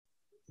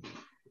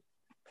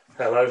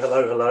Hello,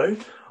 hello, hello.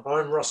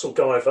 I'm Russell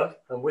Guyver,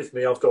 and with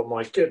me I've got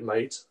my good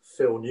mate,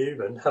 Phil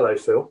Newman. Hello,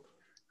 Phil.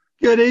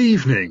 Good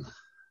evening.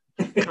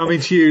 Coming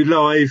to you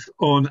live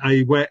on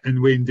a wet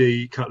and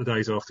windy couple of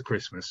days after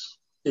Christmas.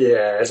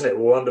 Yeah, isn't it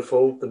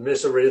wonderful? The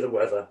misery of the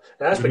weather.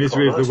 It has The been quite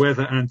misery of the nice.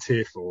 weather and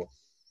Tier 4.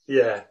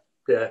 Yeah,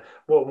 yeah.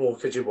 What more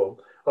could you want?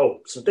 Oh,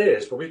 some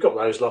beers, but we've got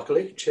those,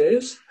 luckily.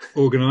 Cheers.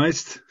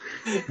 Organised.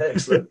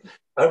 Excellent.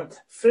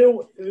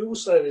 Phil, who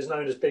also is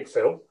known as Big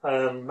Phil,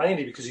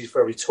 mainly because he's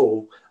very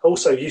tall,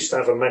 also used to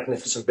have a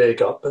magnificent beer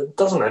gut, but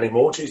doesn't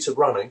anymore due to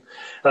running.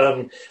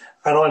 Um,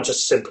 and I'm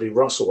just simply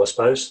Russell, I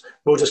suppose.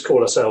 We'll just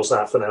call ourselves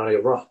that for now.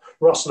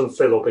 Russell and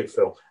Phil or Big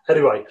Phil.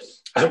 Anyway,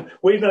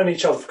 we've known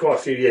each other for quite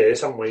a few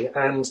years, haven't we?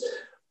 And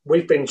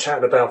we've been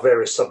chatting about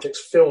various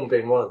subjects, film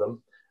being one of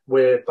them.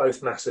 We're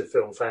both massive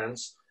film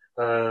fans.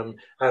 Partly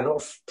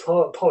off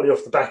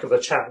the back of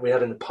a chat we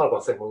had in the pub, I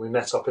think, when we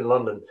met up in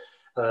London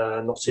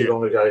not too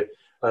long ago,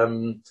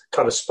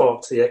 kind of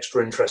sparked the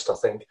extra interest, I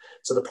think,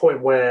 to the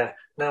point where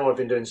now I've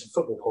been doing some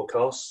football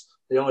podcasts.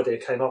 The idea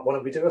came up, why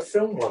don't we do a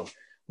film one?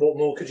 What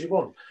more could you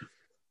want?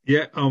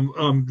 Yeah,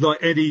 like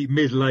any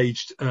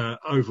middle-aged,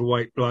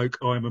 overweight bloke,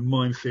 I'm a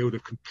minefield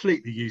of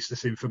completely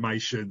useless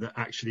information that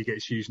actually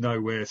gets used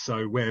nowhere.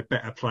 So where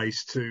better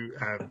place to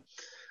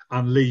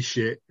unleash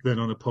it than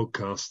on a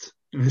podcast?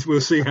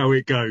 We'll see how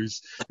it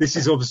goes. This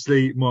is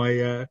obviously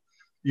my...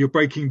 you're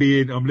breaking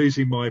me in. I'm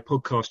losing my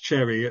podcast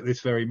cherry at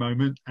this very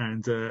moment.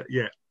 And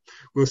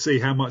we'll see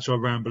how much I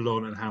ramble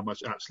on and how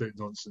much absolute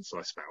nonsense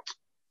I spout.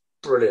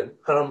 Brilliant.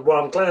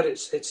 Well, I'm glad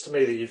it's to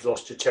me that you've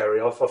lost your cherry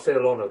off. I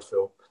feel honoured,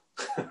 Phil.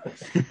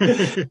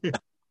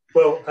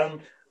 Well,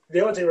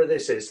 the idea of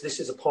this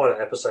is a pilot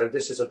episode.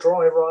 This is a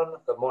dry run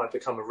that might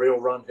become a real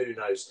run. Who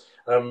knows?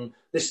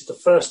 This is the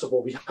first of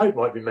what we hope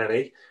might be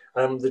many.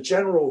 The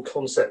general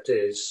concept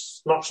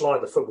is, much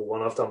like the football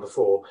one I've done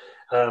before,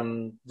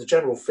 the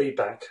general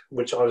feedback,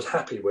 which I was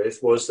happy with,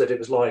 was that it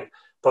was like a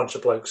bunch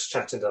of blokes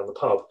chatting down the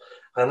pub.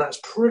 And that's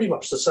pretty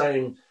much the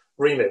same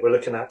remit we're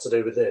looking at to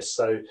do with this.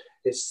 So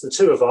it's the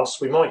two of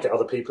us. We might get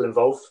other people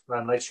involved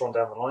later on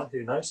down the line.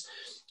 Who knows?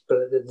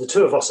 But the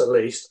two of us at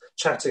least,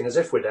 chatting as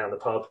if we're down the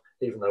pub,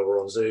 even though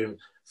we're on Zoom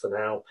for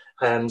now,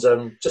 and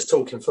just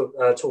talking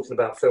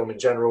about film in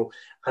general.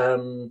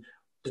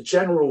 The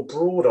general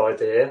broad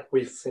idea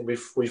we've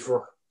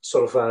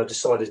sort of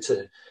decided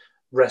to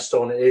rest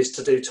on is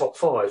to do top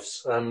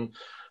fives.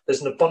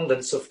 There's an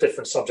abundance of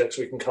different subjects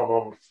we can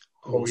come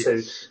onto.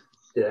 Yes.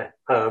 Yeah.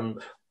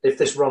 If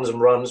this runs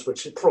and runs,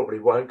 which it probably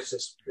won't,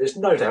 because it's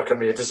no doubt going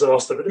to be a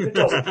disaster, but if it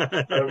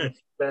doesn't,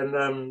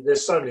 then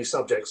there's so many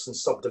subjects and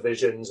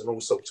subdivisions and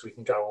all sorts we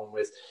can go on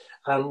with.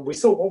 We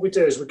thought what we'd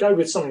do is we'd go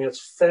with something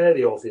that's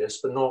fairly obvious,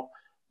 but not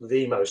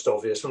the most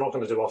obvious. We're not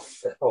going to do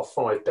our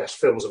 5 best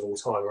films of all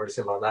time or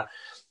anything like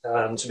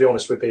that. To be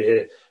honest, we'd be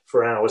here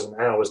for hours and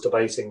hours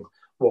debating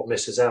what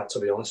misses out, to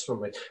be honest,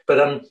 wouldn't we?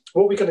 But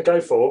what we're going to go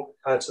for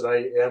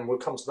today, we'll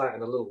come to that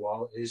in a little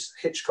while, is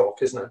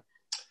Hitchcock, isn't it?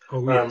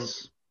 Oh,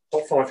 yes.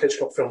 Top 5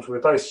 Hitchcock films.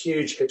 We're both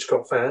huge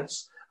Hitchcock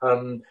fans.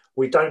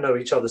 We don't know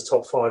each other's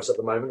top 5s at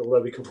the moment,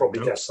 although we can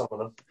probably guess some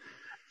of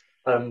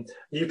them.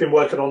 You've been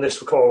working on this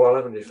for quite a while,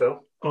 haven't you,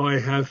 Phil? I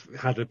have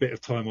had a bit of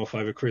time off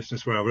over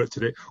Christmas where I've looked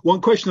at it. One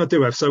question I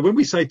do have, so when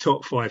we say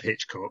top 5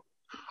 Hitchcock,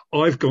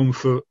 I've gone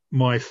for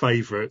my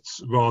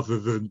favourites rather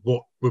than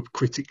what would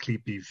critically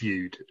be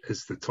viewed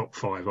as the top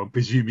 5. I'm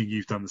presuming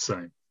you've done the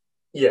same.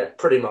 Yeah,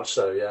 pretty much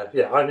so,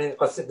 yeah. I mean,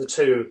 I think the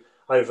two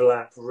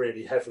overlap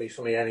really heavily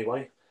for me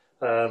anyway.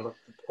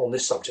 On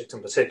this subject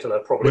in particular,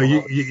 probably.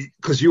 Well,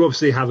 because you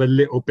obviously have a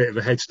little bit of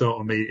a head start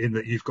on me in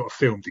that you've got a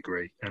film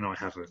degree and I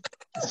haven't.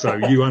 So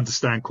you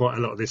understand quite a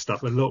lot of this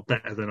stuff a lot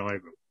better than I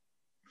will.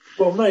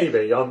 Well,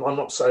 maybe. I'm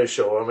not so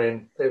sure. I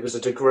mean, it was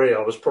a degree. I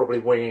was probably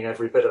winging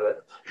every bit of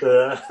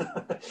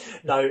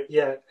it. No,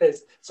 yeah.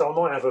 So I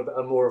might have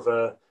a more of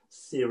a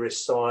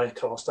theorist side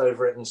cast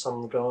over it in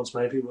some regards.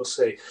 Maybe we'll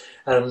see.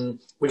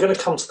 We're going to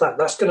come to that.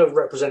 That's going to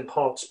represent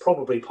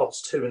probably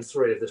parts 2 and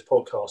 3 of this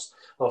podcast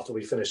after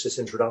we finish this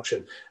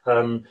introduction.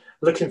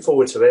 Looking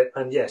forward to it.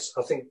 And yes,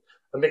 I think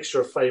a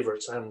mixture of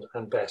favourites and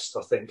best,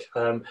 I think.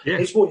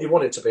 It's what you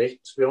want it to be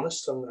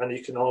honest. And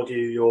you can argue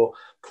your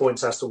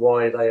points as to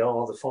why they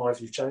are the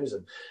 5 you've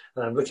chosen.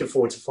 Looking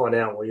forward to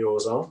finding out what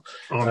yours are.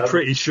 I'm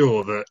pretty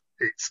sure that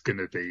it's going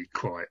to be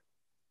quite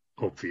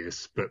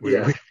obvious, but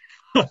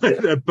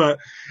but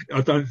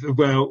I don't.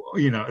 Well,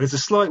 there's a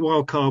slight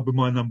wild card with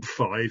my number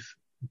 5.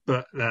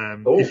 But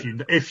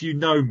if you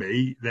know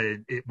me,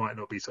 then it might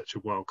not be such a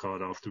wild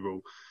card after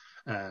all.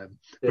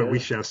 But we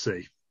shall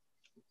see.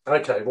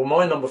 Okay, well,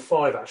 my number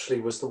 5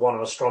 actually was the one I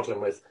was struggling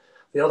with.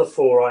 The other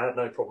 4 I had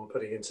no problem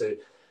putting into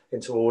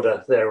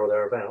order there or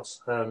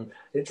thereabouts.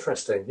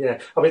 Interesting,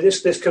 yeah. I mean,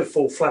 this could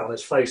fall flat on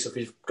its face if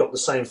you've got the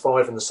same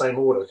 5 in the same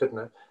order, couldn't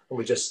it? And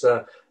we just...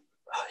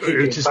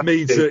 it just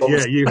means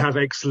that, you have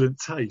excellent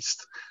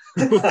taste.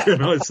 What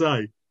can I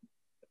say?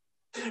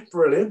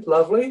 Brilliant,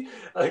 lovely.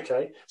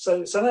 Okay, so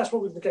that's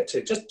what we're going to get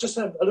to. Just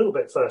a little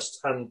bit first,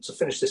 to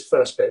finish this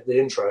first bit, the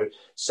intro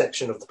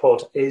section of the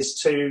pod, is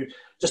to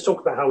just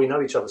talk about how we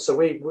know each other. So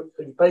we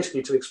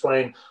basically, to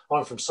explain,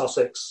 I'm from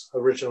Sussex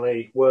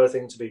originally,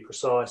 Worthing to be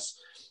precise.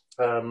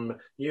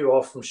 You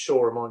are from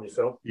Shoreham, aren't you,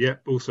 Phil? Yeah,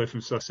 also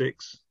from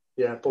Sussex.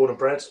 Yeah, born and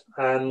bred.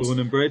 And born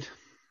and bred.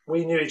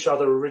 We knew each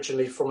other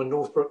originally from a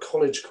Northbrook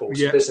College course,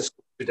 yeah. business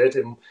we did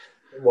in.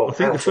 Well, I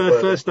think the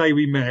first day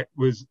we met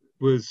was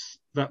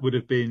that would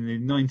have been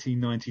in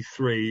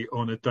 1993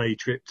 on a day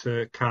trip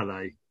to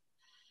Calais.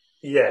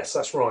 Yes,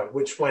 that's right.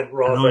 Which went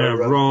rather. And I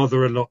had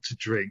rather a lot to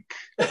drink,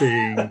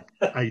 being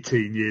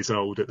 18 years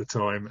old at the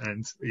time,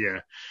 and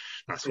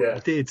that's what I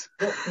did.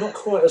 Not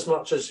quite as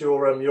much as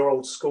your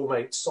old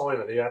schoolmate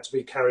Simon, who had to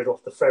be carried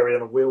off the ferry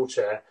in a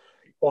wheelchair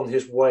on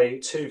his way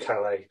to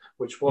Calais,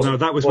 which was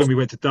that was when we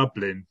went to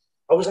Dublin.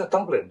 Oh, was that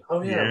Dublin?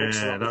 Oh, yeah.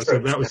 Yeah,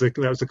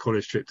 that was a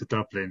college trip to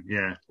Dublin.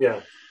 Yeah.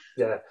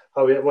 Yeah.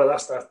 Oh, yeah. Well,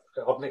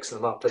 I'm mixing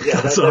them up, but yeah,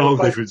 that's a whole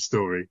different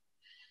story.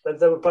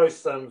 They were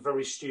both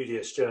very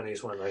studious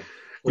journeys, weren't they?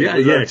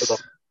 Yes.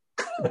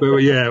 But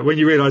when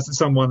you realise that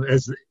someone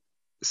has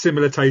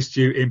similar taste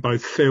to you in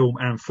both film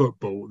and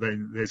football,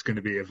 then there's going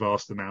to be a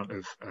vast amount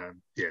of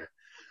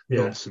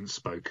nonsense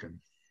spoken.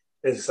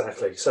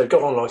 Exactly. So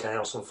got on like a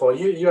house on fire.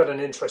 You had an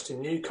interest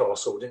in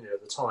Newcastle, didn't you,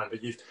 at the time?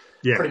 But you've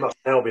pretty much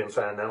an Albion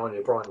fan now, aren't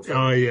you, Brighton fan?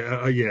 Oh,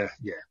 yeah.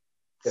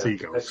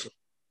 Seagulls. Excellent.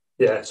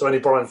 Yeah, so any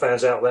Brighton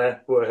fans out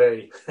there,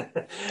 woo-hee.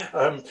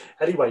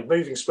 Anyway,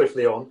 moving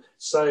swiftly on.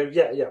 So,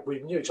 we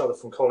knew each other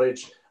from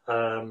college,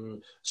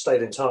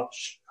 stayed in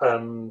touch.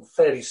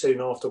 Fairly soon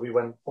after we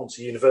went on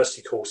to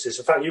university courses.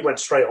 In fact, you went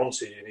straight on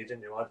to uni,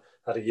 didn't you? I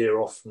had a year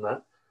off from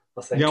that,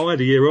 I think. Yeah, I had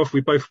a year off.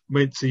 We both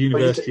went to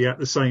university at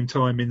the same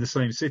time in the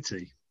same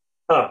city.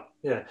 Ah,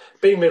 yeah.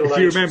 Being middle-aged. If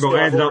you remember,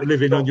 I ended up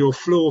living on your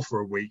floor for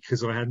a week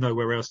because I had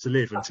nowhere else to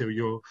live until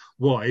your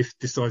wife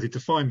decided to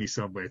find me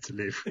somewhere to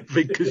live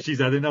because she's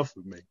had enough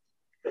of me.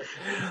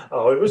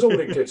 Oh, it was all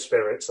in good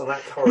spirits, and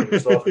that curry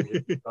was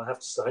lovely, I have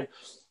to say.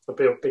 A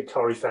big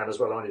curry fan as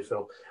well, aren't you,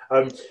 Phil?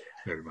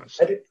 Very much.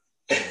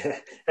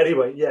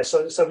 Anyway,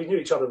 so we knew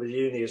each other at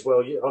uni as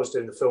well. I was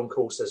doing the film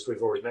course, as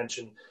we've already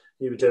mentioned.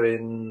 You were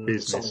doing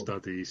business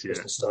studies,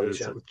 sort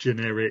of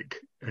generic,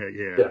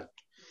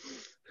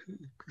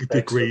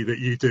 degree that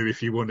you do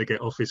if you want to get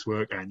office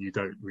work and you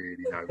don't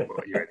really know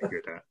what you're any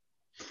good at.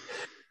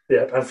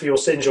 Yeah, and for your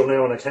sins, you're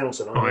now an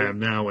accountant, aren't you? I am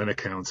now an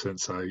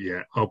accountant, so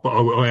but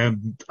I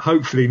am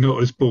hopefully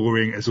not as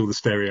boring as all the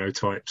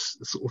stereotypes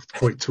sort of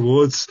point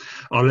towards.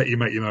 I'll let you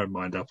make your own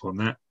mind up on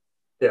that.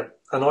 Yeah,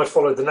 and I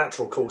followed the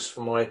natural course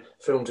for my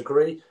film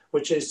degree,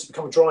 which is to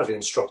become a driving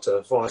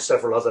instructor via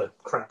several other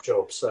crap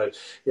jobs. So,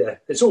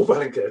 it's all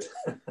well and good.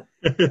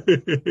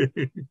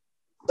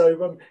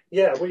 So,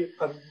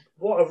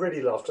 what I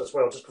really loved as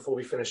well, just before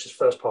we finish this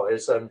first part,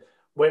 is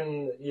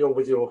when you're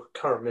with your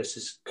current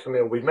Mrs.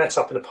 Camille, we met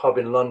up in a pub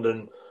in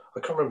London.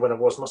 I can't remember when it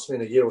was, must have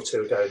been a year or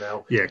two ago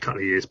now. Yeah, a couple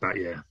of years back,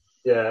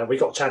 Yeah, we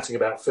got chatting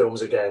about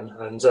films again,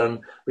 and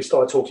we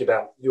started talking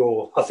about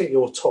your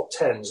top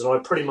tens, and I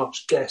pretty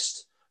much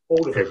guessed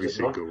all of every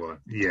single one.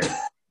 Yeah.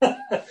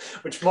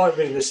 Which might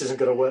mean this isn't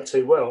going to work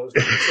too well.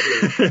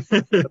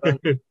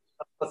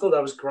 I thought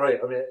that was great.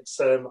 I mean,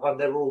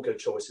 they're all good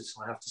choices,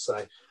 I have to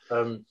say.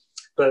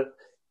 But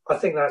I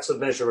think that's a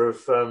measure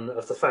of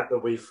the fact that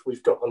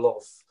we've got a lot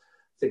of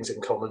things in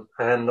common,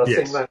 and I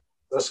think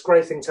that's a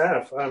great thing to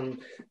have.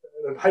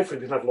 Hopefully,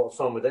 we can have a lot of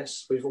fun with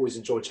this. We've always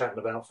enjoyed chatting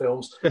about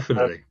films.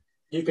 Definitely.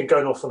 You've been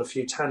going off on a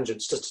few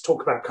tangents just to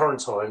talk about current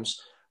times,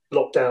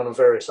 lockdown and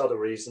various other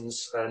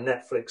reasons,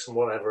 Netflix and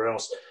whatever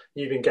else.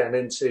 You've been getting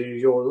into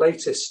your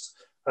latest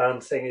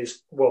thing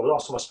is, the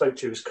last time I spoke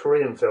to you was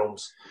Korean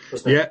films,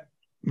 wasn't it? Yeah.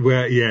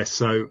 Well,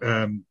 so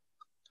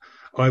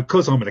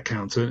because I'm an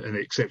accountant and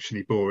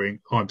exceptionally boring,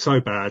 I'm so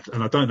bad,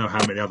 and I don't know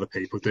how many other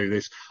people do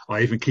this.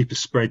 I even keep a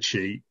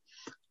spreadsheet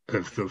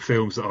of the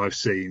films that I've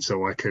seen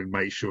so I can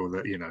make sure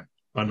that,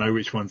 I know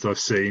which ones I've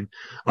seen.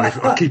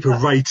 I keep a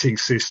rating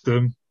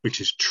system,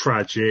 which is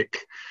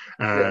tragic.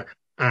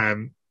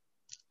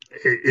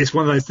 It's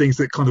one of those things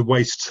that kind of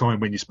wastes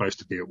time when you're supposed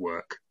to be at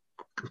work.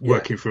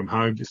 Working from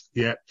home,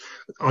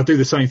 I do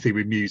the same thing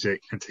with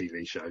music and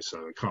TV shows, so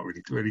I can't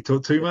really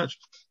talk too much.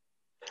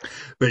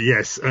 But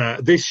yes,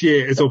 this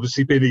year has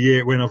obviously been a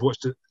year when I've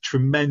watched a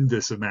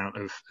tremendous amount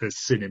of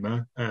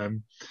cinema.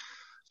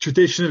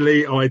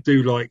 Traditionally, I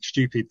do like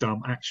stupid,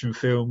 dumb action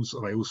films.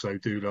 I also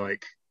do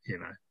like,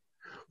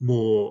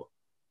 more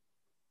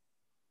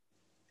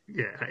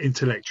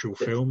intellectual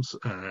films.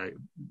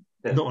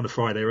 Not on a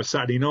Friday or a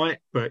Saturday night,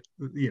 but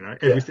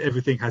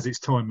everything has its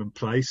time and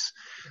place.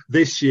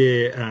 This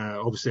year,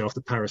 obviously after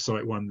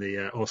Parasite won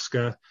the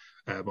Oscar,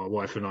 my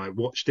wife and I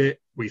watched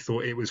it. We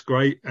thought it was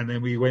great, and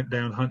then we went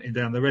down hunting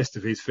down the rest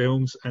of his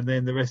films, and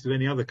then the rest of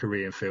any other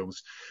Korean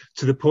films,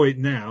 to the point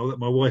now that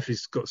my wife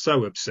has got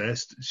so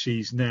obsessed,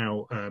 she's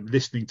now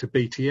listening to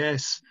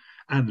BTS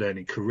and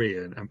learning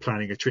Korean and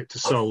planning a trip to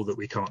Seoul that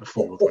we can't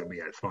afford when we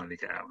finally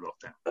get out of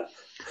lockdown.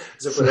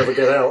 As if we'll never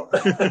get out.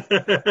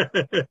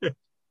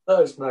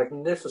 That is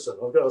magnificent,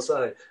 I've got to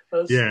say.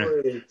 That's Yeah.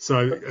 really...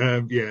 So,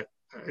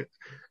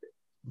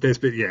 there's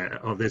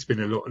been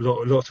a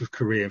lot of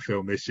Korean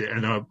film this year,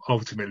 and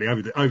ultimately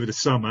over the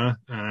summer,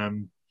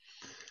 on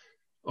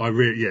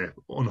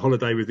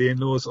holiday with the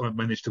in-laws, I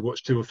managed to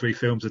watch 2 or 3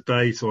 films a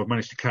day. So I've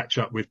managed to catch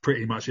up with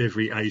pretty much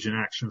every Asian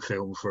action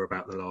film for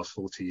about the last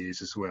 40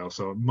 years as well.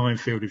 So a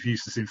minefield of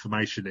useless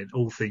information in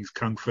all things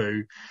kung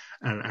fu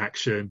and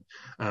action,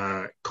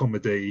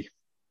 comedy,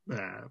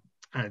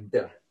 and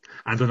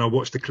then I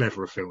watch the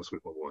cleverer films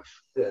with my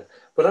wife. Yeah,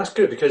 well, that's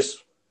good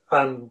because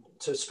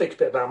to speak a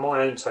bit about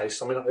my own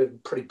taste, I mean, I'm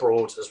pretty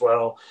broad as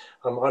well.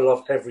 I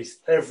love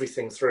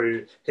everything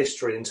through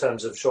history in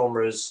terms of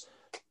genres,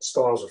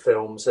 styles of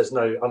films. It's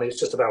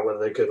just about whether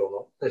they're good or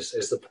not. This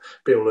is the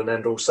be all and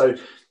end all. So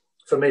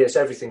for me, it's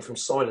everything from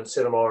silent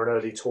cinema and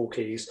early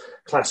talkies,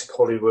 classic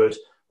Hollywood,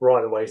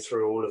 right the way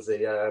through all of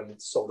the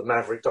sort of the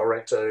Maverick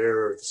director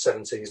era of the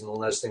 70s and all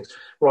those things,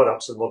 right up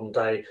to the modern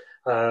day.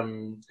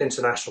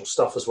 International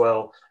stuff as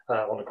well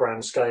on a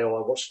grand scale.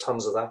 I watch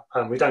tons of that,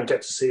 and we don't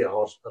get to see a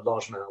large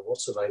amount of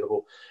what's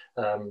available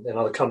in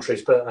other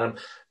countries, but I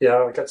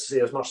get to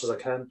see as much as I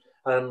can.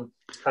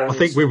 I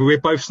think we're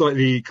both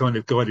slightly kind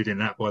of guided in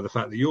that by the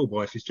fact that your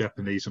wife is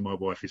Japanese and my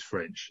wife is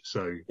French,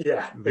 so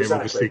they're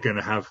obviously going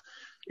to have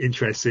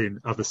interest in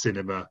other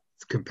cinema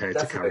compared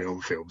to Carry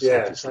On films.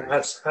 Yeah, obviously.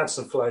 Adds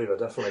some flavour,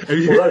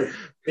 definitely. Although,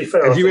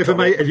 have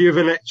you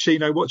ever let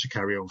Chino watch a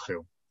Carry On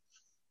film?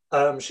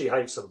 She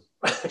hates them.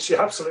 She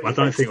absolutely. I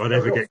don't think I'd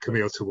ever get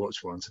Camille to watch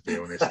one, to be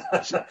honest.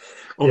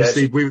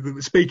 Obviously, we were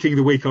speaking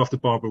the week after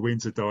Barbara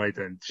Windsor died,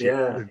 and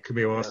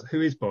Camille asked, "Who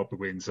is Barbara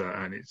Windsor?"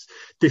 And it's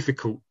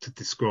difficult to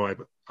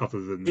describe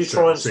other than you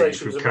try and say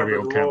she was a member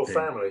of the royal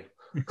family.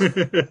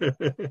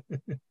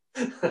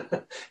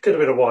 Could have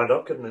been a wind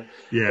up, couldn't it?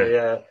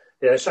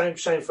 Yeah. Shame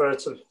for her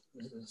to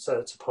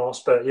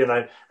pass, but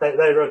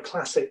they're a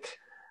classic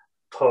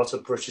part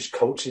of British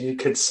culture, you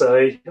could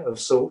say, of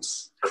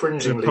sorts,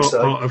 cringingly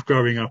part of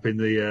growing up in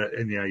the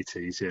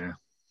 80s.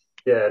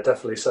 Yeah,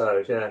 definitely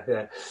so.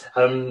 Yeah.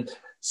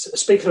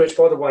 Speaking of which,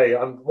 by the way,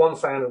 I'm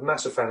a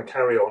massive fan of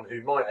Carry On,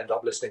 who might end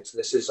up listening to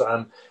this, is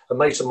a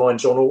mate of mine,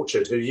 John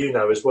Orchard, who you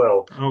know as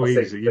well. Oh,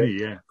 easy,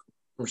 yeah.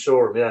 I'm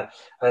sure, yeah.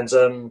 And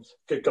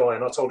good guy.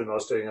 And I told him I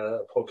was doing a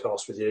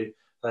podcast with you,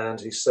 and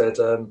he said,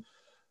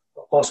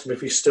 ask him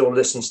if he still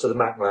listens to the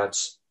Mac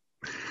Lads.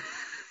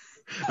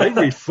 They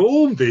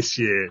reformed this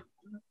year.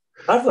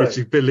 Have they? If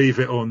you believe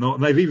it or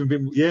not. And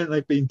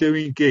they've been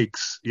doing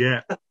gigs.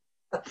 Yeah.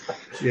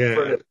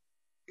 Brilliant.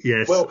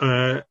 Yes.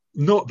 Well,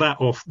 not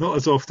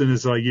as often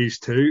as I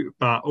used to,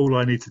 but all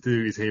I need to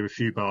do is hear a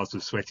few bars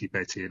of Sweaty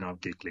Betty and I'm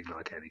giggling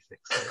like anything.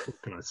 So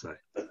what can I say?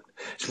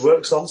 She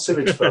works on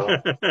Sewage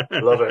Bar.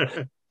 Love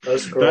it.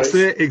 That's great. That's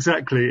it.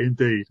 Exactly.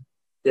 Indeed.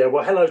 Yeah.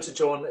 Well, hello to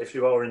John, if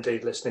you are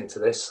indeed listening to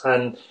this.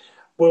 And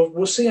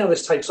we'll see how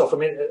this takes off. I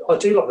mean, I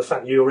do like the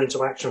fact you're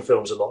into action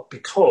films a lot,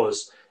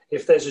 because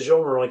if there's a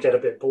genre I get a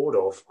bit bored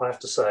of, I have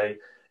to say,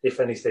 if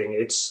anything,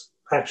 it's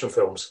action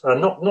films.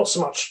 Not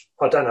so much.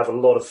 I don't have a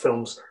lot of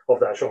films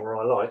of that genre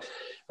I like.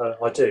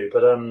 I do,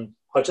 but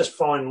I just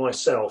find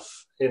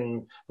myself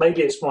in.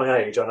 Maybe it's my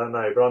age. I don't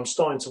know, but I'm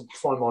starting to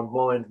find my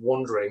mind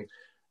wandering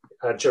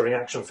during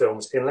action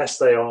films, unless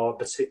they are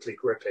particularly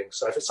gripping.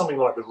 So if it's something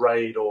like The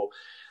Raid or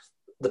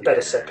the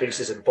better set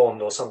pieces in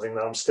Bond or something,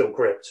 that I'm still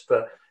gripped,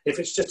 but if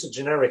it's just a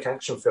generic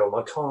action film,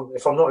 I can't.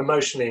 If I'm not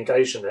emotionally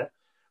engaged in it,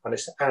 and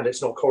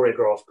it's not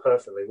choreographed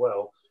perfectly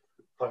well,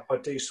 I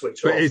do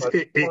switch off.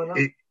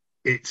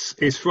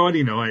 It's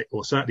Friday night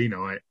or Saturday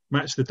night.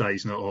 Match the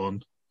day's not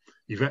on.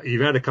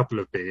 You've had a couple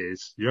of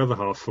beers. Your other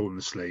half's fallen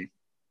asleep.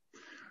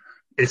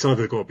 It's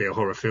either got to be a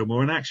horror film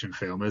or an action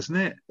film, isn't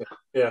it?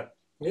 Yeah.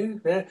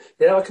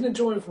 I can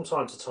enjoy them from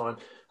time to time.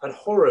 And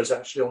horrors,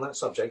 actually, on that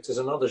subject, is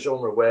another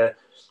genre where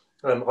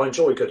I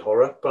enjoy good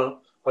horror, but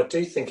I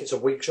do think it's a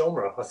weak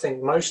genre. I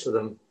think most of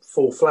them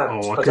fall flat.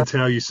 Oh, I can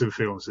tell you some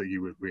films that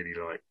you would really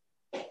like.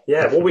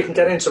 Yeah, well, we can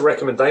get into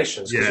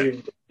recommendations,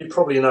 because you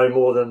probably know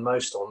more than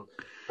most on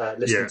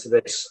listening to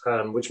this,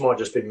 which might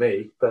just be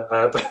me. But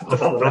I think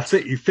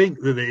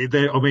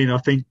that I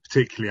think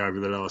particularly over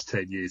the last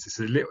 10 years,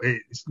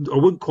 I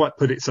wouldn't quite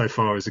put it so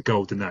far as a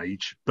golden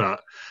age,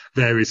 but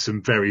there is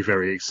some very,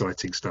 very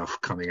exciting stuff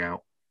coming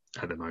out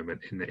at the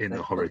moment in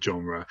the horror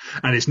genre,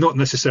 and it's not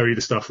necessarily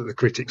the stuff that the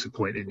critics are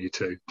pointing you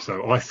to.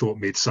 So I thought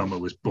Midsummer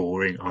was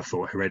boring. I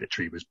thought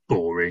Hereditary was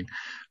boring,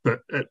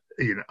 but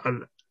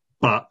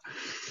but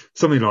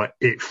something like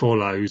It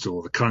Follows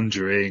or The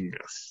Conjuring,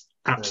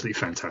 absolutely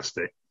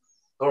fantastic.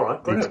 All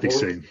right, brilliant. Needs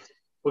to be seen.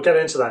 We'll get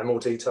into that in more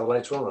detail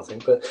later on, I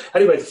think. But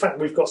anyway, the fact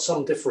we've got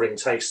some differing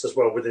tastes as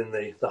well within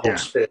the whole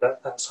sphere,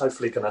 that's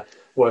hopefully going to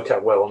work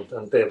out well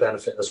and be a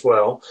benefit as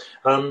well.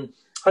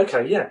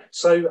 Okay, yeah.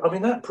 So, I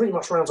mean, that pretty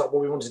much rounds up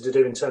what we wanted to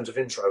do in terms of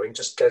introing,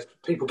 just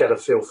people get a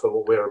feel for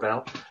what we're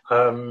about.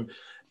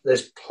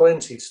 There's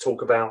plenty to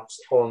talk about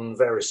on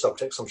various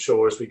subjects, I'm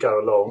sure, as we go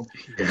along.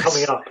 Yes.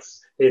 Coming up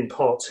in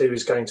part 2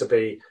 is going to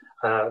be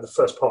the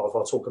first part of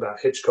our talk about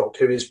Hitchcock,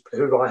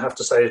 who I have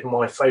to say is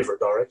my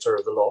favourite director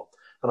of the lot.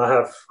 And I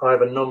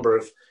have a number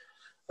of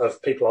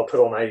of people I'll put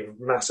on a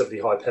massively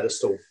high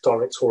pedestal,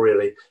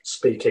 directorially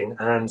speaking,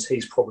 and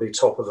he's probably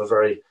top of a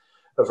very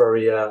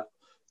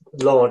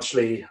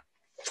largely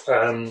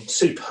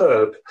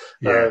superb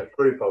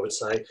group, I would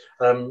say.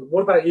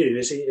 What about you?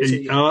 Is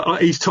he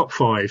he's top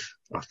 5,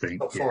 I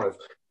think. Top 5.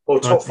 Well,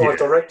 top 5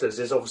 directors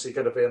is obviously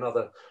going to be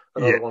another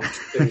one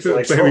to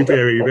do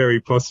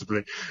very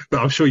possibly.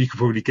 But I'm sure you can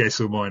probably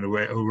guess all mine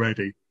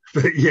already.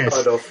 But yes,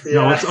 kind of,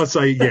 no,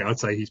 I'd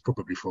say he's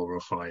probably 4 or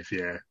 5.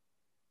 Yeah.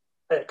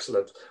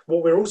 Excellent.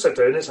 What we're also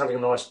doing is having a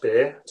nice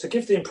beer to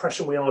give the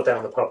impression we are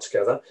down the pub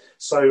together.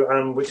 So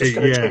we're just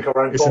going to drink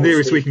our own. It's the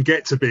nearest we can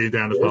get to being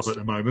down the pub at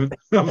the moment,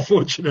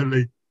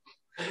 unfortunately.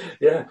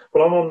 Yeah,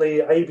 well, I'm on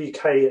the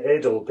ABK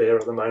Edel beer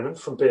at the moment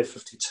from Beer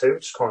 52,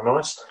 which is quite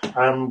nice.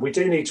 We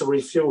do need to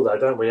refuel, though,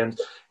 don't we? And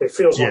it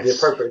feels like the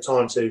appropriate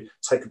time to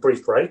take a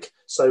brief break.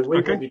 So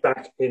we will be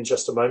back in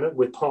just a moment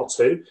with part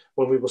 2,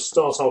 when we will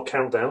start our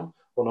countdown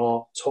on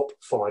our top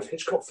 5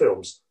 Hitchcock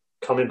films.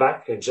 Coming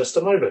back in just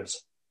a moment.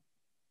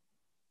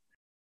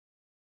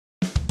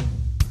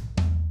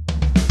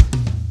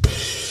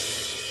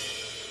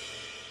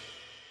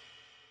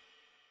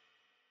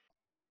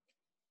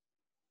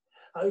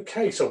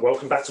 Okay, so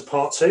welcome back to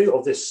part 2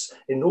 of this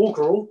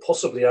inaugural,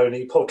 possibly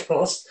only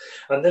podcast.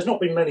 And there's not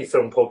been many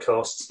film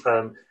podcasts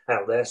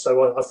out there,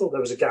 so I thought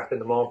there was a gap in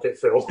the market,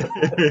 Phil.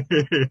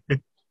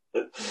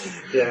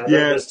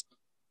 There's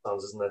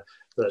tons, isn't there?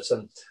 But,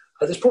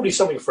 there's probably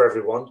something for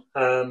everyone.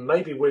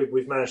 Maybe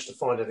we've managed to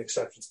find an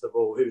exception to the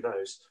rule. Who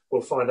knows?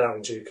 We'll find out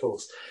in due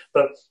course.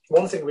 But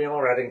one thing we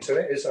are adding to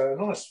it is a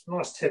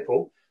nice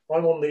tipple.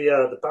 I'm on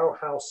the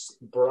Bauhaus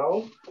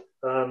Brau.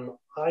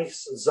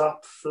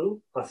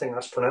 Eiszapfel, I think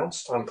that's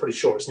pronounced. I'm pretty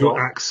sure it's not.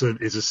 Your accent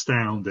is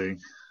astounding.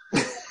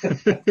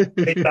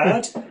 Ain't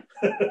bad.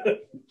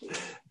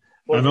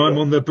 And I'm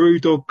on the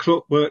Brewdog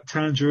Clockwork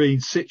Tangerine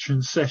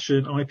Citron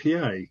Session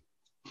IPA.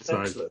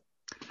 Excellent.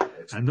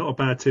 And not a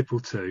bad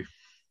tipple too.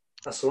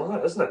 That's all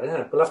right, isn't it?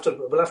 Yeah,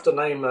 we'll have to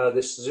name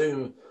this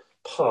Zoom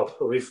pub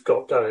we've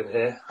got going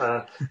here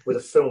with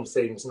a film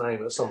themed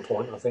name at some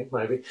point. I think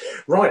maybe.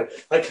 Right.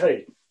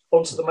 Okay.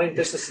 On to the main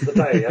business of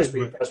the day as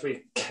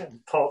we get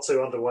part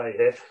 2 underway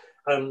here.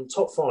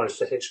 Top 5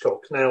 for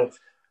Hitchcock. Now,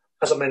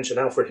 as I mentioned,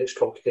 Alfred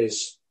Hitchcock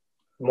is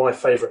my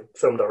favourite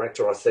film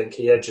director, I think.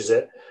 He edges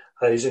it.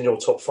 He's in your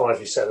top 5,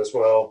 you said, as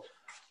well.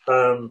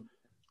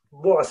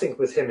 What I think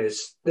with him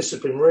is this has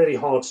been really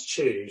hard to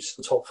choose,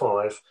 the top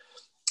 5,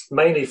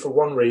 mainly for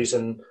one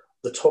reason.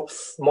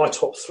 My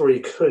top 3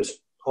 could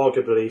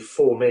arguably,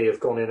 for me, have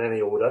gone in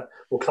any order.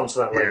 We'll come to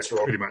that later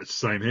on. Pretty much the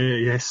same here,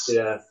 yes.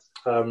 Yeah.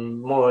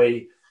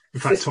 In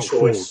fact, top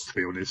choice, 4, to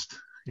be honest.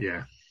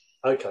 Yeah.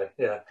 Okay,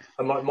 yeah.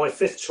 And my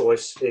 5th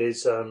choice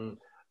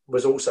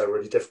was also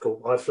really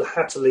difficult. I've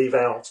had to leave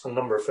out a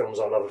number of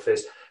films I love of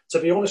his. To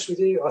be honest with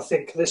you, I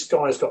think this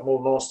guy's got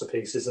more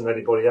masterpieces than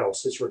anybody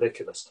else. It's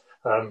ridiculous.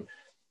 You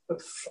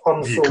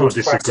can't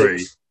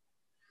disagree.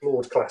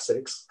 Flawed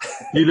classics.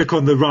 You look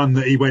on the run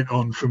that he went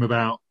on from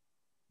about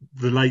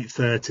the late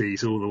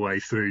 30s all the way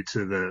through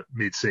to the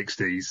mid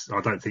 60s. I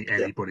don't think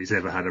anybody's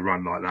ever had a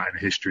run like that in the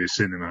history of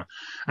cinema.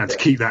 And to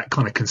keep that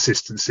kind of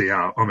consistency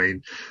up, I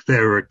mean,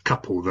 there are a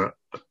couple that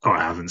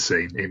I haven't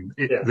seen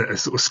that are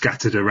sort of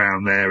scattered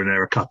around there, and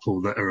there are a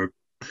couple that are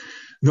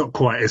not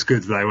quite as good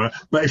as they were.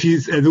 But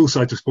and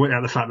also just point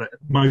out the fact that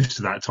most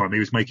of that time he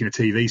was making a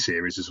TV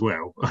series as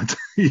well.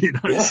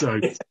 So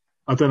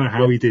I don't know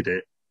how he did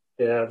it.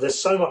 Yeah, there's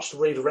so much to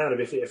read around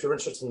him. If you're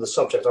interested in the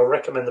subject, I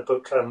recommend the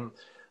book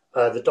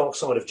The Dark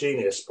Side of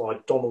Genius by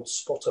Donald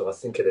Spotter, I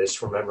think it is,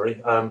 from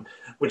memory,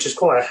 which is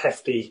quite a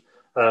hefty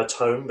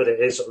tome, but it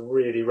is a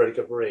really, really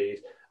good read.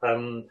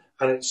 And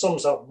it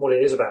sums up what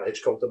it is about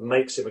Hitchcock that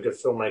makes him a good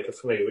filmmaker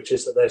for me, which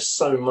is that there's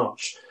so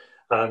much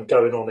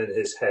going on in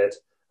his head.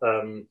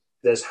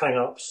 There's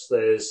hang-ups,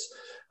 there's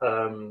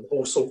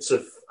all sorts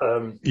of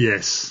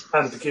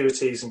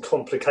ambiguities and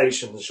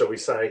complications, shall we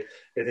say,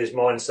 in his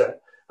mindset.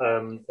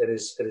 In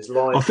his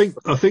life.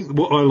 I think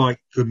what I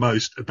like the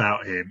most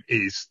about him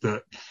is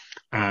that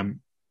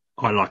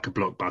I like a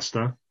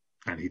blockbuster,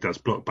 and he does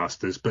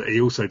blockbusters, but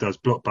he also does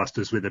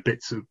blockbusters with a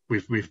bits of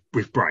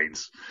with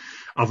brains.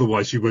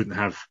 Otherwise, you wouldn't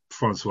have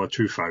Francois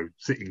Truffaut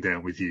sitting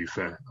down with you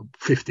for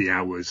 50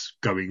 hours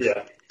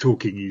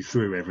talking you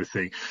through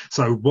everything.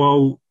 So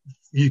while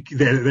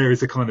there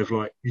is a kind of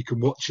like, you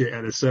can watch it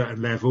at a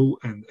certain level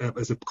and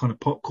as a kind of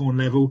popcorn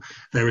level,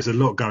 there is a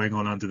lot going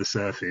on under the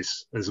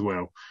surface as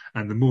well.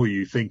 And the more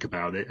you think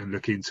about it and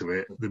look into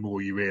it, the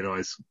more you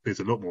realise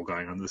there's a lot more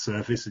going under the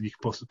surface than you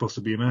could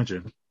possibly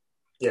imagine.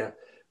 Yeah,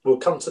 we'll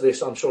come to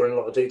this, I'm sure, in a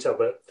lot of detail,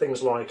 but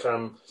things like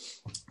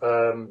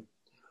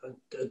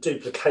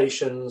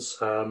duplications,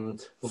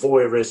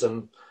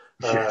 voyeurism,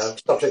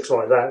 subjects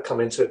like that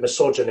come into it.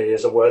 Misogyny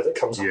is a word that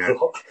comes up a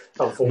lot,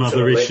 unfortunately.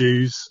 Mother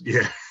issues,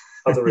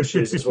 Other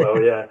issues as well,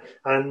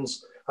 and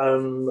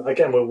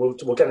again,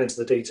 we'll get into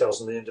the details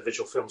in the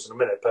individual films in a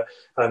minute. But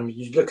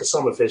you look at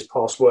some of his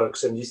past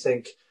works, and you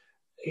think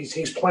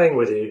he's playing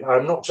with you,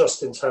 not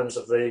just in terms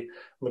of the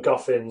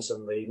MacGuffins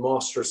and the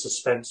Master of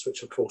Suspense,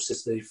 which of course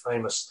is the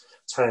famous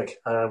tag,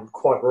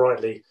 quite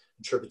rightly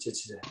contributed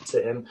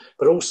to him,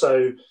 but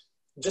also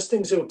just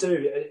things he'll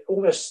do.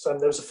 Almost,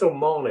 there was a film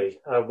Marnie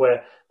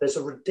where there's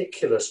a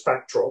ridiculous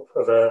backdrop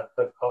of a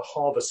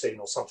harbour scene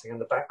or something in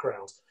the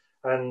background,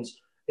 and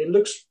it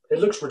looks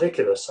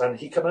ridiculous, and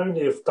he can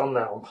only have done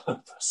that on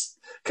purpose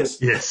because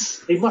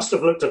he must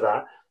have looked at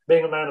that,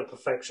 being a man of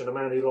perfection, a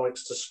man who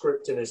likes to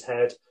script in his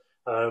head,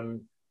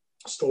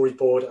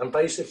 storyboard, and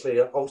basically,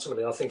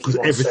 ultimately, I think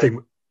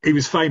he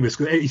was famous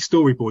because he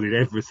storyboarded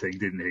everything,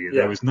 didn't he?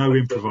 Yeah, there was no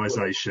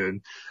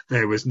improvisation.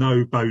 There was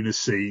no bonus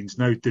scenes,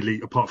 no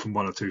delete, apart from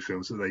one or two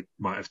films that they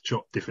might have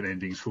chopped different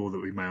endings for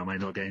that we may or may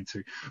not get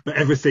into. But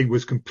everything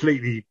was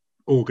completely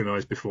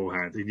organised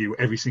beforehand. He knew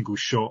every single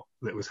shot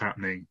that was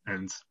happening,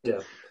 and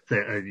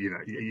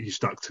you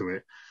stuck to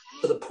it.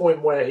 To the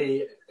point where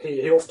he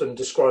often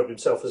described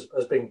himself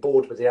as being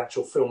bored with the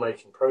actual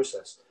filmmaking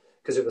process,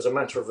 because it was a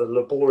matter of a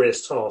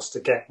laborious task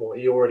to get what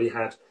he already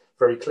had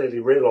very clearly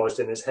realised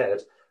in his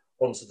head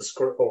onto the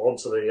script or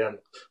onto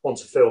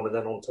film, and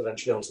then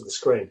eventually onto the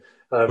screen.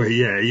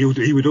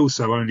 He would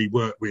also only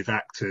work with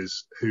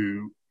actors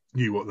who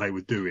knew what they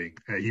were doing.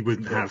 He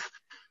wouldn't have.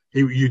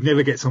 You'd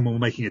never get someone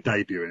making a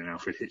debut in an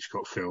Alfred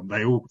Hitchcock film.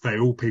 They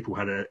all people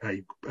had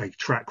a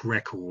track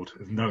record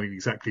of knowing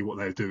exactly what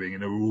they were doing,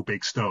 and they were all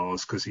big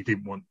stars because he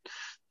didn't want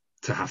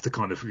to have to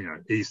kind of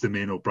ease them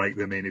in or break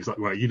them in. He was like,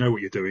 well, you know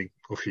what you're doing,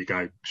 off you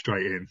go,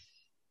 straight in.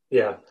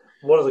 Yeah.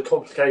 One of the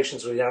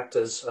complications with the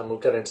actors, and we'll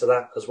get into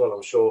that as well,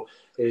 I'm sure,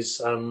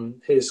 is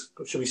his,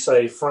 should we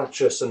say,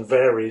 fractious and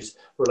varied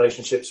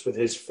relationships with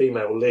his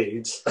female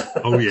leads.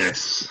 Oh,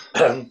 yes.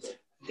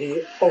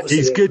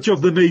 He's good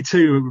job the Me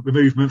Too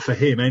movement for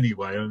him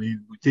anyway. I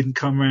mean, it didn't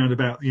come around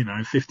about,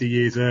 50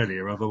 years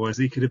earlier. Otherwise,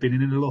 he could have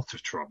been in a lot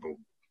of trouble.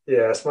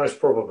 Yes, most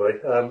probably.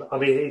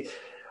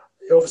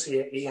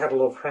 He had a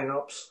lot of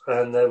hang-ups,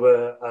 and there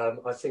were,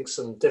 I think,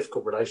 some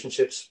difficult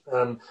relationships,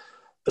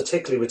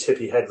 particularly with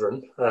Tippi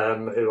Hedren,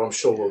 who I'm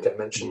sure will get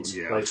mentioned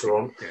later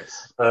on.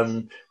 Yes.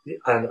 And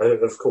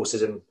of course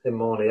is in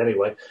Marnie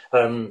anyway,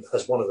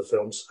 as one of the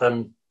films.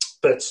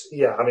 But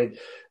yeah, I mean,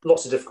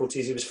 lots of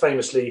difficulties. He was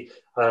famously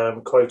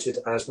quoted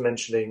as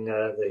mentioning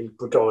that he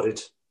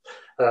regarded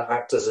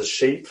actors as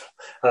sheep.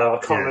 I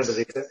can't remember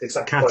the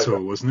exact cattle,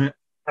 quote. Wasn't it?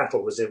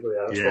 Cattle was it?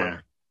 Yeah. That's right.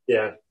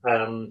 Yeah.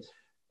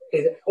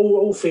 It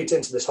all feeds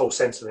into this whole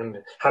sense of him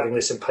having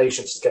this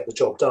impatience to get the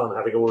job done,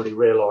 having already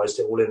realised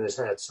it all in his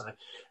head. So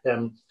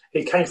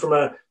he came from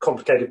a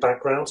complicated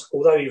background.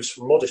 Although he was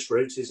from modest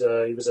roots, he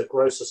was a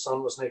grocer's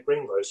son, wasn't he?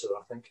 Greengrocer,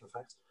 I think, in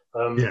fact.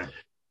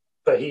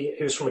 But he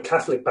was from a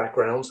Catholic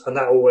background, and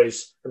that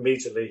always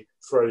immediately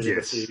throws in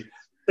a few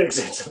things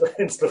into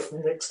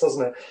the mix,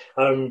 doesn't it?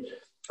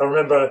 I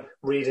remember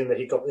reading that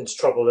he got into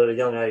trouble at a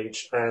young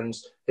age, and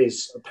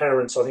his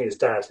parents, I think his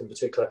dad in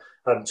particular,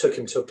 took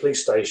him to a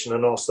police station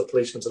and asked the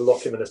policeman to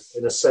lock him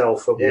in a cell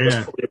for what was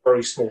probably a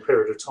very small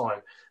period of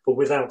time, but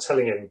without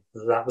telling him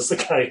that was the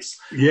case.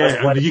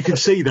 Yeah, I mean, you can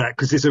see that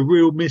because there's a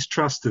real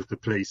mistrust of the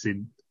police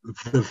in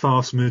the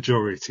vast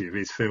majority of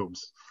his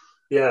films.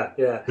 Yeah.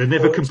 They're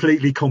never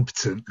completely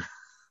competent,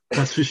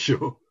 that's for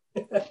sure.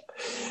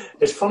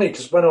 It's funny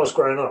because when I was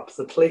growing up,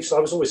 the police, I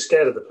was always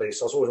scared of the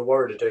police. I was always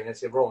worried of doing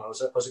anything wrong. I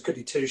was a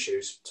goody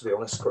two-shoes, to be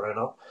honest, growing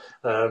up,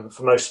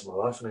 for most of my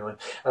life anyway.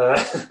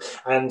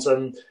 And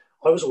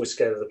I was always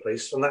scared of the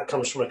police, and that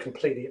comes from a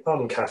completely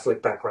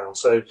un-Catholic background.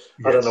 So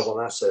I don't know what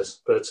that says,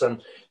 but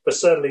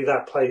certainly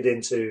that played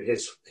into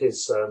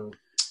his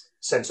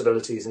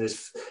sensibilities and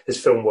his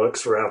film work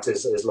throughout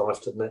his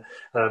life, didn't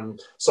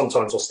it?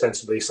 Sometimes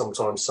ostensibly,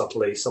 sometimes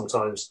subtly,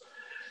 sometimes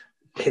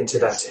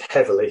hinted at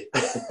heavily.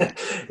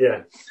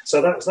 Yeah.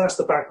 So that's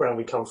the background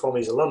we come from.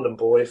 He's a London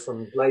boy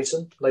from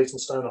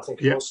Leytonstone, I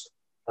think it was.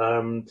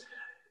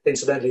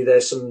 Incidentally,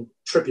 there's some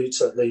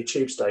tributes at the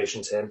tube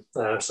station to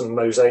him, some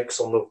mosaics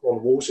on the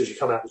walls as you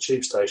come out the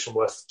tube station,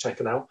 worth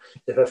checking out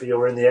if ever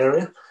you're in the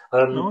area.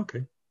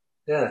 Okay.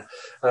 Yeah.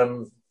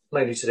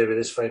 Mainly to do with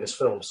his famous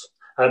films.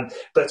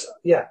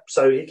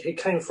 So he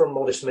came from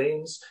modest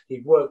means. He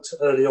worked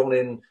early on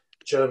in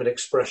German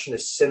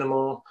expressionist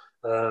cinema.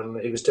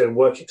 He was doing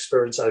work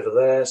experience over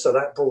there, so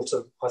that brought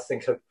a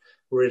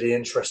really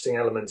interesting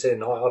element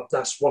in.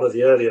 That's one of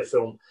the earlier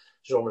film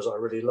genres I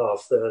really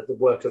love. The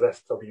work of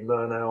F.W.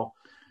 Murnau,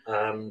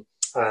 and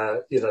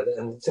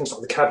things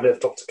like The Cabinet of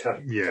Dr.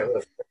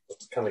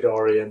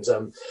 Caligari and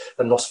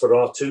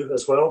Nosferatu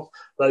as well.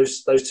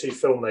 Those two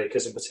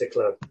filmmakers in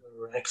particular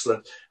were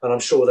excellent, and I'm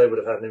sure they would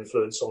have had an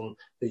influence on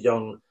the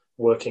young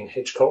working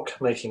Hitchcock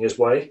making his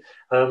way.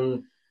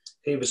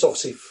 He was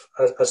obviously,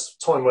 as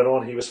time went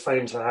on, he was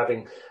famed for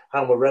having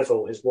Alma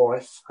Reville, his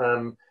wife,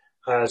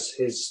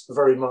 as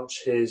very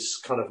much his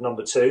kind of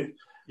number two,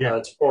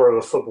 to borrow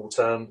a football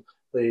term,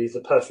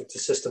 the perfect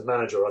assistant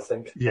manager, I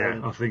think. Yeah,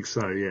 I think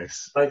so,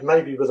 yes.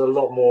 Maybe with a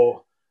lot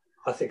more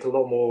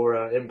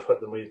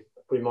input than we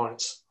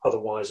might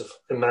otherwise have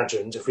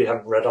imagined if we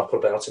hadn't read up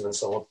about him and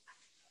so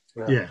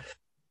on. Yeah.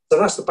 So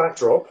that's the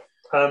backdrop.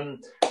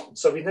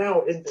 So we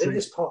now, in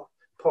this part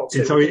part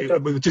two. So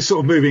we're just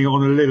sort of moving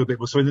on a little bit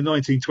more. So in the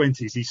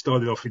 1920s, he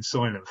started off in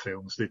silent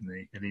films, didn't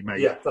he? And he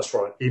made that's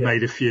right. He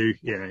made a few.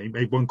 Yeah, he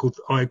made one called.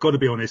 I've got to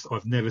be honest,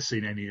 I've never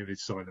seen any of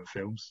his silent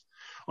films.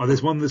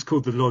 There's one that's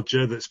called The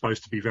Lodger that's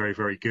supposed to be very,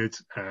 very good.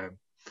 I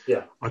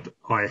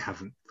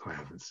haven't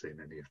seen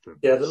any of them.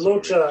 Yeah, The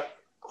Lodger,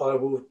 I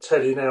will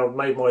tell you now,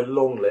 made my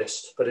long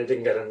list, but it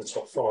didn't get in the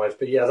top 5.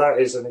 But yeah, that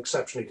is an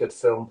exceptionally good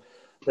film.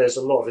 There's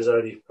a lot of his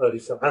early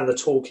film, and the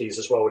talkies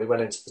as well, when he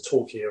went into the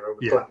talkie era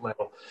with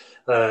blackmail.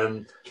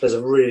 There's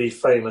a really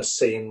famous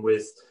scene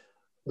with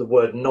the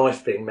word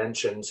knife being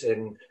mentioned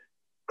in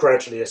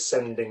gradually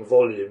ascending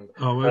volume.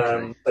 Oh,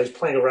 okay. He's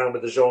playing around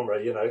with the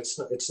genre. You know,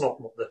 it's not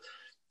what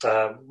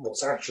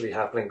what's actually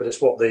happening, but it's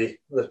what the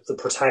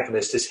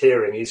protagonist is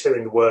hearing. He's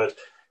hearing the word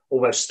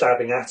almost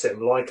stabbing at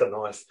him like a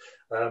knife,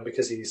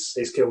 because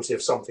he's guilty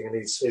of something, and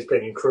he's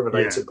being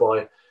incriminated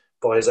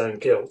by his own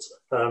guilt.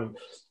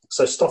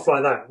 So stuff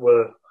like that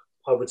were,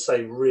 I would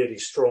say, really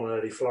strong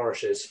early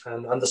flourishes,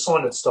 and the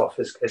silent stuff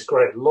is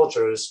great.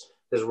 Lodger is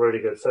a really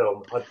good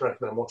film. I'd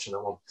recommend watching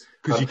that one,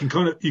 because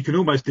you can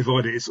almost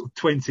divide it. It's sort of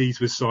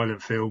 20s was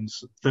silent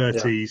films,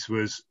 30s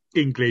was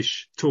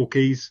English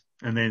talkies,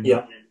 and then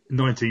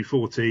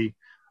 1940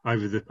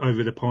 over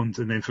the pond,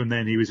 and then from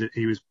then he was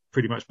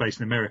pretty much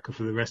based in America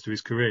for the rest of his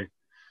career.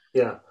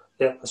 Yeah,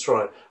 that's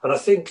right. And I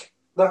think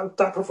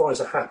that provides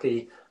a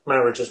happy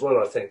marriage as well.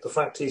 I think the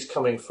fact he's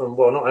coming from,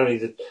 well, not only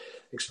the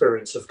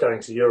experience of going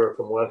to Europe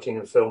and working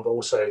in film, but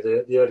also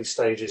the early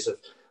stages of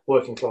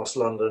working class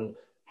London,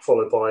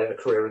 followed by a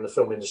career in the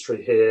film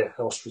industry here,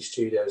 Elstree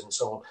Studios and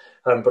so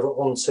on, but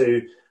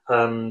onto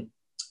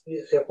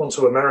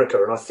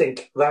America. And I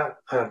think that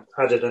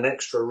added an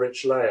extra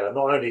rich layer,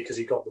 not only because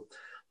he got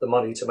the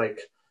money to make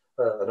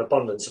an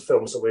abundance of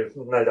films that we're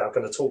no doubt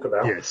going to talk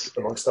about,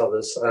 amongst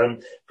others,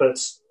 but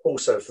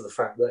also for the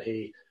fact that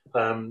he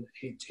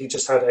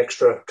just had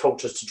extra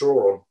cultures to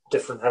draw on,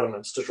 different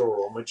elements to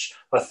draw on, which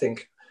I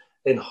think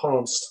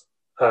enhanced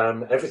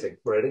everything,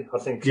 really. I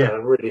think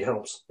really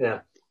helps.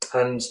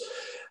 And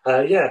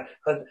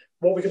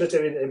what we're going to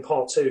do in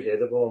part 2 here,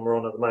 the one we're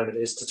on at the moment,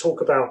 is to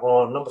talk about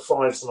our number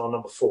 5s and our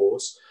number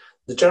 4s.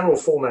 The general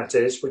format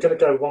is we're going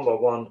to go one by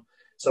one.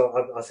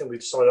 So I think we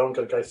decided I'm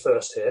going to go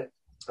first here.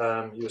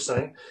 You were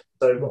saying.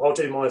 So I'll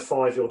do my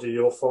 5, you'll do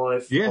your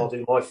 5. I'll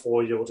do my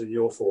 4, you'll do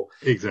your 4.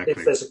 Exactly.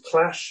 If there's a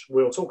clash,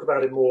 we'll talk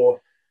about it more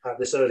at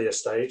this earlier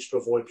stage to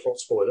avoid plot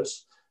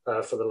spoilers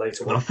for the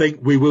later one. I think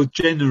we will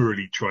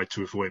generally try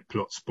to avoid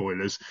plot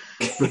spoilers,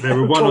 but there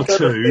are one or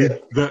two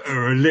that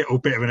are a little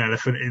bit of an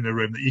elephant in the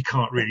room that you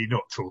can't really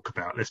not talk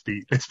about. Let's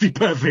be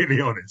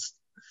perfectly honest.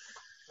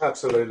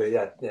 Absolutely,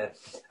 yeah.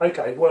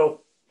 Okay,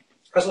 well,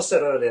 as I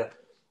said earlier,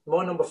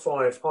 my number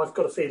 5, I've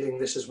got a feeling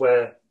this is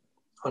where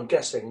I'm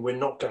guessing we're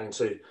not going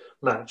to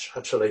match,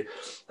 actually.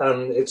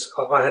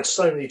 I had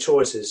so many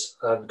choices,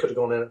 could have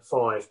gone in at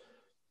 5.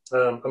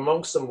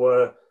 Amongst them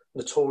were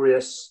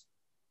Notorious,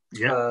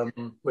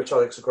 which I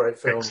think is a great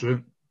film.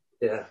 Excellent.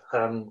 Yeah.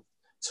 To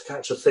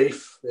Catch a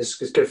Thief is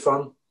good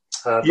fun.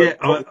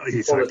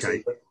 It's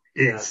quality, okay.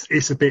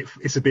 It's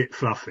a bit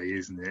fluffy,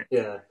 isn't it?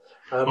 Yeah.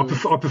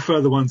 I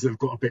prefer the ones that have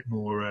got a bit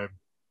more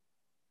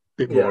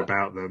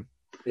about them.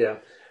 Yeah.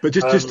 But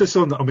just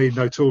on that, I mean,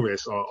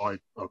 Notorious, I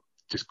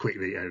just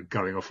quickly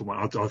going off on one,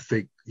 I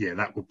think,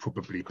 that would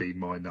probably be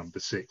my number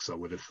 6, I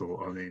would have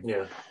thought. I mean,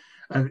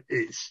 and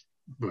it's,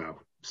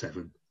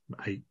 7,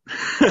 8.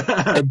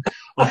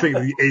 I think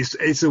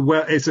it's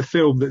a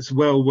film that's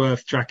well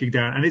worth tracking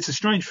down. And it's a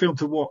strange film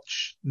to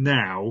watch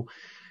now,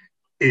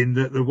 in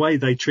that the way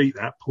they treat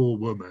that poor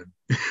woman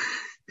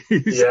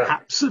is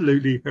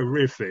absolutely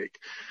horrific.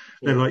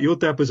 They're like, your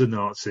dad was a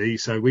Nazi,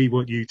 so we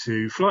want you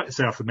to fly to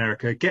South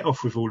America, get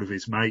off with all of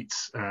his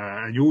mates,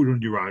 and you're all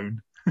on your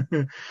own.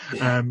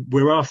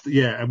 We're after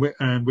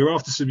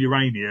some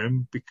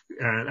uranium,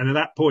 and at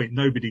that point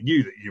nobody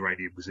knew that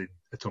uranium was in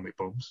atomic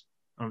bombs.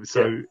 It's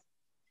a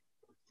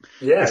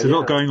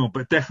lot going on,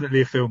 but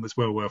definitely a film that's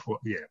well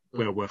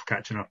worth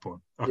catching up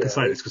on. I can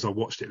say this because I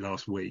watched it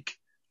last week.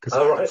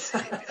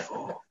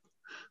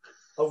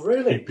 Oh,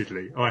 really?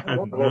 Stupidly, I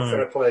hadn't.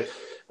 Fair play.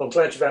 I'm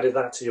glad you've added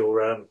that to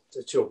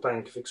your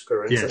bank of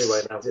experience. Yes.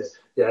 Anyway, now,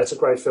 it's a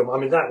great film. I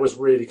mean, that was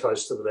really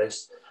close to the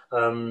list.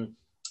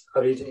 I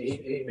mean,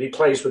 he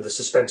plays with the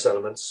suspense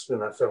elements in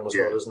that film as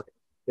well, doesn't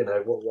he? You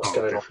know, what's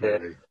going on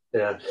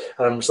here.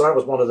 So that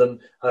was one of them.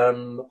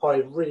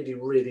 I really,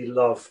 really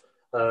love,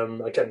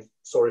 again,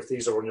 sorry if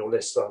these are on your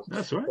list.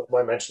 That's all right. I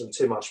won't mention them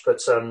too much,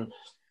 but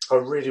I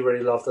really,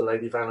 really love The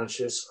Lady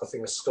Valanches. I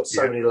think it's got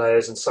so many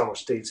layers and so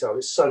much detail.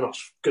 It's so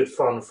much good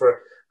fun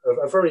for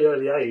a very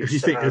early age. If you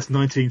think that's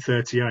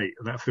 1938,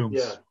 and that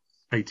film's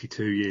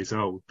 82 years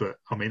old, but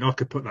I mean, I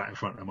could put that in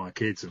front of my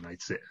kids and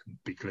they'd sit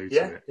and be glued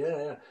to it.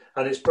 Yeah.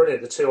 And it's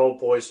brilliant. The two old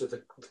boys with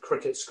the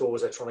cricket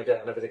scores they're trying to get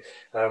and everything.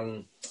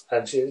 And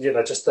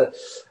just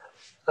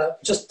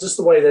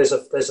the way there's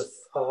a.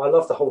 I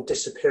love the whole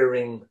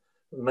disappearing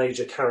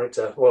major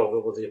character.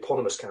 Well, the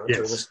eponymous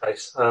character in this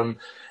case.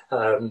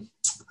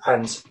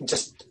 And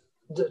just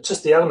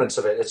just the elements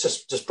of it. It's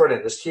just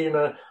brilliant. There's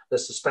humour,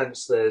 there's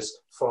suspense, there's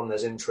fun,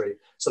 there's intrigue.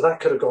 So that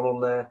could have gone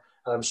on there.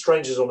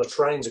 Strangers on a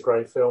Train's a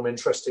great film,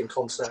 interesting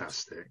concept.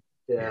 Fantastic.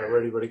 Yeah,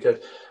 really, really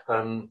good.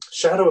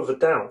 Shadow of a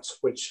Doubt,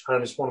 which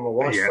is one of my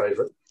wife's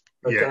favourite.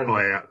 Again,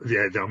 I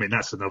mean,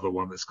 that's another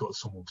one that's got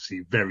some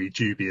obviously very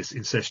dubious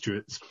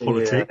incestuous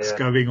politics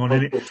going on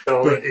in it,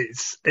 but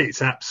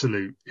it's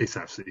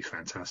absolutely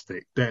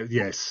fantastic.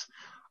 Yes,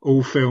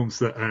 all films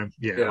that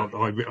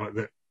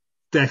that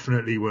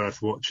definitely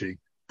worth watching.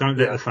 Don't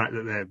let the fact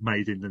that they're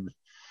made in the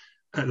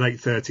late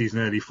 30s and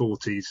early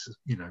 40s,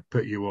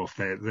 put you off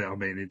there. I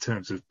mean, in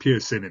terms of pure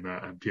cinema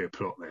and pure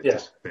plot,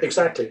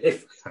 exactly.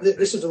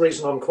 This is the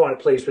reason I'm quite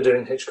pleased we're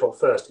doing Hitchcock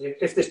first.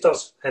 If this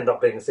does end up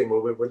being a thing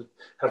where we're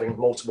having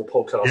multiple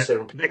podcasts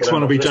here, next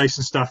one will be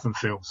Jason Statham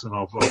films, and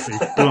I'll be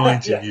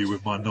blinding you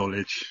with my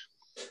knowledge.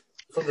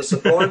 From the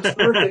sublime to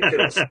the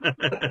ridiculous.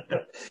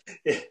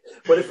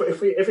 Well,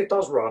 if it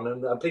does run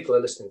and people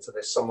are listening to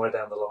this somewhere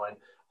down the line,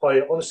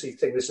 I honestly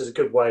think this is a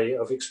good way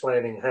of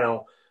explaining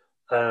how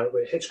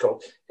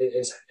Hitchcock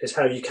is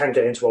how you can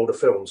get into older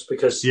films,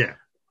 because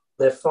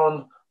they're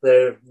fun,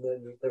 they're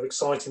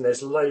exciting.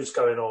 There's loads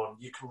going on.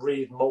 You can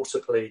read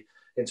multiply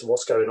into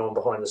what's going on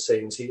behind the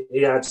scenes.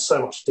 He adds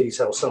so much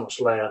detail, so much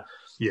layer,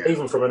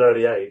 even from an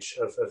early age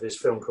of his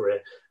film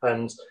career.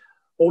 And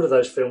all of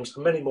those films,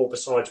 and many more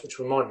besides, which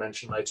we might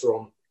mention later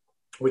on,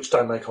 which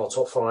don't make our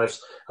top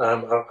fives,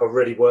 are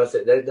really worth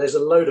it. There's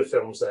a load of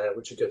films there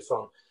which are good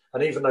fun.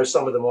 And even though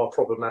some of them are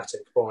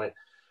problematic by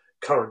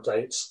current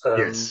dates,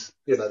 they're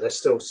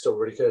still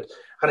really good.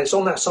 And it's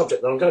on that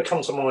subject that I'm going to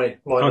come to my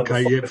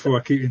before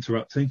I keep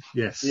interrupting.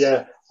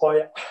 I've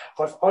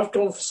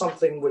gone for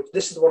something which,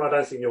 this is the one I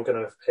don't think you're going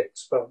to have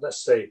picked, but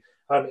let's see.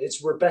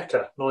 It's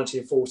Rebecca,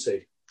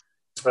 1940.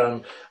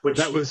 Which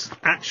that was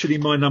actually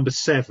my number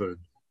 7.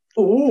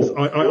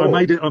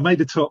 I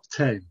made a top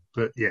 10,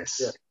 but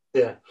yes.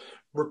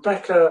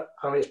 Rebecca,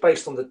 it's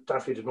based on the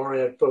Daphne du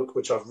Maurier book,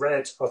 which I've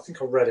read. I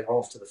think I read it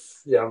after the.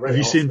 Have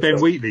you seen Ben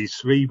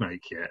Wheatley's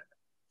remake yet?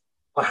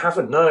 I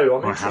haven't.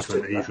 No, I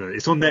haven't either.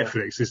 It's on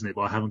Netflix, isn't it?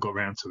 But I haven't got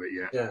around to it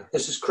yet. Yeah,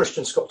 this is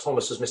Christian Scott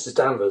Thomas as Mrs.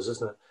 Danvers,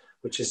 isn't it?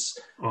 Which is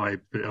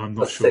I'm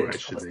not sure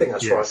actually. I think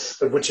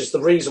that's right. Which is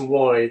the reason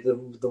why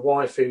the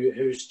wife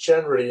who's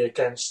generally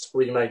against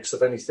remakes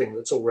of anything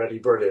that's already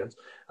brilliant,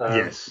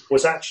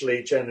 was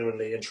actually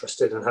genuinely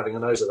interested in having a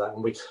nose at that,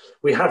 and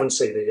we haven't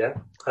seen it yet.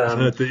 I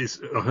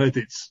heard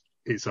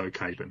it's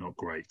okay, but not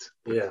great.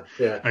 Yeah.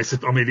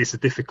 It's a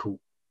difficult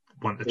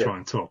one to try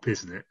and top,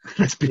 isn't it?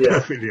 Let's be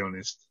perfectly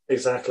honest.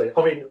 Exactly.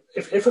 I mean,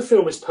 if a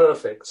film is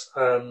perfect,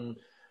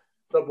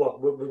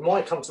 but we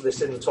might come to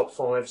this in the top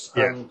fives.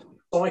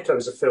 Psycho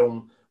is a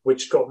film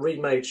which got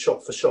remade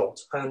shot for shot,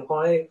 and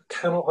I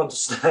cannot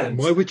understand.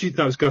 Why would you?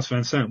 That was Gus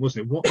Van Sant,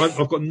 wasn't it?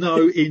 I've got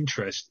no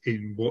interest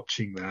in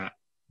watching that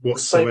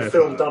whatsoever. The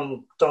same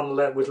film done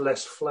with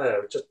less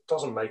flair. It just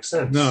doesn't make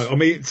sense. No, I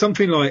mean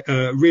something like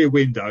Rear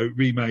Window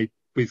remade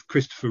with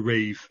Christopher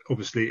Reeve,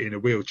 obviously in a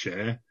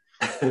wheelchair.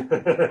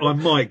 I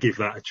might give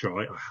that a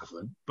try. I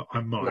haven't, but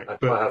I might. No,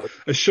 but I haven't.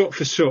 A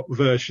shot-for-shot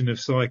version of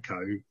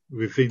Psycho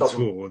with Vince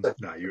Vaughn.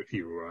 No,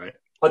 you're right.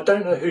 I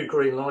don't know who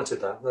green-lighted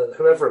that.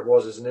 Whoever it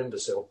was is an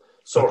imbecile.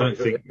 Sorry, I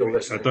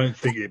don't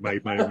think it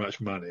made very much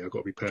money. I've got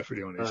to be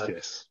perfectly honest.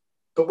 Yes.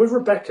 But with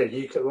Rebecca,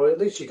 at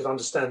least you could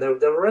understand there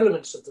were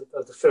elements of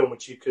the film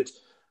which you could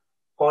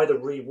either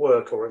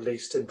rework or at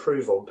least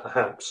improve on,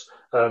 perhaps.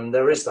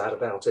 There is that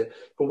about it.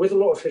 But with a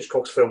lot of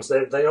Hitchcock's films,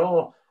 they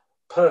are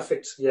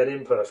perfect yet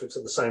imperfect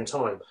at the same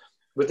time.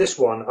 With this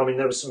one, I mean,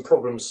 there were some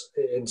problems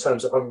in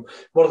terms of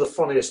one of the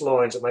funniest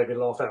lines that made me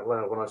laugh out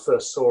loud when I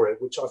first saw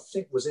it, which I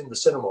think was in the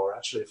cinema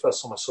actually, the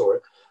first time I saw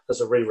it as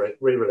a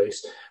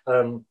re-release,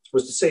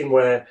 was the scene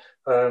where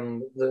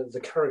the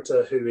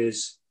character who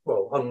is,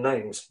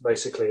 unnamed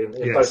basically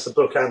in both the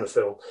book and the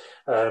film,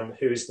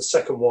 who is the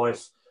second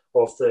wife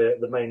of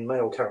the main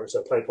male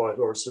character played by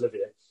Laurence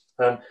Olivier.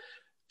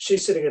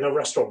 She's sitting in a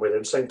restaurant with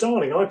him saying,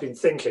 "Darling, I've been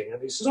thinking."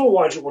 And he says, "Oh,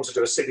 why do you want to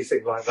do a silly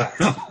thing like that?"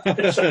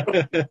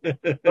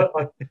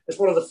 It's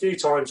one of the few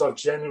times I've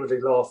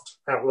genuinely laughed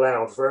out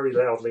loud, very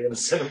loudly in a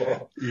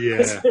cinema.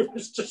 Yeah. It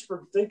was just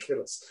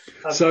ridiculous.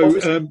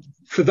 So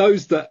for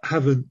those that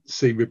haven't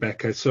seen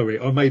Rebecca, sorry,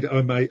 I made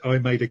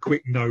a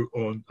quick note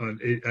on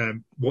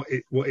what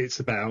it's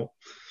about.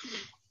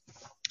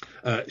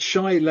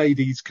 Shy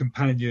lady's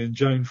companion,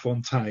 Joan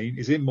Fontaine,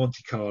 is in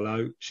Monte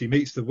Carlo. She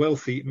meets the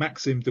wealthy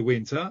Maxime de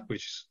Winter,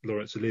 which is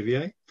Laurence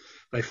Olivier.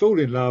 They fall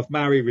in love,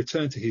 marry,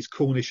 return to his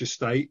Cornish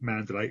estate,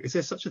 Mandalay. Is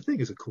there such a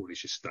thing as a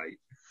Cornish estate?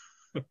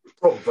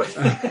 Probably.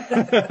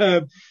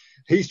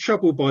 He's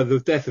troubled by the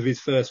death of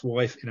his first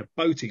wife in a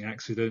boating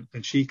accident,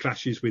 and she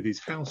clashes with his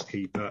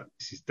housekeeper,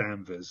 Mrs.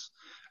 Danvers.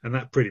 And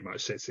that pretty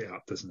much sets it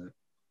up, doesn't it?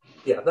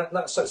 Yeah,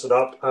 that sets it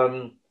up.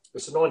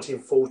 It's a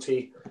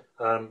 1940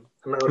 American.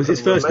 It was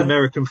his first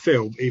American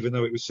film, even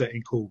though it was set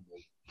in Cornwall.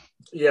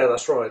 Yeah,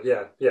 that's right.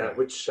 Yeah.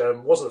 Which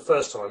wasn't the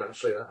first time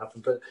actually that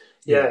happened, but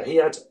yeah, he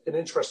had an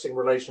interesting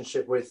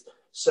relationship with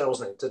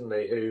Selznick, didn't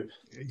he? Who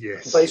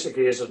Yes.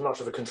 basically is as much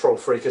of a control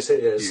freak as he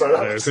is. So Yeah,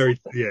 that they were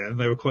was, and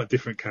they were quite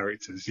different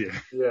characters. Yeah.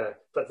 yeah,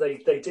 but they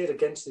did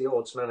against the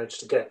odds manage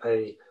to get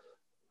a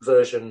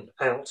version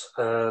out.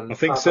 I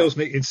think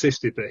Selznick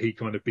insisted that he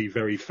kind of be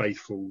very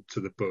faithful to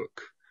the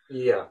book.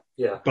 Yeah.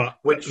 But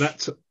Which,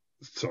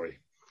 sorry.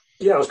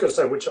 yeah, I was going to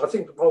say, which I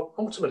think, well,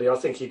 ultimately, I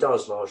think he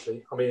does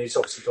largely. I mean, he's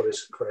obviously got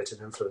his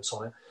creative influence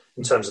on it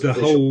in terms of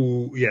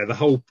the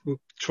whole,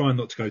 trying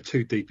not to go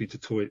too deep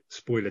into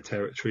spoiler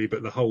territory,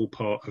 but the whole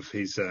part of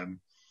his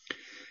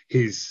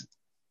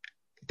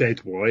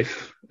dead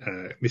wife,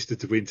 Mr.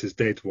 De Winter's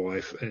dead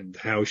wife, and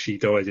how she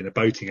died in a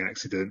boating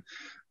accident.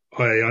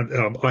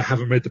 I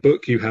haven't read the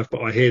book, you have,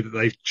 but I hear that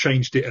they've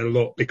changed it a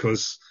lot,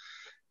 because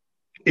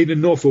in a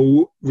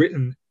novel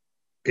written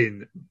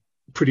in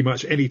pretty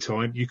much any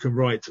time, you can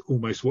write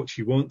almost what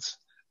you want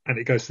and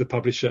it goes to the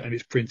publisher and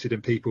it's printed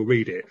and people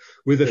read it.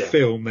 With a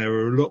film, there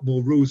are a lot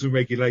more rules and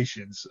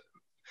regulations.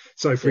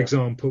 So, for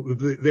example,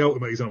 the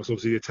ultimate example is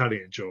obviously the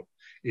Italian Job.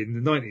 In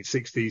the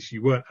 1960s,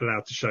 you weren't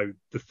allowed to show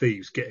the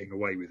thieves getting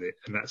away with it,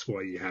 and that's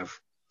why you have,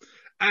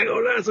 hang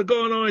on, lads, I've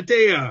got an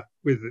idea,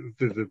 with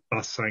the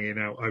bus hanging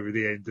out over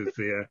the end of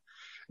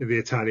the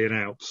Italian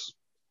Alps.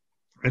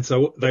 And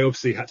so they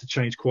obviously had to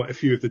change quite a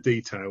few of the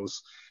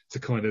details to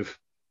kind of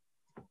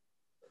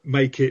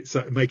make it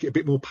a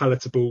bit more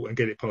palatable and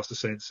get it past the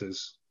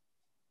censors.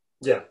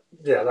 Yeah,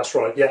 that's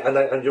right. Yeah,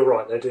 and you're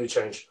right, they do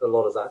change a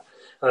lot of that,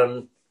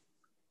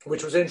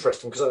 which was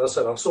interesting because, as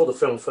I said, I saw the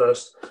film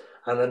first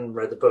and then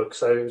read the book,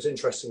 so it was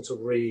interesting to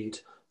read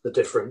the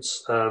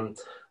difference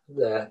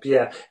there. But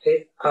yeah,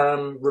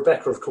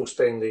 Rebecca, of course,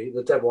 being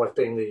the dead wife,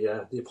 being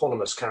the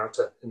eponymous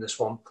character in this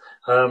one.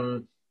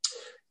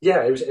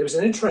 Yeah, it was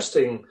an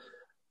interesting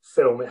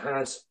film. It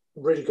had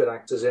really good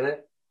actors in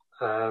it,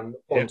 on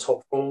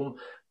top form.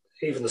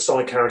 Even the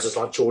side characters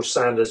like George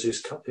Sanders,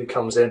 who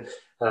comes in,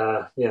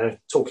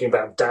 talking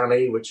about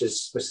Danny, which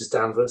is Mrs.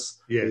 Danvers,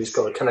 who's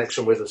got a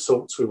connection with of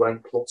sorts. We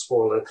won't plot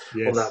spoiler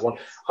on that one.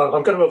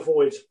 I'm going to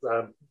avoid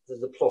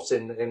the plot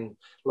in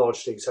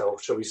large detail,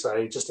 shall we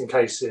say, just in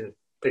case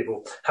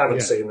people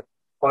haven't seen it.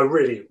 I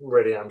really,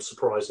 really am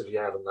surprised if you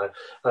haven't,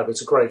 though.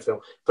 It's a great film.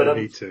 But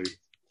me too.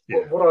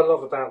 Yeah. What I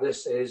love about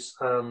this is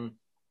the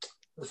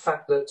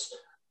fact that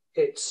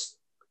it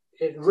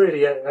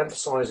really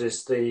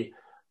emphasises the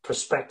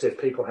perspective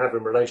people have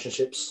in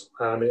relationships.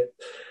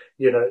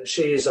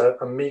 She is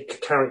a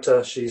meek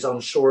character. She's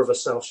unsure of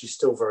herself. She's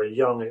still very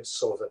young. It's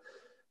sort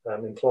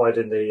of implied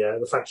in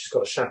the fact she's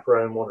got a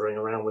chaperone wandering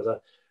around with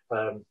her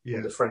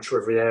in the French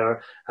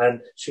Riviera,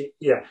 and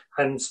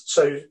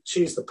so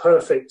she's the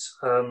perfect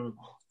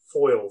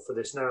foil for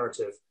this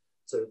narrative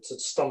to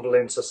stumble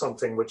into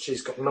something which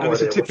she's got no idea.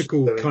 It's a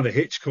typical kind of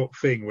Hitchcock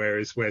thing,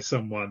 where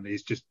someone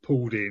is just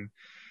pulled in,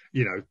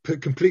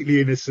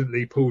 completely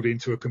innocently pulled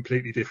into a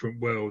completely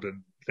different world,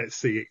 and let's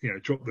see,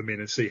 drop them in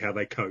and see how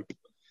they cope.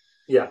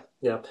 Yeah.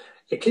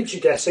 It keeps you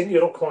guessing.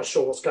 You're not quite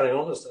sure what's going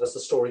on as the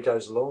story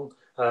goes along.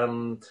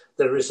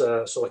 There is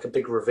a sort of like a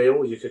big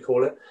reveal, you could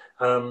call it,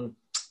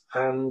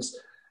 and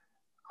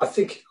I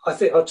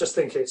just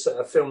think it's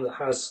a film that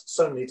has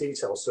so many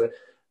details to it.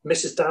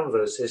 Mrs.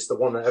 Danvers is the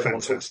one that everyone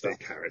talks about.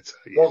 Fantastic character.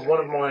 One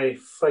of my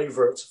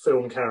favourite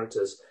film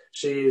characters.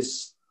 She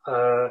is.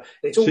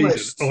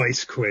 She's an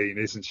ice queen,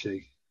 isn't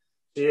she?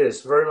 She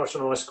is very much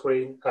an ice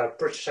queen.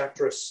 British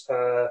actress.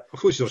 I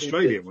thought she's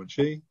Australian, wasn't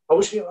she?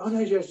 Oh, she? Oh no,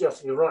 yeah, I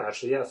think you're right.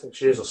 Actually, yeah, I think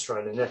she is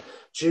Australian. Yeah,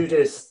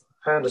 Judith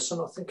Anderson,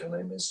 I think her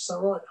name is. Is that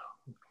right?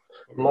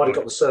 Might have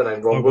got the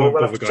surname wrong. I won't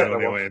bother going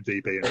on the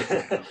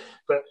IMDb.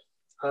 But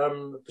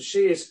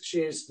she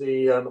is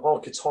the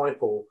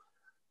archetypal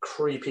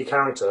creepy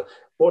character.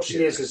 What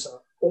she is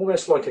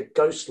almost like a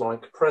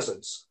ghost-like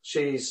presence.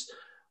 She's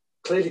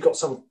clearly got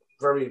some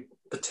very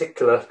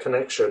particular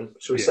connection.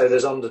 Shall we say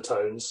there's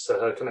undertones to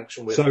her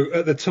connection with... So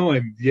at the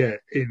time,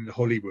 in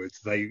Hollywood,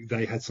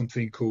 they had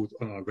something called...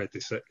 I read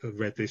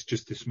this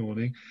just this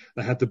morning.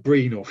 They had the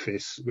Breen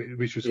Office,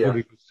 which was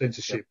Hollywood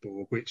Censorship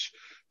Board, which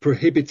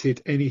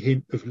prohibited any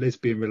hint of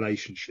lesbian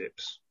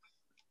relationships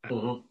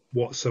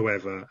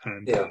whatsoever.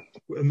 And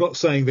I'm not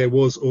saying there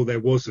was or there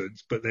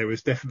wasn't, but there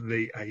was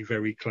definitely a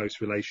very close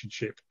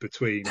relationship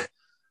between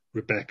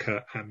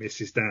Rebecca and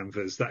Mrs.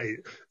 Danvers that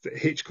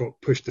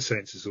Hitchcock pushed the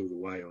censors all the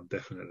way on,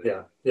 definitely.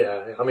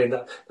 Yeah. I mean,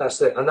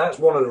 that's it. And that's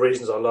one of the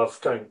reasons I love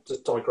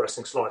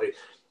digressing slightly.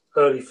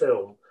 Early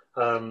film,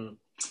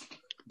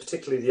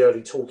 particularly the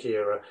early talkie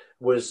era,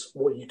 was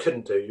what you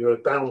couldn't do. You were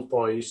bound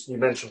by, you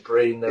mentioned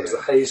Breen, there was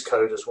the Hays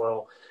Code as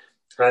well,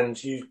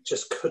 and you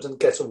just couldn't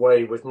get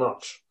away with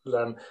much.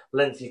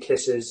 Lengthy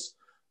kisses,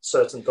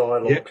 certain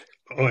dialogue.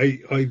 I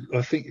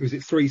think it was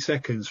 3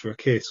 seconds for a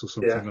kiss or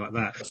something like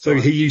that. So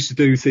he used to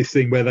do this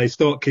thing where they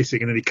start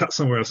kissing and then he cuts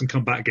somewhere else and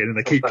come back again, and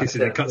they keep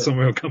kissing and cut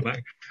somewhere else, come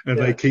back, and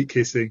they keep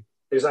kissing.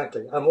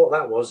 Exactly. And what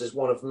that was is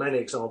one of many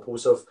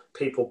examples of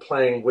people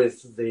playing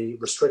with the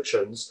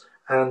restrictions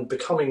and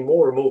becoming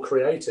more and more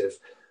creative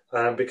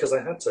because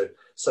they had to.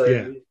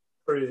 So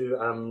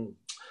through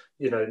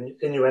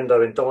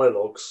innuendo in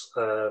dialogues.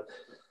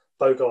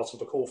 Bogart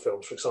and Bacall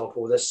films, for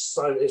example,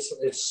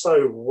 it's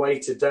so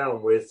weighted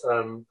down with,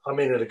 I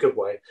mean, in a good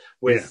way,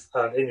 with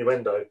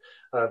innuendo.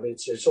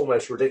 It's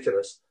almost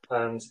ridiculous,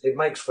 and it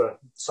makes for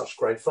such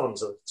great fun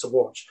to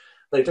watch.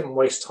 They didn't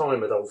waste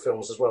time with old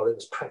films as well. It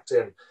was packed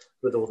in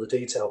with all the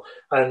detail.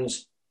 And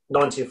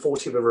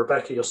 1940 with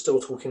Rebecca, you're still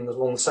talking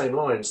along the same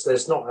lines.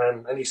 There's not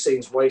any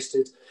scenes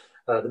wasted.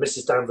 The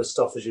Mrs. Danvers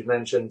stuff, as you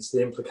mentioned,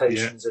 the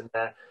implications in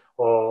there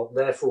are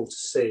there for all to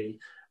see.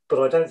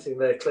 But I don't think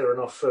they're clear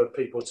enough for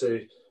people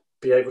to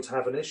be able to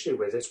have an issue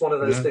with. It's one of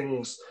those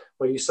things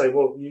where you say,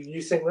 well,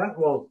 you think that?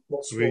 Well,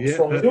 what's wrong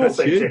with your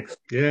thinking?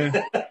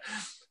 Yeah.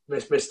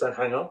 Mr.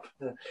 Hang Up.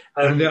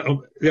 And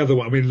the other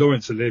one, I mean,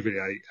 Laurence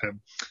Olivier,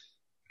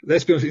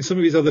 let's be honest, in some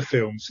of his other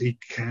films, he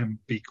can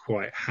be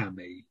quite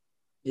hammy.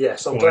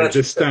 Yes, I'm glad.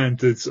 The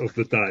standards of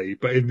the day,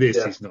 but in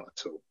this, he's not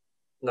at all.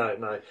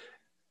 No.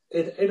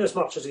 In as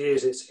much as he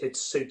is, it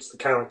suits the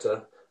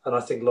character. And I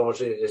think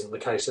largely it isn't the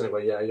case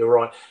anyway. Yeah, you're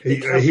right.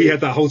 He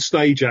had that whole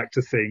stage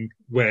actor thing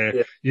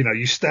where,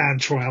 you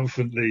stand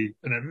triumphantly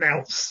and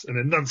announce and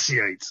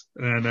enunciate.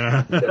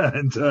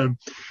 And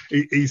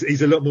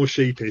he's a lot more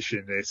sheepish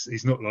in this.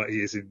 He's not like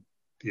he is in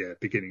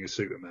beginning of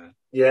Superman.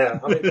 Yeah,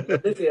 I mean,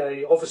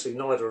 Olivier, obviously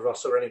neither of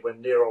us are anywhere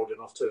near old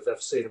enough to have ever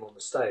seen him on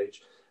the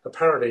stage.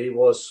 Apparently he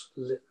was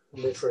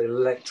literally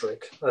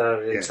electric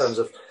in terms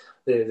of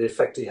the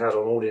effect he had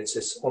on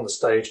audiences on the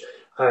stage.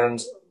 And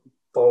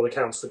by all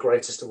accounts, the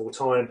greatest of all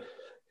time.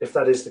 If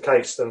that is the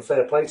case, then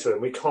fair play to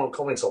him. We can't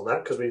comment on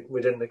that because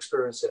we didn't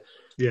experience it.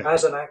 Yeah.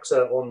 As an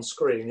actor on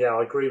screen,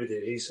 I agree with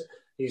you.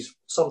 He's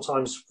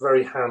sometimes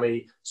very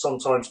hammy,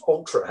 sometimes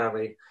ultra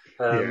hammy.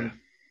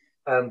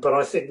 But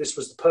I think this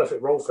was the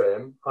perfect role for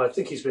him. I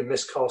think he's been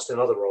miscast in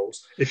other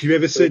roles. If you've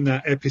ever seen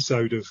that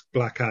episode of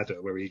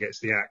Blackadder where he gets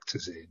the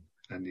actors in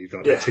and he's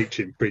like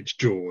teaching Bridge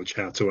George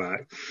how to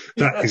act,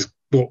 that is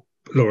what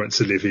Laurence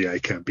Olivier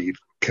can be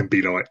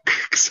like,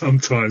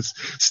 sometimes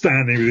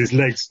standing with his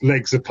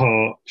legs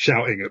apart,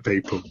 shouting at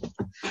people.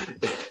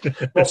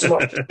 Not so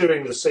much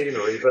doing the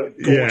scenery, but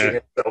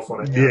gorging himself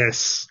on it. Yeah.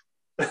 Yes.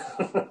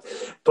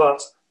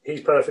 But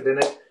he's perfect in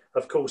it.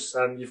 Of course,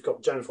 you've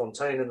got Joan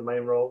Fontaine in the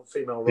main role,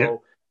 female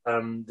role.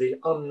 The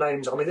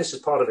unnamed, I mean, this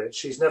is part of it.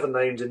 She's never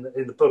named in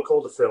the book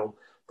or the film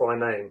by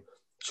name.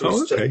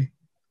 She's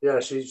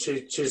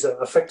she's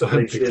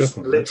effectively, she is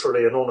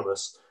literally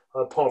anonymous,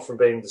 apart from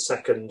being the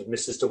second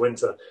Mrs. De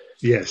Winter.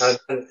 Yes.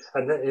 And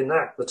in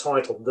that, the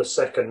title, the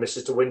second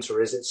Mrs. De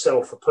Winter, is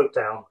itself a put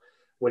down,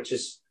 which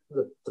is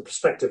the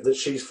perspective that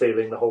she's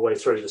feeling the whole way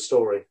through the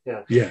story.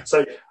 Yeah.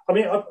 So, I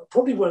mean, I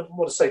probably won't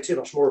want to say too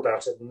much more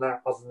about it than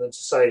that, other than to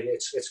say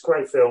it's a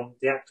great film.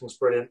 The acting's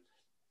brilliant.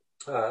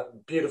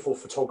 Beautiful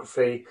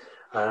photography.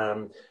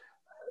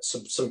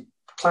 Some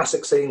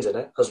classic scenes in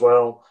it as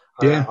well.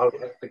 I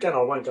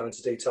won't go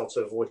into detail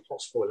to avoid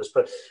plot spoilers,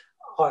 but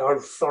I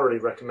thoroughly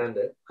recommend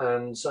it.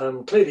 And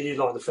clearly you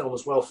like the film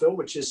as well, Phil,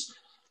 which is...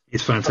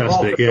 It's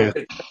fantastic, yeah.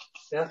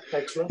 Yeah,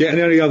 excellent. Yeah, and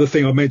the only other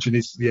thing I mentioned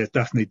is,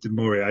 Daphne du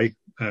Maurier.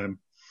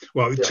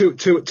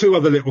 Two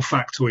other little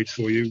factoids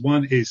for you.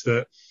 One is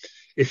that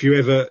if you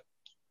ever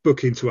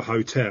book into a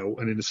hotel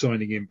and in the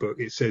signing in book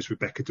it says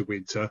Rebecca de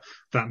Winter,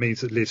 that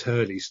means that Liz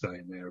Hurley's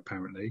staying there,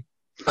 apparently.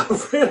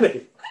 Oh,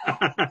 really?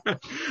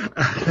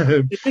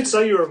 You did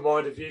say you were a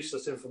mind of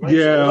useless information.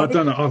 Yeah, I've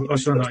done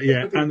that,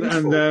 yeah.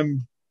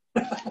 And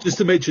just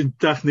to mention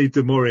Daphne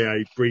du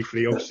Maurier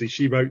briefly, obviously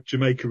she wrote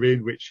Jamaica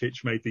Inn, which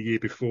Hitch made the year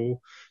before.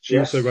 She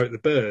also wrote The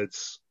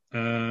Birds.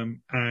 And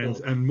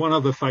one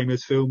other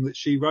famous film that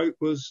she wrote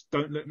was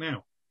Don't Look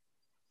Now.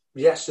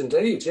 Yes,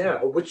 indeed,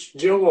 yeah. Which,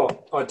 do you know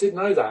what? I did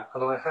know that,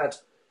 and I had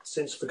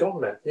since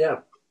forgotten it, yeah.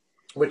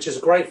 Which is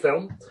a great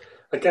film.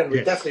 Again,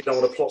 we definitely don't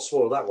want to plot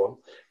spoil that one,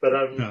 but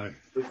no.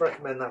 We'd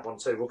recommend that one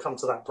too. We'll come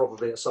to that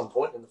probably at some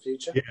point in the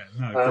future. Yeah,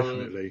 no,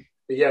 definitely.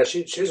 But yeah,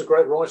 she's a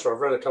great writer. I've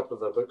read a couple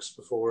of her books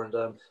before,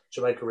 and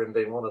Jamaica Inn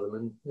being one of them.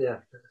 And yeah,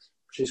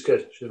 she's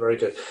good. She's very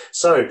good.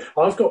 So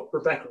I've got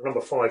Rebecca at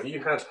number 5. You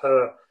had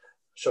her,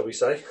 shall we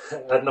say,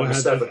 at number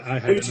 7.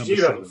 Who did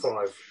you have at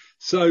 5?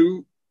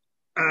 So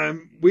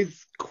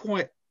with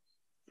quite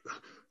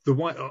the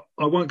white,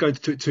 I won't go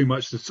into too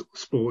much to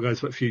spoil what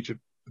goes for the future,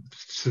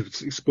 to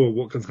explore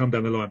what can come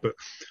down the line. But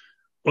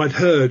I'd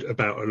heard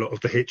about a lot of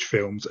the Hitch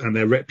films and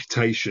their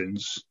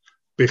reputations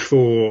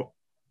before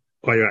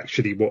I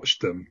actually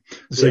watched them.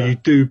 So you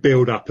do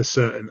build up a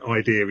certain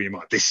idea in your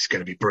mind, this is going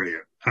to be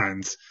brilliant.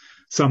 And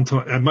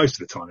sometimes, and most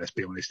of the time, let's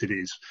be honest, it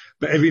is.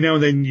 But every now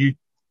and then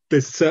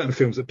there's certain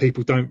films that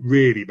people don't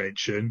really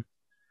mention.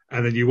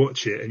 And then you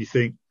watch it and you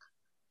think,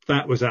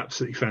 that was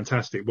absolutely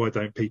fantastic. Why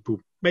don't people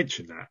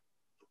mention that?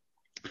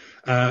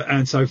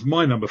 And so for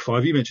my number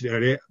 5, you mentioned it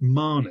earlier,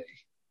 Marnie.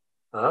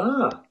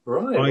 Ah,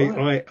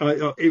 right.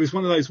 It was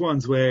one of those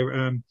ones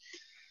where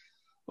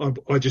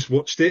I just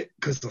watched it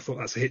because I thought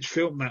that's a Hitch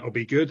film, that'll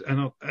be good.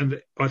 And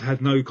I'd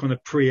had no kind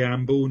of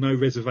preamble, no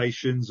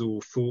reservations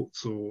or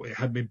thoughts, or it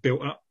hadn't been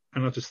built up.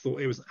 And I just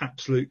thought it was an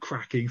absolute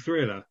cracking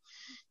thriller.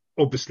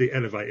 obviously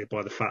elevated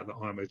by the fact that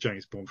I'm a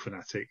James Bond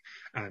fanatic,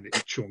 and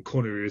Sean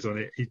Connery was on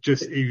it.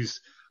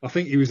 I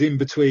think he was in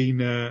between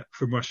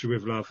From Russia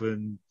with Love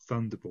and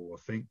Thunderball.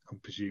 I'm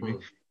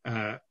presuming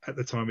at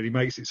the time, and he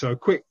makes it. So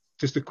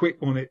just a quick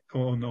on it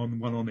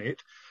on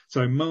it.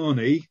 So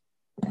Marnie,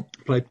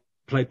 played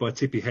by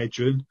Tippi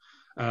Hedren.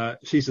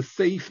 She's a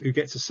thief who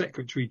gets a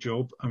secretary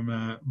job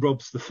and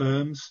robs the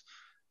firms,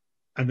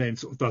 and then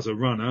sort of does a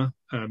runner,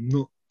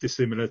 not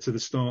dissimilar to the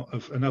start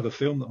of another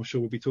film that I'm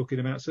sure we'll be talking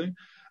about soon.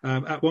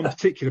 At one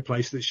particular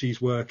place that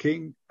she's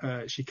working,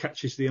 she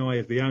catches the eye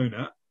of the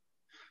owner,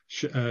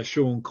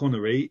 Sean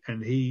Connery,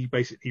 and he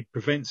basically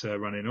prevents her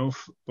running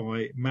off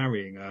by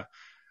marrying her.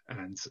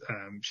 And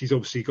she's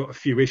obviously got a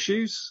few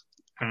issues,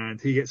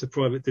 and he gets a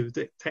private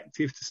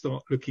detective to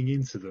start looking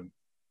into them.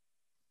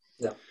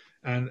 Yeah.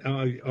 And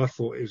I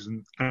thought it was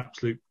an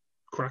absolute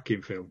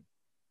cracking film.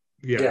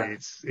 Yeah.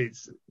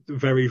 It's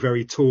very,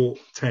 very taut,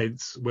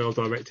 tense,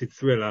 well-directed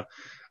thriller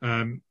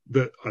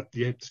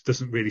that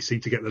doesn't really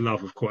seem to get the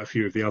love of quite a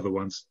few of the other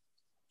ones.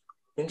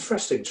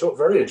 Interesting choice,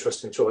 very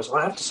interesting choice.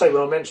 I have to say,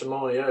 when I mentioned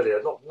Marnie earlier,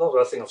 not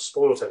that I think I've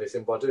spoiled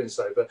anything by doing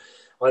so, but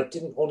I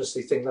didn't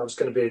honestly think that was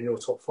going to be in your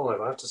top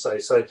 5, I have to say.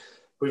 So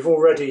we've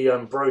already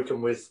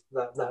broken with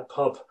that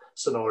pub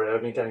scenario,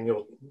 only getting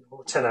your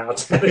 10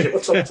 out of 10 of your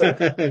top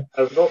 10.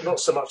 Not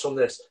so much on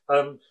this.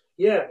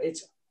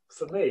 It's,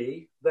 for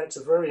me, that's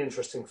a very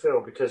interesting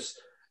film because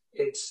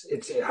it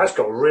has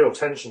got a real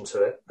tension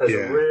to it. There's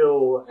a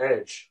real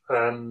edge,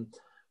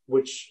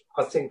 which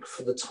I think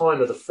for the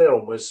time of the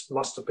film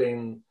must have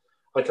been,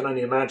 I can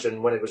only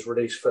imagine when it was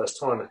released first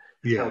time,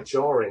 how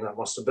jarring that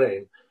must have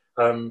been.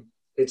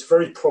 It's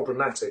very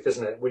problematic,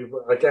 isn't it?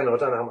 I don't know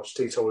how much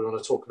detail we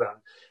want to talk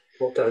about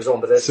what goes on,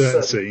 but there's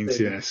certain scenes,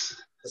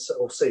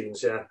 certain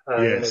scenes,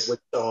 which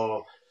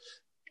are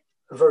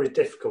very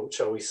difficult,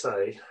 shall we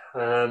say.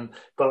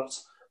 But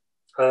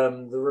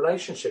the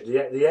relationship,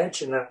 the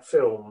edge in that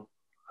film,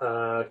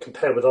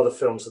 compared with other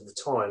films at the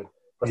time,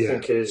 I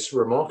think is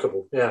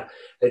remarkable. Yeah,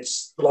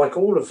 it's like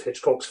all of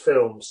Hitchcock's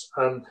films.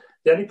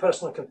 The only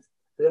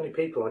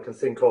people I can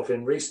think of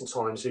in recent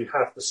times who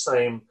have the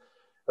same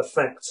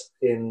effect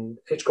in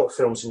Hitchcock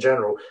films in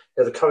general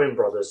are the Coen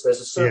brothers. There's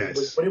a certain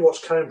when you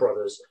watch Coen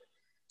brothers,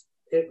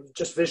 it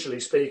just visually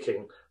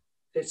speaking,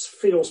 it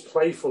feels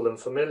playful and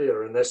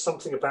familiar, and there's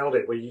something about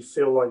it where you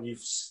feel like you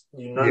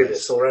know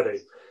this already,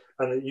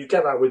 and you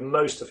get that with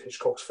most of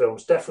Hitchcock's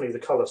films. Definitely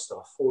the colour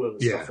stuff, all of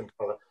the stuff in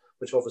colour,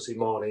 which obviously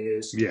Marnie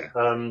is.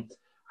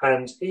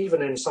 And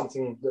even in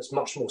something that's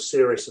much more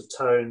serious of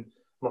tone,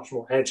 much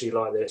more edgy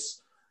like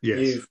this,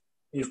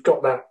 you've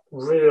got that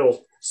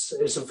real.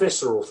 It's a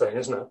visceral thing,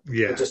 isn't it?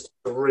 Yeah, just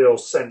a real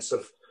sense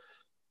of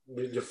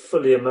you're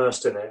fully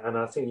immersed in it, and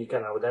I think you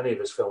get that with any of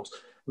his films.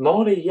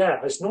 Marnie,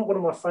 it's not one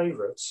of my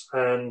favourites,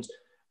 and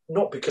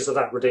not because of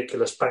that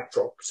ridiculous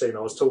backdrop scene I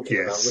was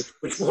talking about,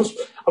 which was.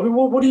 I mean,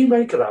 what do you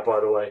make of that, by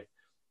the way?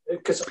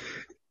 Because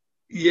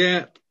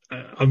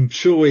I'm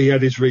sure he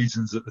had his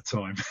reasons at the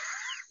time.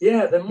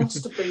 Yeah, there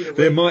must have been.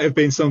 There might have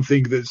been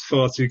something that's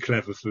far too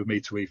clever for me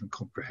to even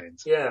comprehend.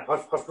 Yeah,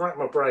 I've racked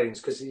my brains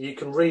because you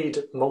can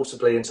read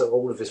multiply into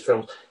all of his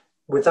films.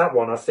 With that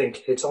one, I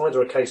think it's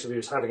either a case of he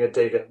was having a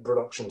dig at the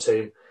production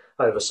team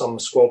over some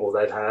squabble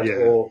they'd had,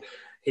 or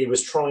he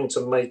was trying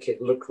to make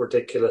it look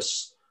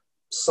ridiculous,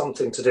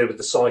 something to do with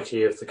the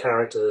psyche of the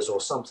characters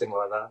or something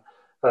like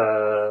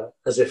that,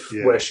 as if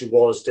where she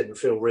was didn't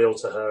feel real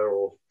to her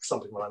or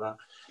something like that.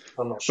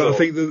 I'm not sure. But I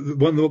think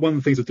one of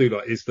the things I do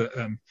like is that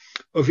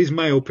of his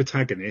male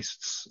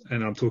protagonists,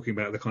 and I'm talking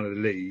about the kind of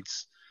the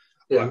leads,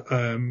 not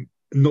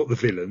the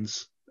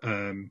villains.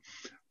 I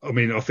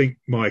mean, I think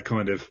my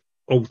kind of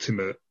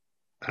ultimate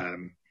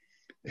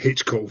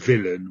Hitchcock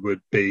villain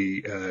would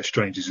be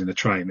Strangers in a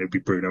Train. It would be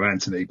Bruno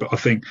Anthony. But I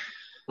think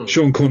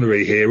Sean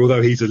Connery here,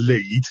 although he's a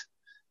lead,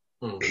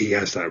 he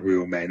has that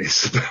real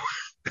menace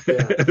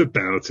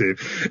about him.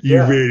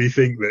 You really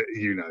think that,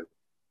 you know,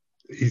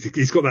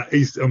 he's got that.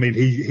 He's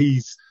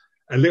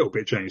a little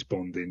bit James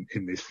Bond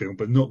in this film,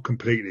 but not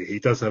completely. He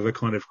does have a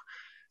kind of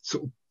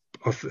sort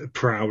of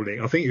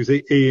prowling. I think it was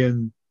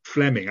Ian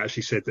Fleming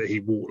actually said that he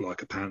walked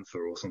like a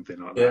panther or something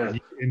like that.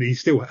 And he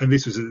still, and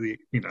this was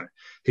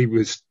he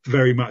was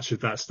very much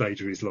at that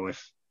stage of his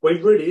life. Well,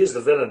 he really is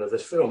the villain of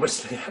this film,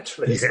 isn't he?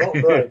 Actually, it's not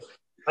right.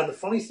 And the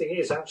funny thing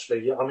is,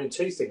 actually, I mean,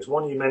 two things.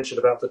 One, you mentioned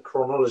about the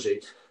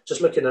chronology.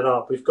 Just looking it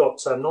up, we've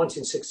got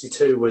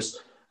 1962 was.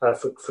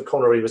 For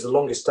Connery was The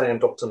Longest Day and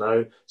Dr.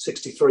 No.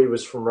 63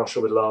 was From Russia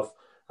with Love.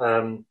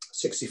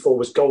 64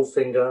 was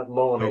Goldfinger,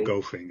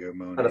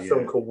 Marnie, and a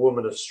film called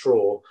Woman of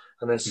Straw.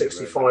 And then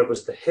 65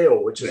 was The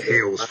Hill, which is The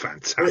Hill's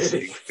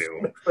fantastic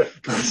film.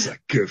 That's a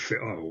good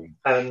film.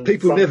 And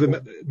people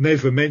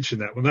never mention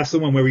that one. That's the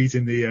one where he's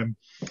in the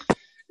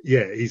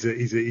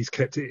he's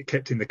kept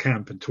in the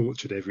camp and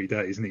tortured every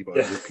day, isn't he?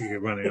 By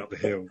running up the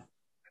hill.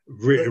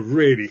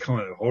 Really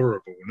kind of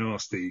horrible,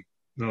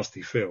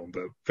 nasty film,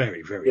 but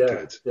very, very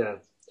good. Yeah.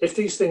 If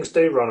these things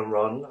do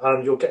run,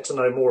 you'll get to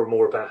know more and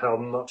more about how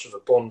much of a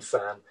Bond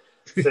fan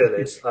Phil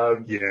is.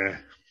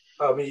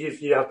 I mean,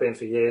 you have been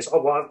for years.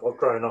 I've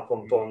grown up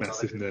on Bond.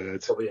 Massive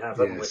nerd. Probably have,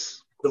 haven't we?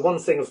 Yes. The one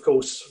thing, of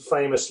course,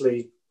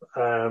 famously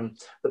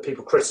that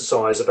people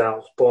criticise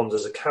about Bond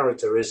as a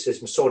character is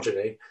his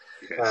misogyny,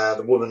 Yes.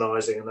 the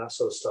womanising and that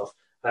sort of stuff.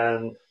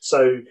 And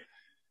so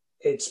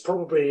it's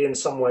probably in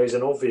some ways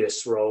an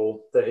obvious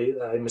role that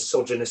a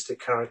misogynistic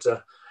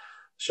character,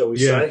 shall we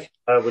say,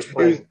 was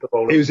playing the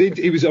role. He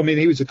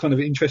was a kind of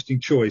interesting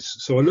choice.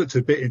 So I looked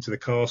a bit into the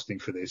casting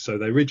for this. So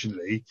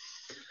originally,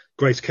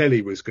 Grace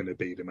Kelly was going to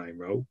be the main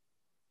role,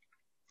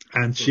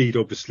 and she'd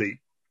obviously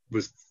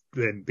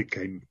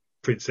became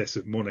Princess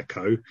of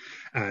Monaco,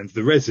 and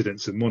the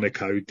residents of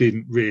Monaco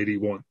didn't really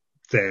want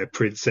their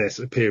princess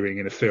appearing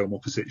in a film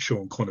opposite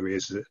Sean Connery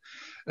as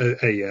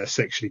a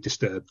sexually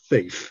disturbed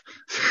thief.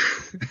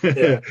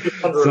 Yeah.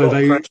 So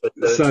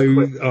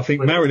I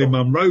think Marilyn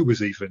Monroe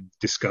was even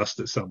discussed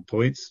at some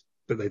points,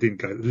 but they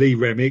didn't go. Lee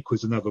Remick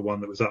was another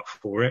one that was up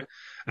for it,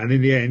 and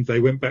in the end they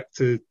went back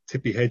to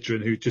Tippi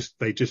Hedren, who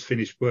they just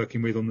finished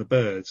working with on The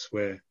Birds,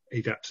 where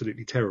he'd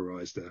absolutely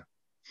terrorised her.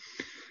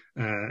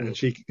 And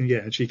she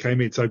came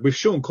in. So with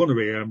Sean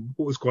Connery,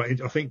 what was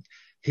I think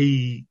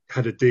he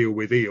had a deal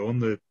with Eon,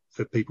 the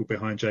people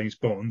behind James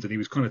Bond, and he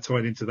was kind of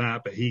tied into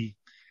that. But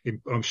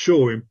I'm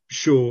sure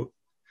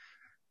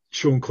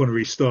Sean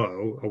Connery's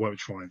style, I won't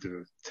try and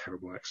do a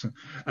terrible accent,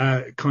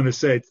 kind of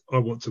said, I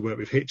want to work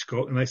with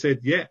Hitchcock. And they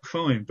said, yeah,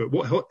 fine. But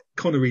what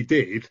Connery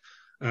did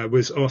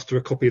was asked for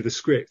a copy of the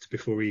script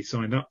before he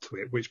signed up to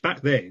it, which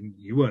back then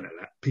you weren't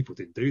allowed. People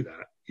didn't do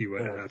that. You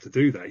weren't allowed to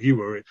do that. You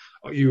were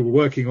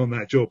working on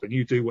that job, and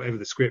you do whatever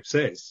the script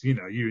says.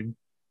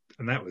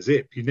 And that was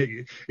it.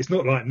 It's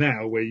not like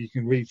now where you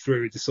can read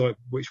through and decide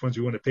which ones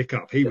you want to pick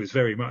up. He was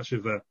very much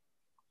of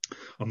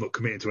I'm not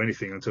committing to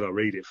anything until I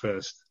read it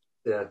first.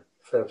 Yeah,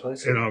 fair play.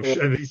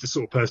 And he's the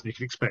sort of person you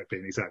can expect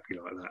being exactly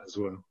like that as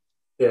well.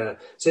 Yeah,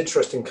 it's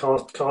interesting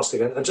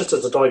casting. And just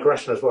as a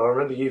digression as well, I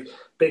remember you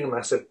being a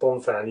massive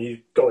Bond fan,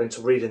 you got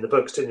into reading the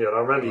books, didn't you? And I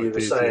remember you were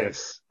saying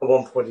at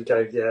one point, you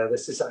go, yeah,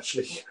 this is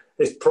actually,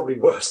 it's probably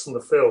worse than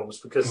the films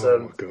because, oh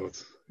my God.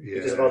 Yeah.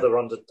 Because of other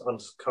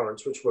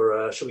undercurrents, which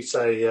were, shall we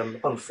say,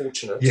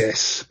 unfortunate.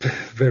 Yes,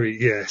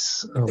 very,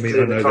 yes. I mean,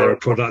 I know they're a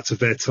product of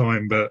their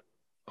time, but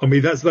I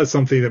mean, that's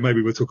something that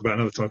maybe we'll talk about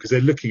another time, because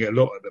they're looking at a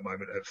lot at the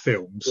moment at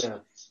films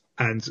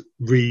and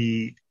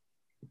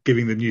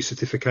giving them new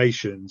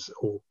certifications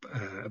or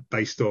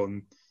based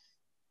on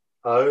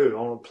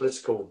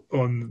political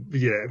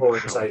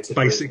orientated,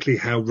 basically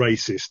how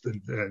racist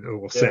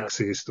or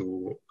sexist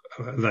or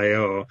they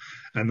are,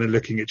 and then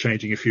looking at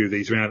changing a few of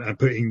these around and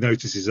putting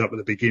notices up at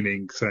the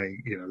beginning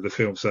saying, the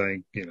film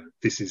saying,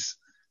 this is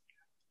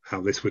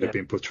how this would have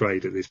been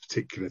portrayed at this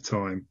particular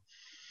time.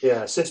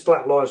 Yeah, since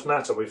Black Lives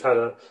Matter, we've had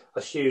a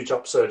huge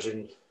upsurge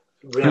in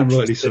reactions. And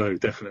rightly so,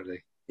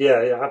 definitely.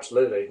 Yeah,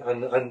 absolutely.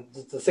 And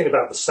the thing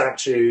about the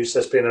statues,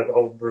 there's been a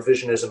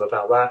revisionism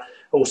about that.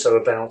 Also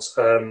about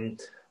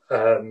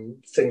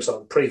things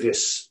like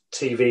previous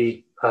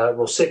TV,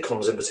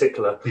 sitcoms in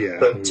particular,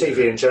 but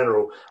TV in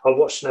general. I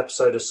watched an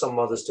episode of Some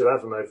Mothers Do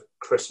Have Them over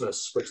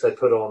Christmas, which they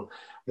put on,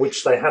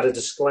 which they had a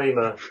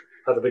disclaimer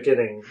at the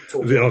beginning.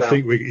 I'm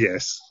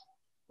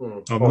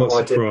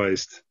not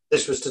surprised.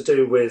 This was to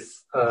do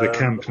with the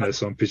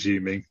campness, I'm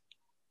presuming.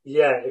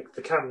 Yeah,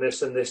 the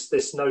campness and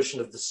this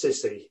notion of the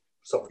sissy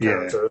sort of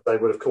character, as they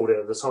would have called it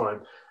at the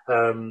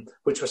time,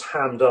 which was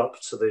hammed up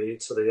to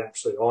the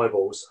absolute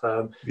eyeballs.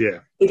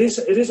 It is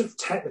a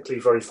technically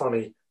very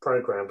funny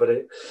program, but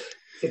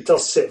it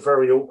does sit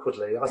very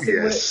awkwardly. I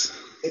think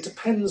it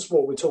depends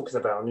what we're talking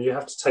about, and you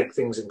have to take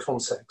things in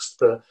context.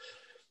 But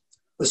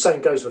the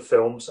same goes with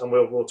films, and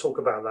we'll talk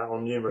about that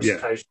on numerous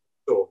occasions.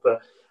 Sure,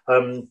 but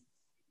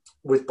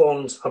with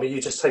Bond, I mean, you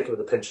just take it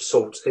with a pinch of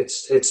salt.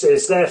 It's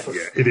there for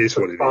it is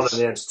for what fun it is.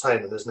 And the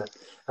entertainment, isn't it?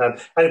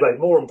 Anyway,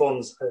 more on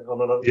Bond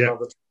on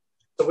another.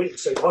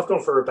 So I've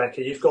gone for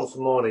Rebecca. You've gone for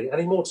Marnie.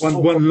 Any more to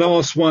talk one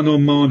last one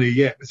on Marnie?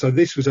 Yeah. So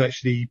this was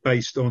actually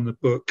based on the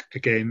book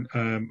again,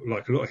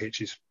 like a lot of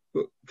Hitch's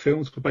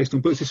films were based on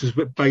books. This was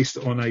based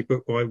on a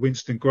book by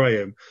Winston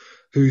Graham,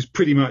 who's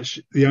pretty much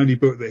the only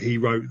book that he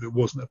wrote that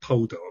wasn't a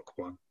Poldark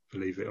one,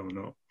 believe it or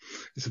not.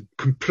 It's a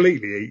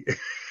completely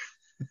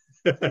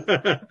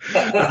a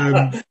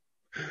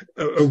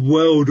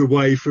world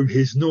away from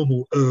his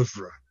normal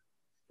oeuvre.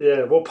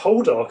 Yeah, well,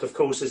 Poldark, of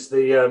course, is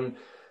the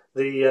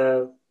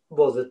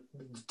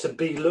to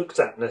be looked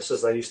atness,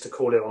 as they used to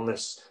call it on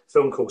this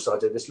film course I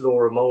did, this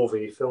Laura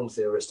Mulvey film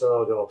theorist.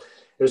 Oh God,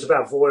 it was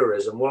about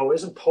voyeurism. Well,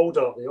 isn't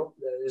Poldark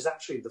is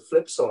actually the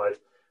flip side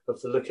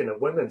of the looking at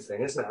women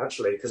thing, isn't it?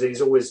 Actually, because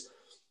he's always,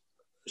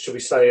 should we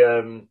say,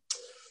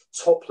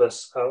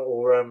 topless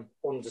or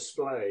on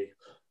display.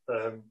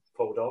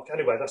 Poldark.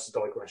 Anyway, that's a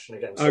digression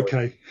again. Sorry.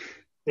 Okay.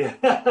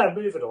 Yeah,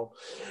 moving on.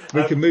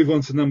 We can move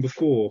on to number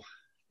 4.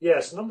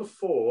 Yes, number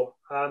 4.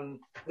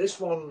 This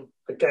one,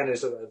 again,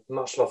 is a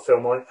much-loved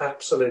film. I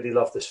absolutely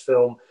love this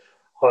film.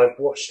 I've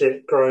watched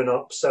it growing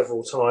up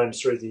several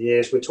times through the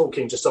years. We're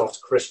talking just after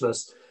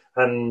Christmas,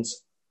 and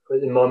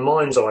in my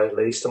mind's eye, at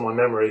least, in my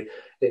memory,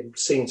 it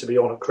seemed to be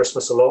on at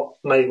Christmas a lot,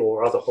 maybe,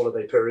 or other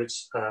holiday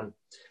periods.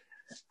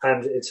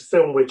 And it's a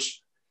film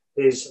which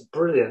is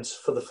brilliant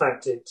for the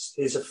fact it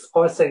is,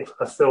 I think,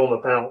 a film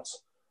about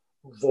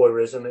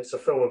voyeurism. It's a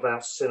film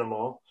about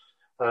cinema,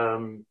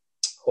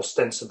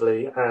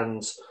 ostensibly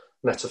and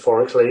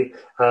metaphorically.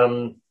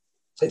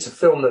 It's a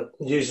film that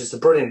uses the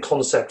brilliant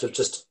concept of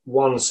just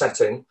one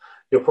setting.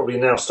 You're probably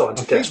now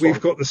starting to guess. We've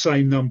got the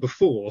same number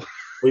 4.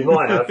 We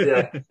might have,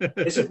 yeah.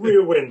 It's a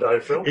Rear Window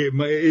film. It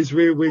is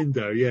Rear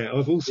Window, yeah.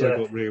 I've also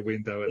got Rear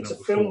Window at it's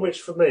number 4. It's a film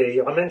which, for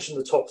me, I mentioned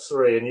the top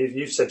 3, and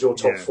you've said your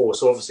top 4,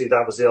 so obviously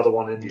that was the other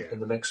one in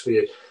the mix for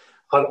you.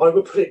 I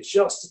would put it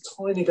just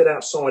a tiny bit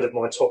outside of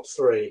my top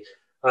 3,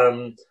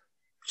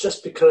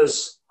 just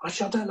because,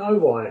 actually, I don't know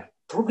why.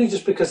 Probably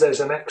just because there's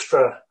an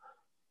extra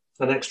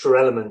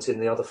element in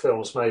the other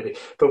films, maybe.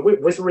 But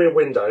with Rear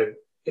Window,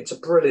 it's a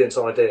brilliant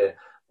idea.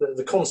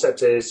 The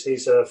concept is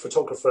he's a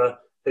photographer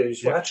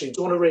who's... Well, actually,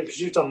 do you want to read? Because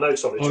you've done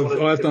notes on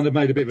it.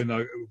 Made a bit of a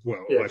note.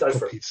 Well, I've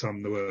copied some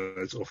of the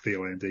words off the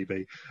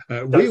IMDb.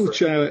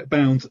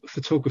 Wheelchair-bound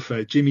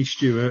photographer Jimmy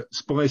Stewart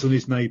spies on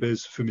his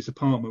neighbours from his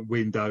apartment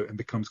window and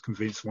becomes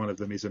convinced one of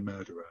them is a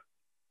murderer.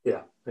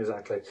 Yeah,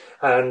 exactly.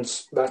 And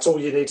that's all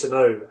you need to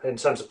know in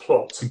terms of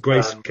plot. And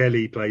Grace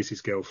Kelly plays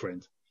his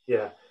girlfriend.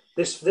 Yeah.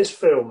 This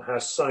film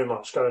has so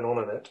much going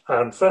on in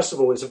it. First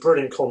of all, it's a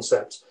brilliant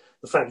concept.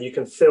 The fact that you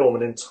can film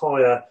an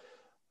entire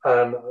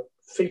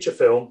feature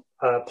film,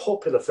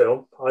 popular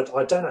film.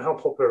 I don't know how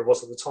popular it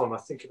was at the time. I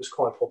think it was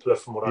quite popular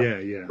from what I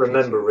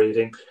remember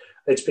reading.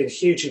 It's been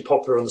hugely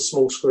popular on the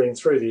small screen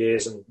through the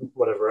years and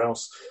whatever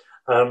else,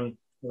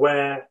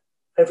 where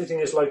everything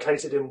is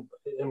located in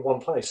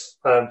one place.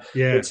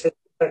 It's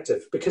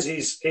effective because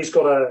he's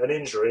got an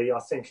injury, I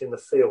think, in the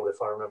field,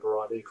 if I remember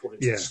rightly,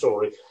 according to the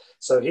story.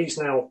 So he's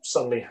now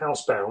suddenly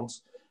housebound.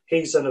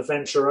 He's an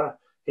adventurer.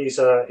 He's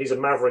a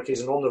maverick.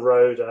 He's an on the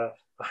road, a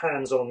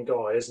hands-on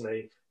guy, isn't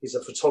he? He's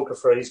a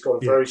photographer. He's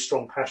got a very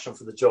strong passion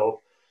for the job.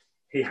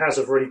 He has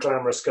a really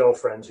glamorous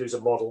girlfriend who's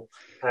a model.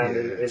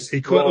 And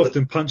he quite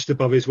often punched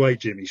above his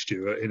weight, Jimmy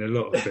Stewart, in a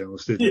lot of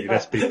films, didn't he?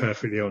 Let's be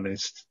perfectly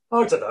honest.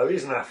 I don't know.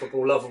 He's an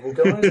affable, lovable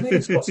guy, isn't he?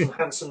 He's got some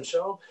handsome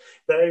charm.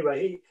 But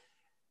anyway,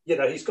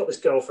 he's got this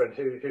girlfriend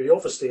who he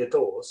obviously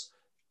adores,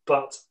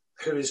 but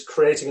who is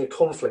creating a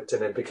conflict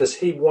in him because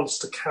he wants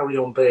to carry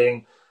on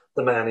being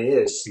the man he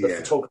is, the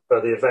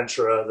photographer, the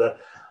adventurer,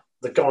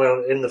 the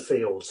guy in the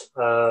field,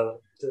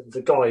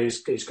 the guy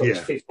who's got his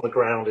feet on the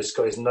ground, he's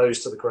got his nose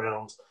to the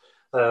ground,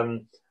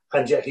 and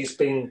yet he's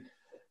been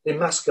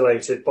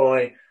emasculated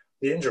by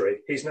the injury.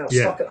 He's now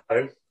stuck at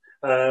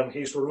home.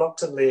 He's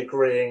reluctantly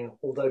agreeing,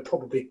 although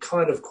probably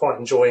kind of quite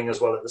enjoying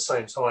as well at the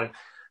same time,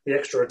 the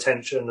extra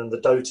attention and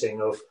the doting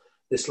of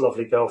this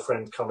lovely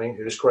girlfriend coming,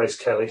 who is Grace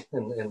Kelly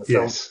in the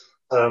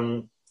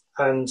film.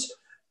 And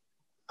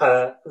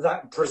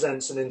that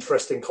presents an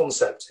interesting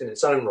concept in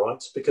its own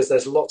right, because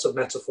there's lots of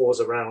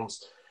metaphors around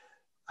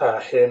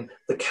him.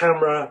 The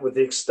camera with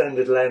the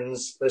extended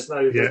lens, there's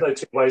no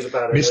two ways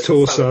about it. Miss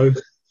Torso.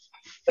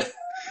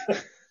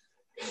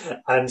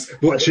 And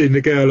watching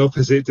the girl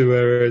opposite to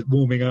her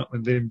warming up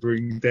and then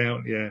bringing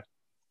down,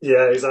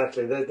 Yeah,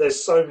 exactly.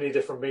 There's so many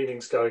different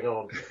meanings going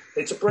on.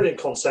 It's a brilliant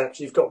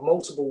concept. You've got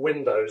multiple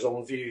windows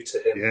on view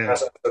to him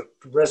as a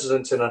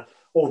resident in an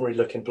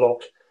ordinary-looking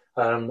block.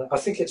 I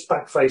think it's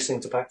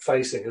back-facing to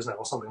back-facing, isn't it,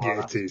 or something like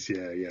that? Yeah, it is,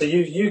 yeah. So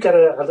you get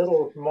a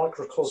little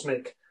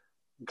microcosmic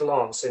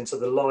glance into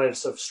the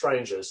lives of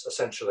strangers,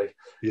 essentially.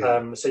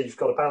 Yeah. So you've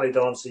got a ballet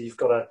dancer, you've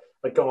got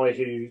a guy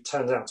who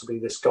turns out to be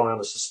this guy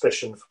under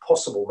suspicion for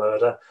possible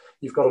murder.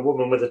 You've got a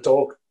woman with a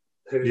dog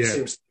who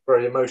seems to be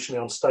very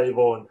emotionally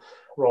unstable and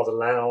rather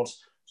loud.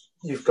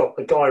 You've got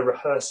the guy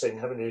rehearsing,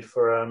 haven't you,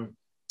 for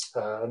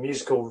a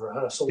musical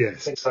rehearsal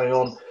thing going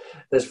on.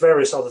 There's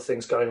various other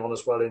things going on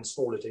as well in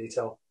smaller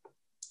detail.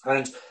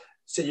 And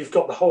so you've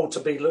got the whole to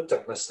be looked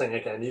at this thing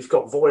again. You've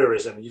got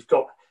voyeurism. You've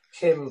got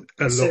him...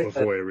 A lot of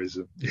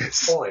voyeurism,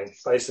 yes. Fine,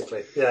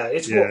 basically. Yeah,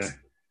 it's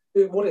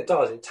what it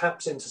does. It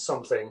taps into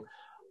something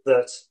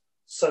that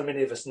so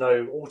many of us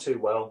know all too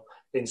well.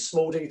 In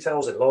small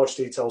details, in large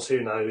details,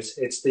 who knows?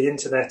 It's the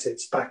internet.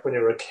 It's back when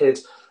you were a kid,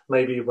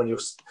 maybe when you're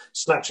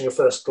snatching a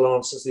first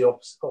glance at the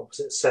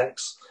opposite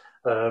sex.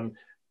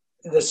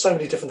 There's so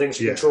many different things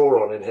you can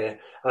draw on in here.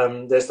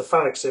 There's the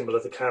phallic symbol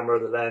of the camera,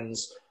 the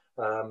lens,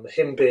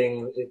 him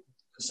being,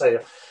 say,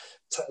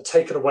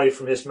 taken away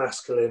from his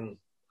masculine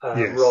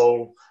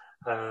role.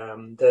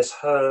 There's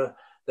her.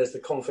 There's the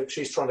conflict.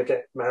 She's trying to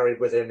get married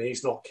with him.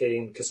 He's not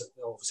keen because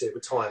obviously it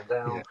would tie him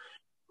down. Yeah.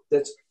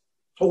 There's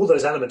all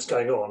those elements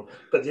going on,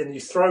 but then you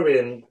throw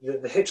in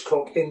the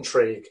Hitchcock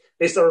intrigue.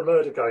 Is there a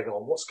murder going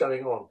on? What's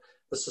going on?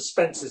 The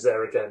suspense is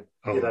there again.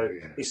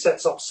 He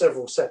sets up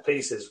several set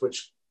pieces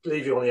which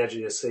leave you on the edge of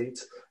your seat.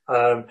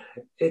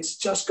 It's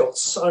just got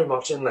so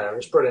much in there.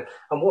 It's brilliant.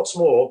 And what's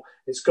more,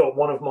 it's got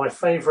one of my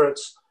favourite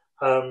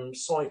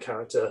side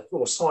character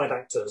or side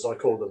actors, I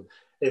call them,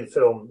 in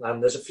film.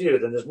 There's a few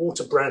of them. There's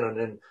Walter Brennan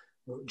in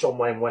John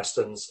Wayne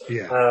westerns.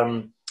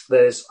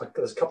 There's a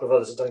couple of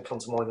others that don't come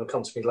to mind. They'll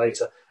come to me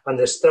later. And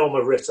there's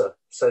Thelma Ritter.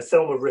 So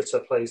Thelma Ritter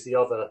plays the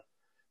other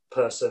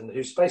person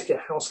who's basically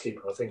a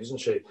housekeeper, I think, isn't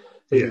she?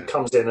 Who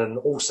comes in and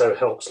also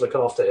helps look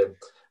after him.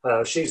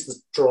 She's the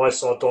dry,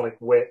 sardonic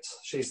wit.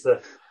 She's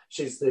the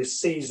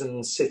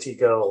seasoned city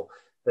girl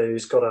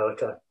who's got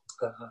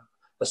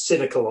a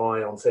cynical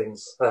eye on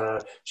things.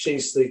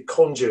 She's the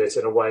conduit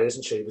in a way,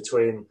 isn't she,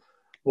 between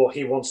what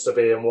he wants to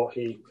be and what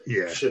he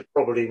should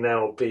probably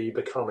now be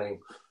becoming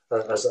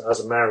as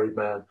a married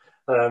man.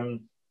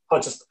 I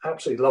just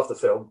absolutely love the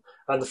film,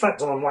 and the fact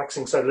that I'm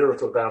waxing so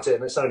lyrical about it,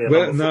 and it's only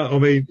I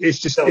mean,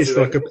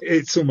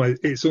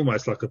 it's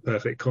almost like a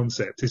perfect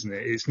concept, isn't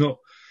it? It's not.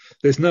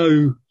 There's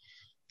no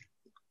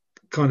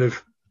kind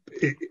of.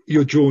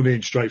 You're drawn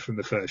in straight from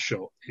the first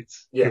shot.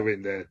 You're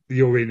in there,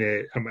 you're in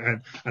it,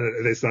 and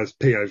there's those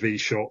POV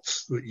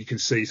shots that you can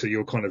see. So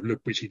you're kind of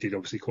which he did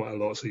obviously quite a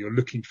lot. So you're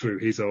looking through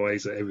his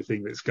eyes at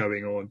everything that's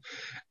going on.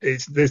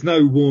 There's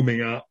no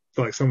warming up.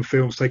 Like some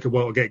films take a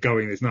while to get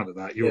going. There's none of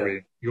that. You're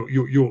in.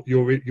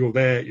 You're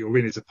there. You're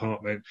in his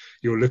apartment.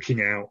 You're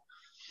looking out.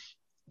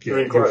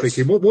 You're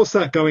thinking, what's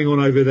that going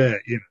on over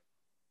there? You know.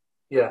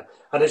 Yeah,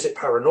 and is it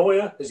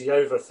paranoia? Is he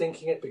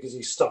overthinking it because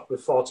he's stuck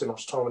with far too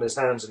much time on his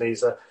hands, and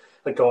he's a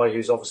guy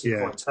who's obviously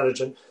quite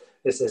intelligent?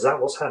 Is that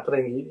what's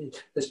happening?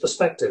 There's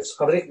perspectives.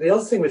 I mean, the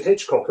other thing with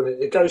Hitchcock, and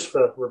it goes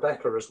for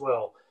Rebecca as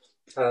well,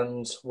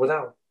 and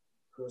without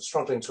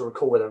struggling to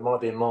recall whether it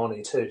might be in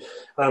Marnie too,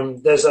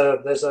 there's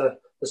a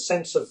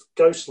sense of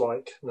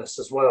ghost-likeness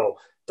as well.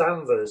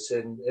 Danvers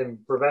in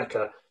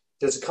Rebecca,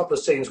 there's a couple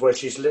of scenes where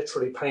she's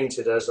literally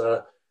painted as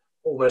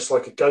almost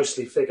like a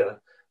ghostly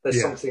figure. There's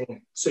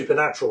something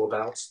supernatural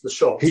about the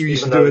shot. He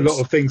used to do a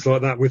lot of things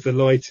like that with the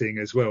lighting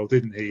as well,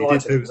 didn't he?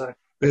 Exactly.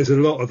 There's a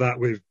lot of that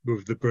with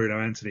the Bruno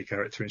Anthony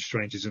character in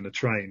Strangers on the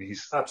Train.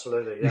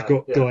 Absolutely. You've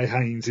got Guy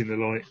Haines in the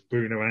light,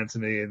 Bruno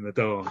Anthony in the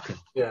dark.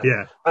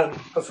 And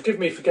forgive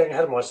me for getting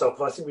ahead of myself,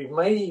 but I think we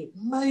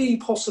may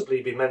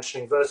possibly be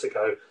mentioning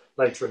Vertigo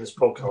later in this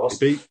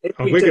podcast.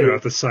 We're going to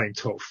have the same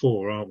top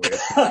four, aren't we?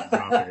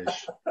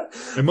 Rubbish.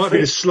 It might be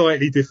in a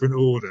slightly different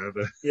order.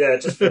 But... Yeah,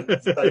 just for the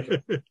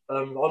sake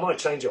of, I might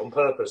change it on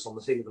purpose on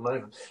the heat at the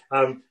moment.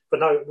 But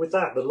no, with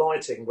that, the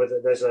lighting,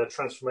 whether there's a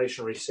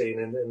transformationary scene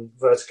in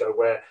Vertigo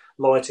where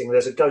lighting,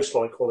 there's a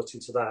ghost-like quality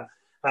to that.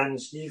 And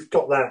you've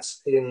got that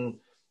in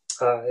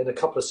a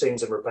couple of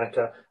scenes in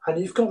Rebecca,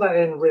 and you've got that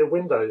in Rear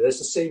Window.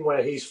 There's a scene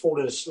where he's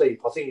fallen asleep.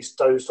 I think he's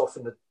dozed off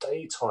in the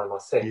daytime, I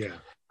think. Yeah.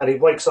 And he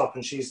wakes up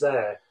and she's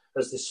there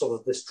as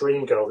this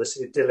dream girl,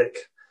 this idyllic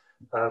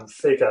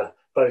figure,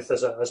 both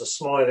as a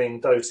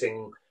smiling,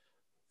 doting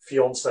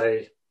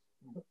fiance,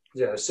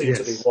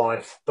 soon-to-be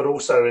wife, but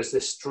also as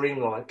this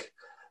dreamlike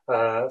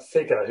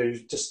figure who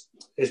just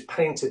is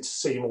painted to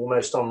seem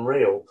almost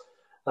unreal.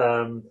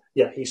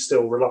 Yet he's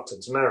still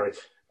reluctant to marry.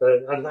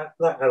 And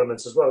that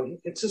element as well.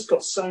 It's just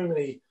got so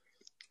many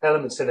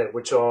elements in it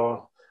which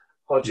are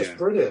just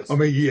brilliant. I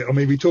mean,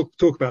 we talk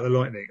about the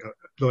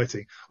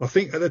lighting. I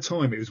think at the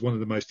time it was one of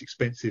the most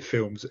expensive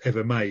films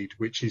ever made,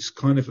 which is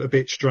kind of a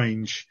bit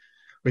strange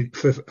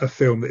for a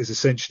film that is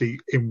essentially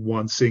in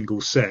one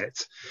single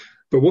set.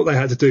 But what they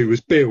had to do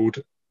was build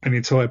an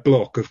entire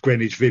block of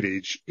Greenwich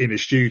Village in a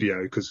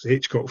studio, because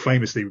Hitchcock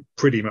famously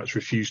pretty much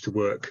refused to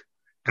work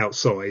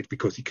outside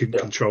because he couldn't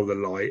control the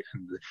light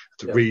and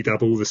to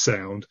redub all the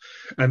sound.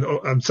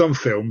 And some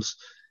films,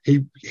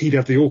 he'd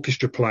have the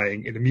orchestra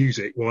playing in the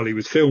music while he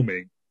was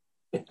filming.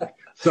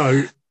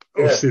 So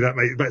obviously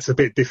that's a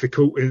bit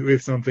difficult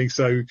with something.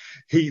 So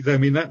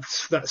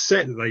that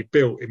set that they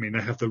built, I mean,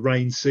 they have the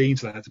rain scene,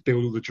 so they had to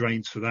build all the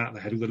drains for that. They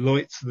had all the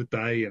lights for the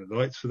day and the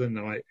lights for the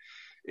night.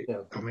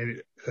 I mean,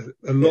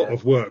 a lot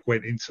of work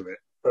went into it.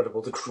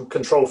 Incredible. The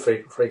control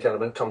freak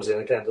element comes in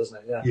again, doesn't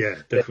it? Yeah,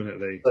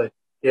 definitely. So,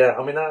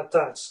 I mean,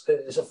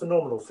 it's a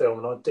phenomenal film,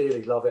 and I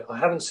dearly love it. I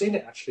haven't seen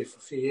it actually for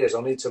a few years.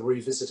 I need to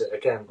revisit it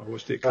again. I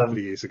watched it a couple of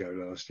years ago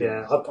last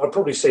year. Yeah, I've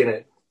probably seen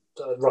it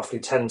roughly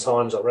 10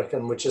 times, I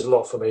reckon, which is a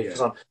lot for me, because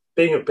I'm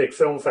being a big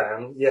film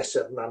fan. Yes,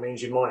 that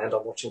means you might end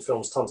up watching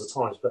films tons of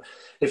times, but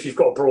if you've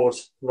got a broad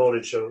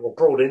knowledge or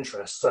broad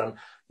interest,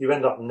 you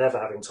end up never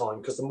having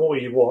time, because the more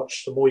you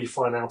watch, the more you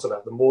find out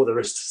about, the more there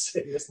is to see,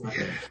 isn't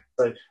it?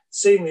 So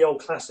seeing the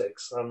old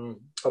classics, I'm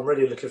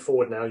really looking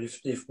forward now.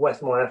 You've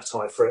whet my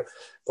appetite for it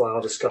by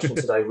our discussion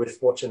today with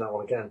watching that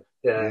one again.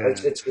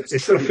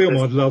 It's a film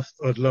I'd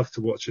love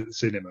to watch at the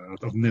cinema.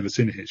 I've never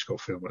seen a Hitchcock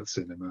film at the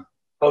cinema.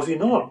 Oh, have you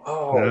not?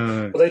 Oh,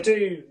 no. Well, they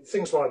do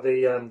things like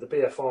the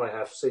BFI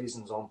have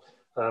seasons on.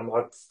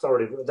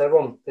 They're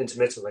on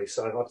intermittently,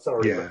 so I'd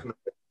thoroughly recommend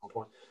it at some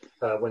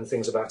point when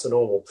things are back to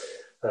normal.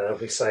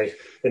 We say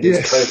in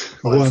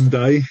one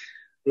day.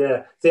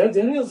 Yeah. The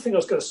only other thing I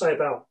was going to say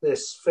about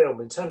this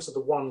film, in terms of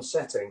the one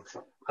setting,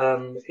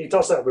 he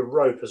does that with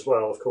Rope as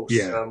well, of course,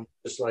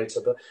 just later.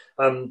 But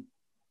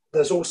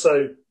there's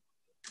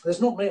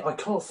not many. I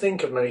can't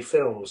think of many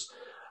films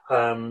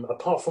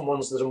apart from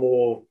ones that are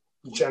more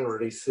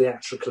generally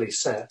theatrically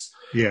set,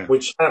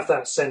 which have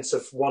that sense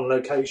of one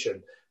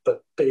location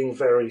but being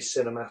very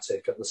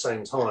cinematic at the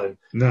same time.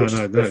 No,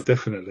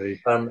 definitely.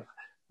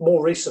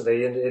 more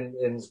recently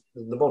in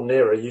the modern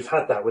era, you've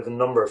had that with a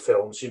number of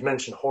films. You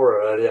mentioned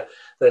horror earlier.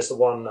 There's the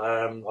one,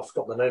 I've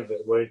forgotten the name of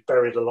it, where he's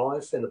buried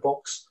alive in the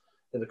box,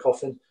 in the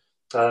coffin,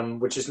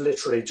 which is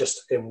literally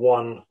just in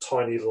one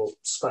tiny little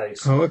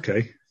space. Oh,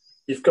 okay.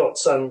 You've got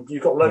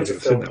loads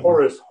of films,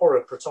 horror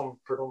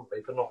predominantly,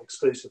 but not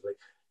exclusively.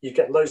 You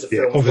get loads of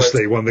films.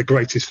 Obviously, one of the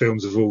greatest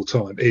films of all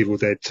time, Evil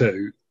Dead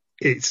 2.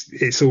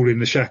 It's all in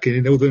the shack, all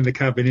in the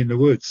cabin in the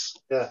woods.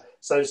 Yeah.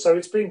 So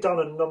it's been done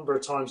a number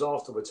of times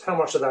afterwards. How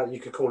much of that you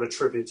could call a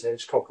tribute to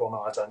Hitchcock or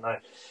not, I don't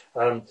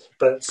know.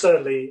 But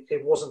certainly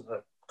it wasn't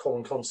a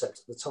common concept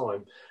at the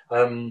time.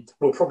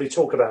 We'll probably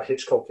talk about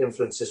Hitchcock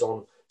influences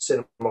on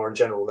cinema in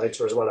general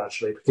later as well,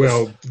 actually.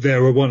 Well,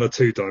 there are one or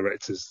two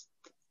directors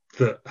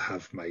that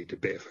have made a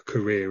bit of a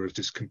career of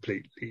just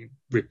completely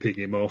ripping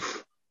him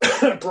off.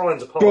 Brian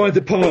De Palma. Brian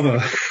De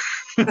Palma.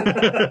 I'm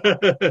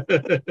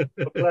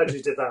glad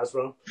you did that as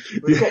well.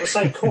 We've got the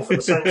same cough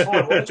at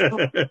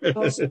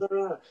the same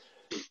time.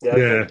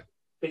 Yeah.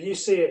 But you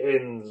see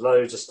it in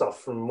loads of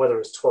stuff, from whether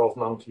it's 12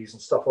 Monkeys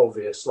and stuff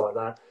obvious like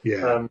that.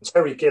 Yeah.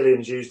 Terry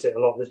Gilliam's used it a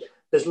lot.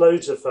 There's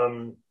loads of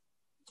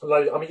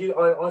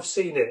I've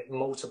seen it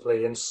multiply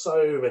in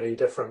so many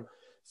different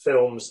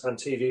films and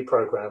TV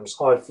programs.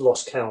 I've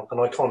lost count and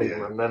I can't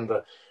even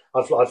remember.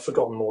 I've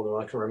forgotten more than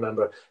I can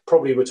remember.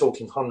 Probably we're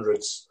talking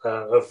hundreds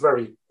of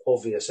very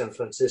obvious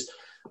influences.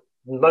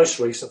 Most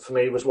recent for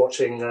me was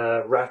watching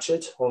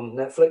Ratched on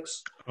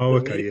Netflix. Oh,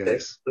 okay,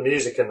 yes. The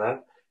music in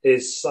that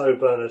is so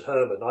Bernard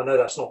Herrmann. I know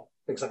that's not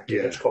exactly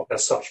Hitchcock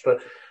as such,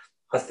 but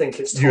I think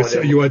it's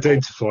you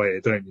identify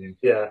it, don't you?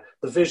 Yeah,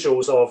 the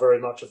visuals are very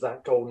much of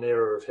that golden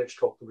era of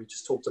Hitchcock that we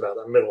just talked about,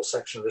 that middle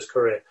section of his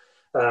career.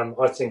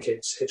 I think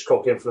it's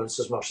Hitchcock influenced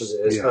as much as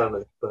it is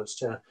Herrmann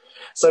influenced. Yeah.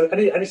 So,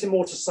 anything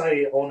more to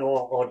say on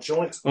our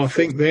joint? I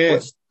think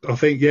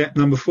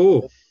number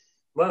 4.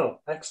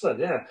 Well, excellent.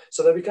 Yeah.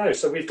 So there we go.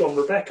 So we've gone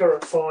Rebecca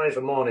at 5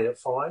 and Marnie at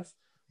 5.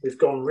 We've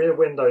gone Rear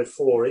Window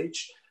 4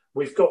 each.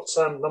 We've got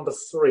number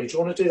 3. Do you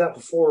want to do that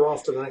before or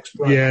after the next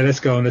break? Yeah, let's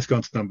go on. Let's go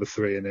on to number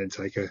 3 and then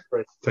take a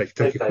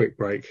quick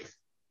break.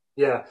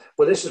 Yeah.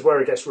 Well, this is where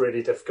it gets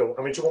really difficult.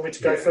 I mean, do you want me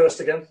to go first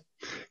again?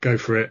 Go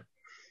for it.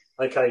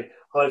 Okay.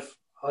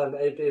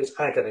 It is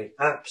agony,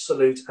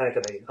 absolute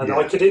agony, and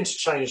I could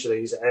interchange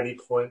these at any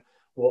point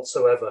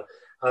whatsoever.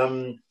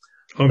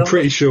 I'm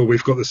pretty sure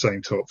we've got the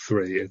same top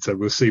 3, and so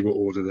we'll see what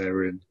order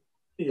they're in.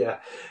 Yeah.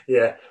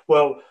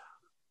 Well,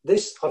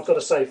 this, I've got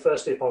to say,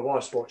 firstly, if my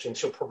wife's watching,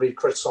 she'll probably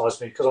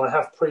criticise me because I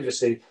have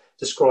previously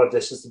described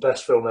this as the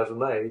best film ever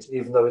made,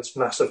 even though it's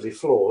massively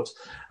flawed,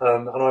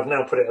 and I've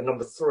now put it at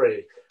number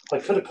 3. I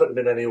could have put them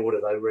in any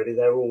order though. Really,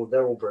 they're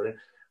all brilliant.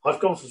 I've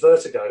gone for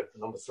Vertigo at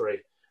number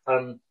 3.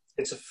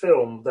 It's a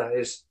film that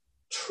is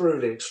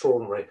truly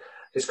extraordinary.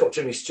 It's got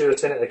Jimmy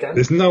Stewart in it again.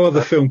 There's no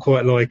other film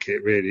quite like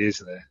it, really, is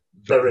there?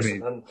 There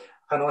isn't.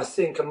 And I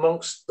think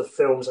amongst the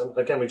films, and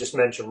again, we just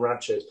mentioned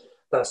Ratched,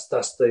 that's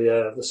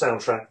the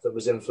soundtrack that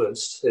was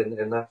influenced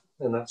in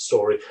that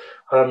story.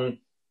 Bernard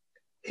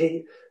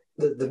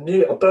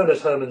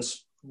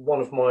Herrmann's one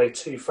of my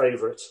 2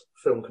 favourite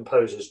film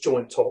composers,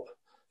 joint top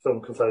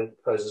film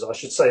composers. I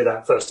should say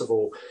that first of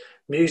all.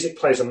 Music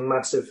plays a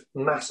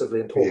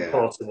massively important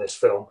part in this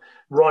film,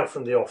 right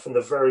from the off, in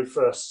the very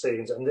first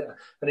scenes. And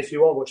if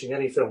you are watching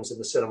any films in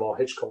the cinema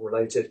Hitchcock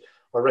related,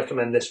 I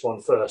recommend this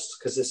one first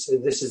because this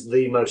is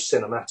the most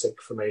cinematic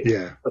for me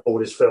of all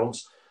his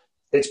films.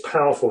 It's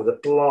powerful. The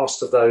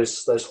blast of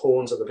those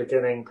horns at the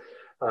beginning,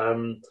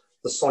 the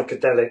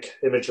psychedelic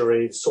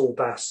imagery, the Saul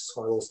Bass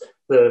titles.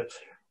 The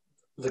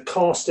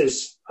cast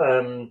is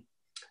one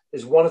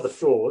of the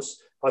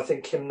flaws. I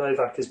think Kim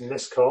Novak is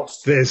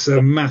miscast. There's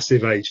a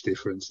massive age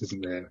difference,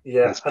 isn't there?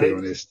 Yeah, let's be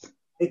honest.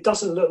 It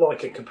doesn't look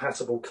like a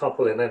compatible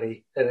couple in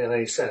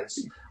any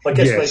sense. I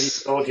guess maybe you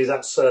could argue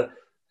that's in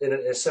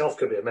itself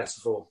could be a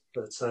metaphor,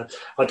 but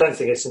I don't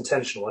think it's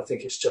intentional. I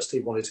think it's just he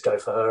wanted to go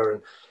for her,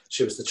 and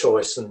she was the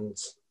choice. And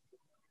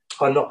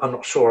I'm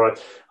not sure.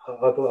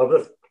 I would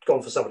have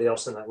gone for somebody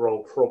else in that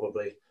role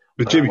probably.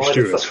 But Jimmy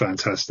Stewart's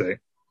fantastic.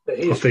 But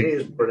he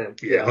is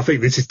brilliant. Yeah, I think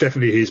this is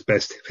definitely his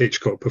best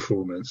Hitchcock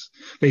performance.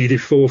 I think he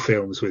did 4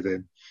 films with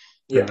him,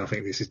 and I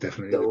think this is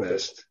definitely the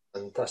best.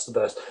 And that's the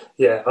best.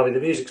 Yeah, I mean, the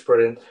music's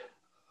brilliant.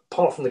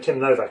 Apart from the Kim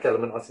Novak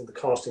element, I think the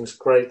casting's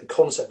great. The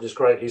concept is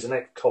great. He's an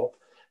ex-cop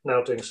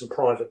now doing some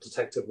private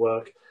detective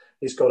work.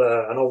 He's got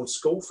an old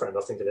school friend,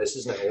 I think it is,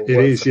 isn't it?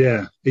 It is,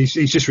 yeah. He's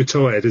just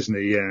retired, isn't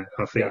he? Yeah,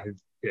 I think.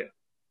 Yeah.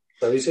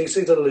 So he's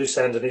at a loose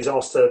end, and he's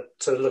asked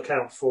to look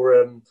out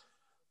for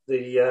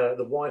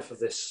the wife of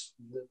this.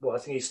 Well, I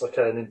think he's like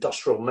an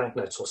industrial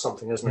magnate or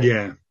something, isn't he?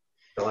 Yeah.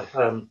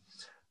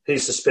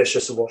 He's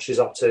suspicious of what she's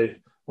up to.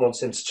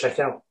 Wants him to check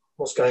out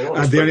what's going on.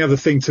 And the only other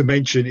thing to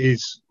mention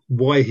is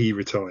why he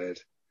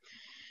retired.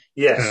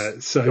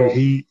 Yes.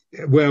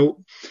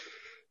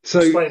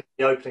 Explain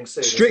the opening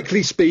scene.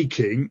 Strictly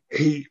speaking,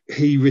 he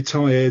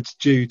retired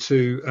due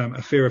to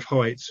a fear of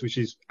heights, which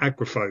is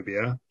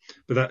agoraphobia.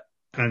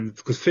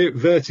 Because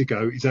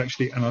vertigo is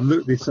actually, and I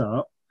looked this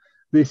up,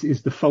 this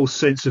is the false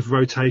sense of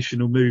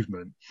rotational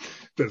movement.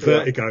 But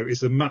Vertigo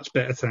is a much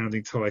better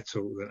sounding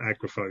title than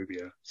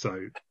Agoraphobia, so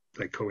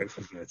they call it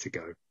for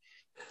Vertigo.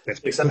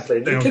 Exactly.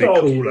 You could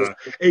argue cooler,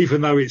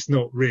 even though it's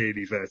not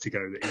really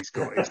Vertigo that he's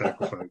got, it's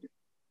Agoraphobia.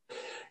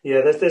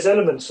 Yeah, there's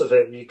elements of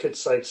it. You could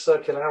say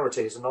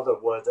circularity is another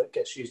word that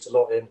gets used a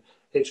lot in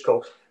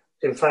Hitchcock.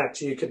 In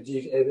fact,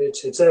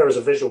 it's there as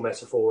a visual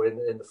metaphor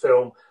in the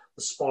film.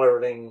 The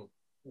spiraling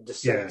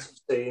descent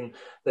scene.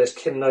 There's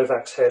Kim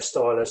Novak's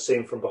hairstyle as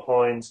seen from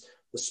behind,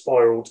 the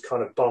spiraled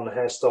kind of bun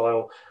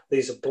hairstyle.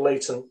 These are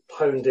blatant,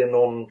 honed in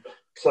on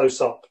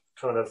close-up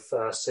kind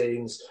of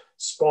scenes.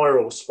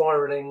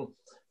 Spiraling,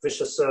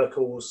 vicious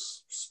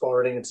circles,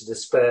 spiraling into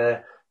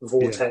despair,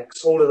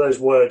 vortex. All of those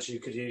words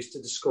you could use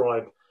to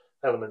describe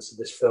elements of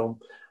this film.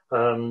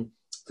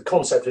 The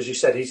concept, as you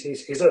said,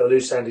 he's at a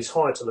loose end. He's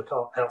hired to look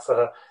out for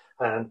her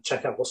and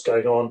check out what's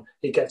going on.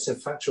 He gets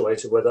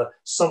infatuated with her.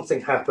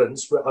 Something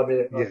happens. I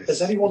mean,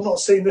 has anyone not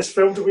seen this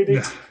film? Do we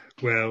need to?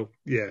 Well,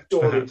 yeah,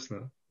 perhaps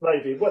not.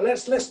 Maybe. Well,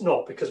 let's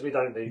not, because we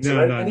don't need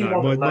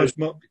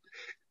to.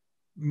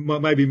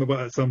 Maybe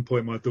at some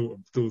point my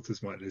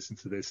daughters might listen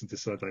to this and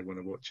decide they want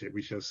to watch it.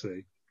 We shall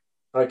see.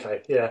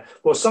 Okay, yeah.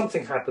 Well,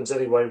 something happens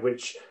anyway,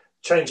 which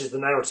changes the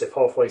narrative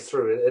halfway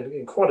through it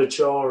in quite a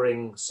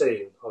jarring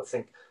scene, I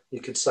think you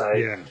could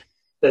say. Yeah.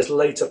 There's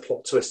later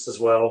plot twists as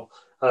well.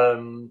 How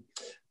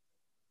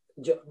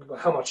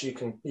much you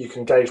can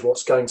gauge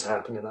what's going to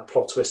happen in that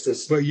plot twist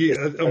is. Well,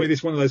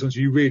 it's one of those ones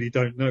you really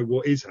don't know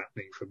what is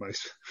happening for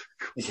most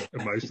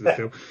of the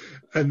film,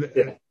 and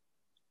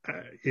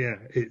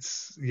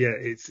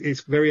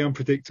it's very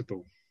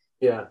unpredictable.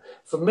 Yeah,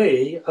 for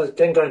me,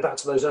 again, going back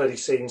to those early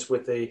scenes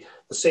with the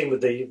scene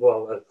with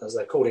as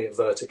they're calling it,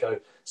 Vertigo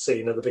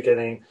scene at the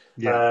beginning,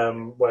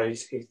 where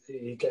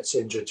he gets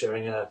injured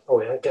during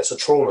gets a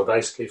trauma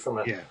basically from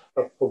a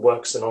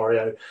work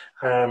scenario,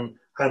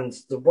 and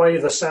the way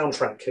the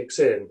soundtrack kicks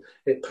in,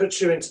 it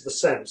puts you into the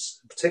sense,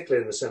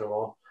 particularly in the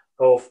cinema,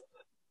 of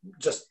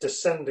just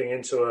descending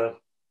into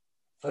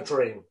a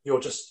dream.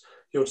 You're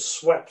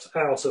swept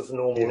out of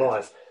normal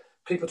life.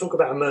 People talk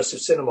about immersive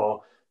cinema.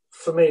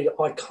 For me,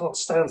 I can't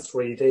stand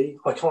 3D.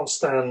 I can't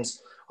stand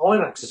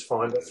IMAX is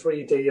fine, but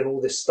 3D and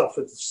all this stuff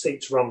with the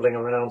seats rumbling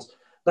around,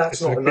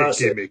 that's not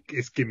immersive.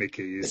 It's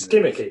gimmicky. It's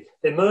gimmicky.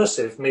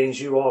 Immersive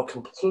means you are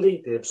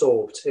completely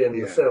absorbed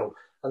in the film.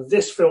 And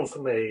this film, for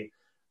me,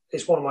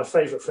 is one of my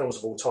favourite films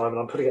of all time, and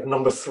I'm putting it at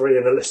number 3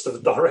 in the list of the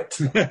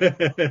directors.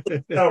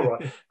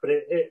 But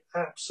it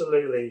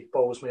absolutely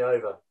bowls me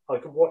over. I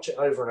could watch it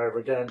over and over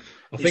again.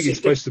 I think it's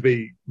supposed to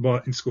be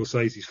Martin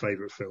Scorsese's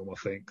favourite film, I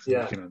think. So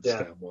you can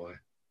understand why.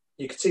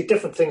 You can see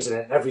different things in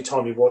it every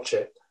time you watch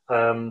it.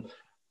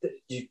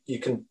 You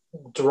can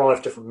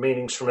derive different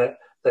meanings from it.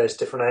 There's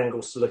different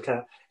angles to look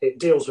at. It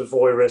deals with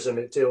voyeurism.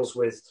 It deals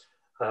with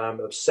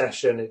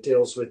obsession. It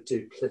deals with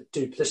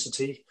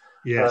duplicity.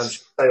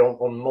 Yes.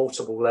 On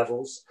multiple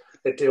levels.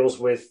 It deals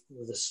with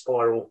the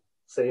spiral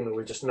theme that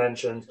we just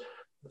mentioned.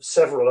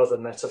 Several other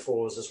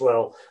metaphors as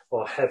well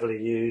are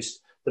heavily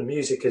used. The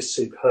music is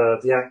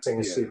superb. The acting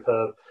is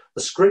superb.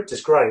 The script is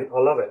great. I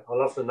love it. I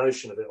love the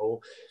notion of it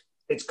all.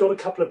 It's got a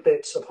couple of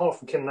bits, apart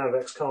from Kim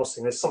Novak's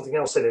casting, there's something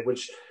else in it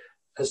which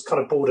has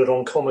kind of bordered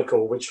on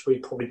comical, which we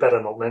probably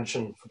better not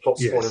mention for plot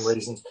spoiling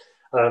reasons,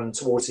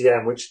 towards the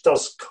end, which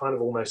does kind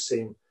of almost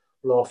seem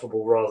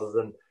laughable rather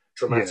than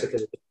dramatic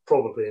as it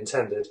probably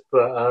intended.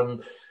 But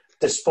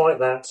despite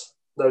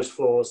those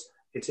flaws,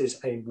 it is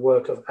a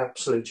work of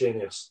absolute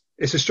genius.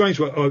 It's a strange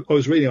one. I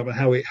was reading about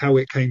how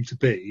it came to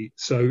be.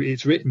 So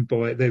it's written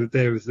by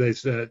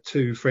there's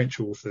 2 French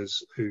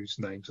authors whose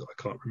names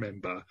I can't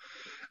remember,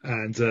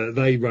 and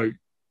they wrote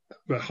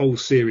a whole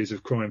series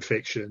of crime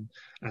fiction.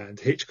 And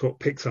Hitchcock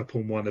picked up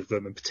on one of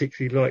them and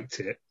particularly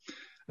liked it.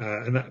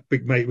 And that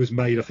Big Mate was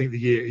made, I think, a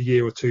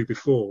year or two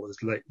before,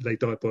 as Les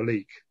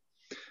Diaboliques.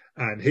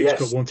 And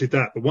Hitchcock wanted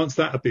that, but once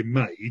that had been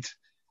made,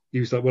 he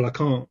was like, "Well, I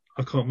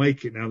can't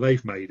make it now.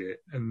 They've made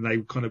it." And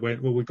they kind of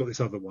went, "Well, we've got this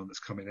other one that's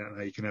coming out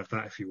now. You can have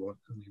that if you want."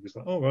 And he was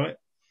like, "All right."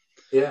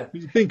 Yeah.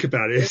 When you think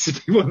about it,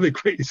 it's one of the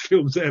greatest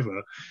films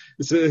ever.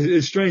 It's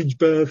a strange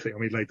birthing. I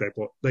mean,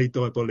 Les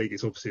Diaboliques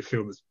is obviously a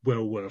film that's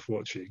well worth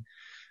watching.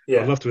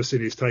 Yeah. I'd love to have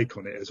seen his take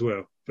on it as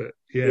well. But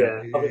I've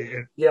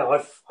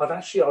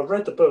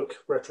read the book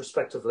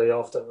retrospectively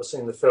after I've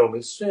seen the film.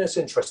 It's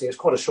interesting. It's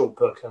quite a short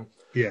book, and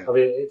I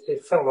mean,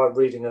 it felt like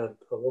reading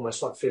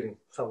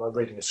felt like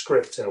reading a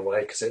script in a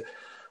way, because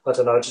I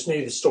don't know, I just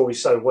knew the story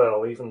so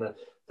well. Even the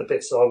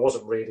bits that I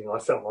wasn't reading, I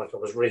felt like I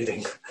was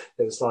reading.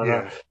 It was like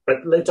that.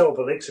 But Les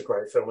Diaboliques a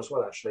great film as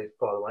well, actually.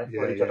 By the way,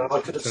 I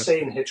could have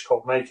seen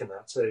Hitchcock making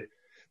that too.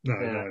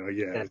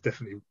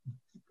 Definitely.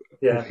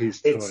 Yeah,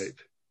 his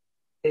type.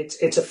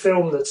 It's a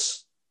film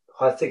that's,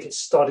 I think it's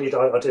studied.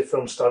 I did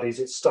film studies.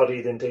 It's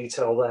studied in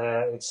detail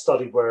there. It's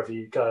studied wherever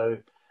you go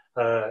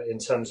in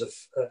terms of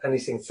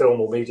anything film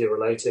or media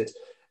related.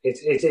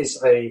 It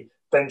is a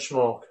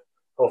benchmark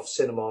of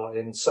cinema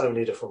in so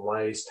many different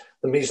ways.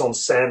 The mise en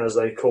scène, as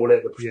they call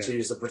it, to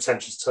use the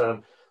pretentious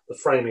term, the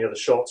framing of the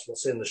shots,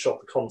 what's in the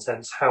shot, the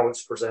contents, how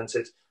it's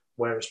presented,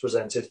 where it's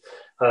presented.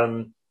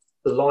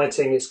 the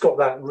lighting. It's got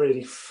that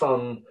really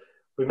fun.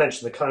 We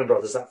mentioned the Coen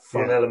Brothers, that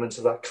fun element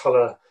of that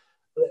colour.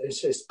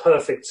 It's a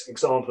perfect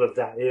example of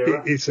that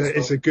era. It's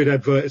a good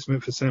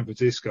advertisement for San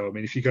Francisco. I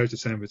mean, if you go to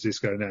San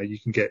Francisco now, you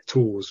can get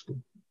tours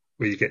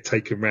where you get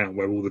taken around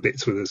where all the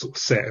bits were sort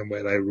of set and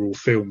where they were all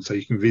filmed, so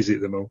you can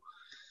visit them all.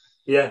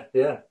 Yeah,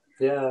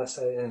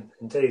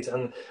 indeed.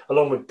 And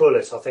along with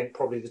Bullitt, I think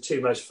probably the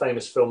two most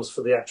famous films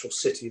for the actual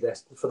city there,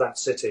 for that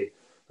city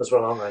as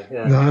well, aren't they?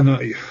 Yeah. No,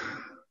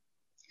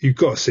 you've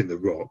got to sing The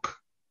Rock.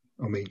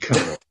 I mean,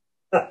 come on.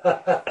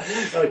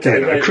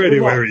 Okay,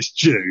 credit where it's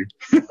due.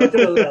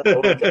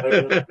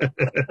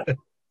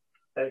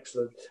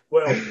 Excellent.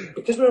 Well,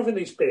 because we're having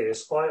these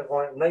beers,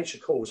 nature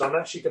calls. I'm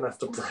actually going to have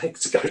to break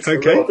to go to the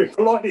room. I've been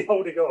politely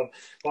holding on.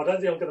 I don't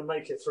think I'm going to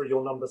make it through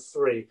your number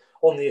 3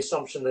 on the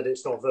assumption that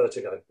it's not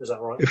Vertigo. Is that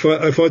right?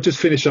 If I just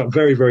finish up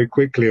very, very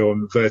quickly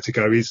on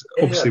Vertigo, is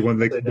obviously one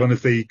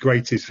of the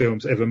greatest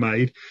films ever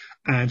made.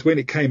 And when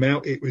it came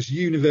out, it was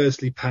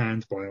universally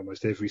panned by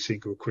almost every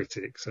single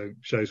critic. So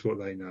shows what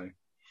they know.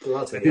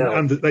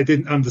 They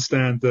didn't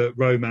understand the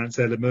romance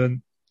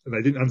element. And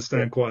they didn't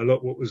understand quite a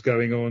lot what was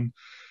going on.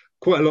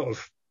 Quite a lot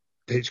of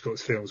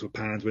Hitchcock's films were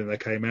panned when they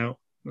came out.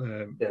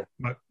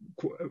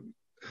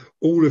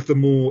 All of the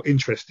more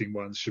interesting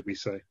ones, should we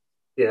say?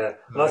 Yeah,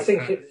 and I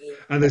think,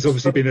 and there's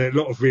obviously been a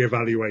lot of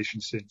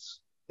reevaluation since.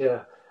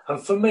 Yeah, and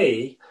for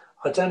me,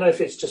 I don't know if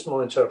it's just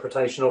my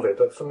interpretation of it,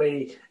 but for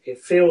me, it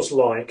feels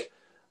like,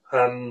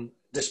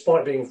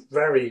 despite being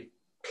very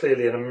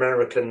clearly an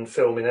American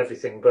film in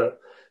everything, but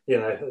you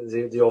know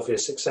the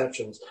obvious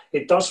exceptions,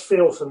 it does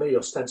feel for me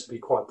ostensibly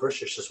quite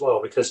British as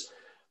well, because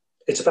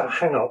it's about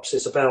hang-ups.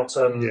 It's about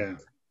the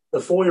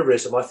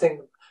voyeurism. I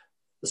think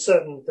there's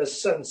a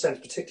certain sense,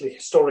 particularly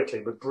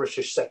historically, with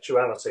British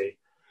sexuality,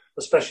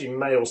 especially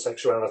male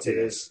sexuality,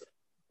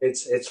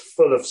 it's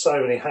full of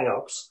so many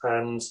hang-ups,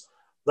 and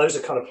those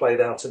are kind of played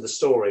out in the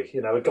story.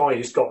 You know, a guy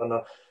who's got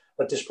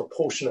a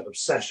disproportionate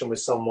obsession with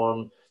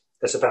someone.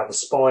 It's about the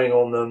spying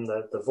on them,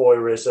 the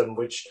voyeurism,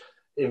 which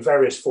in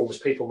various forms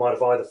people might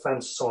have either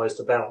fantasized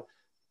about.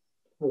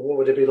 Well, what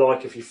would it be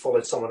like if you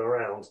followed someone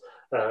around?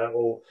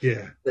 Or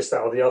this,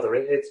 that, or the other.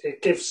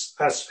 It gives,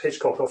 as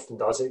Hitchcock often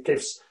does, it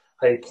gives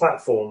a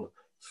platform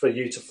for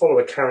you to follow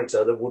a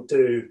character that will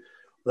do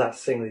that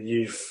thing that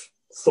you've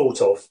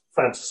thought of,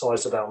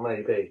 fantasized about,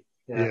 maybe.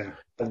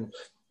 And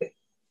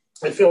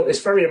it's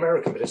very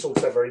American, but it's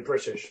also very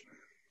British,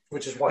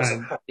 which is why it's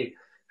a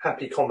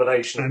happy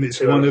combination. And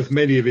it's one of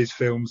many of his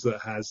films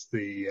that has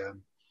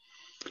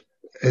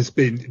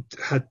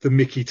had the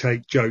Mickey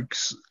take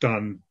jokes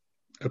done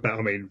about,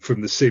 I mean,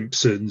 from The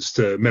Simpsons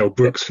to Mel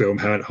Brooks' film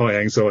High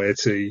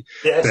Anxiety.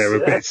 There are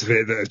bits of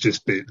it that are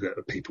just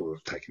that people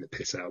have taken the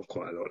piss out of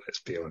quite a lot,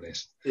 let's be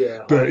honest.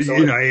 But,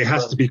 it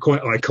has to be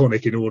quite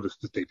iconic in order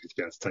for people to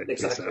be able to take the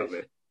piss out of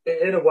it.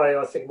 In a way,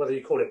 I think whether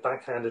you call it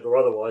backhanded or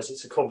otherwise,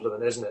 it's a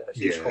compliment, isn't it? A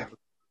huge compliment,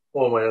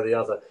 one way or the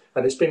other.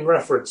 And it's been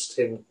referenced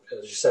in,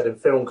 as you said, in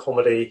film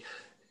comedy,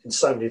 in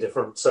so many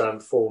different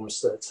forms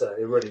that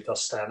it really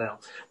does stand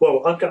out.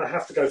 Well, I'm going to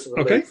have to go to the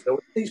lead, Phil.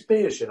 These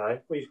beers,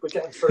 we're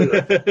getting through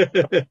them.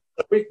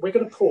 We're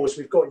going to pause.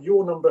 We've got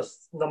your number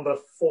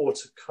 4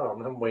 to come,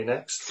 haven't we,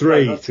 next?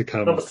 3 to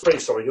come. Number 3,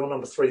 sorry. Your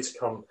number 3 to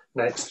come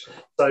next.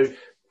 So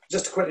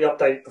just to quickly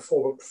update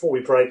before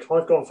we break,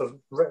 I've gone for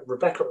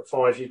Rebecca at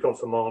 5, you've gone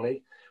for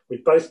Marnie.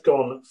 We've both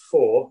gone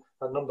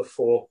at number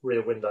 4,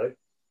 Rear Window.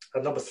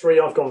 At number 3,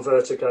 I've gone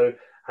Vertigo.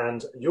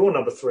 And your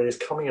number 3 is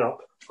coming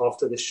up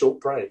after this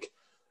short break.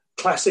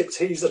 Classic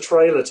teaser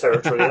trailer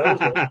territory.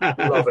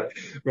 Love it.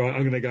 Right,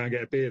 I'm going to go and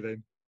get a beer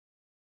then.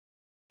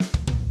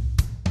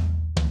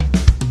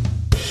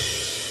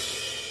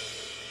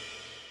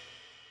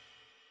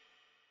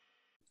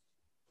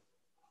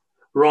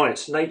 Right,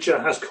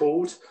 nature has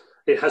called.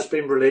 It has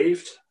been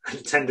relieved and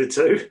attended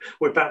to.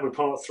 We're back with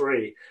part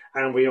 3,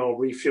 and we are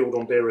refueled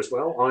on beer as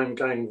well. I'm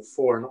going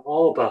for an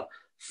Arbor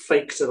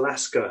Faked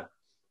Alaska.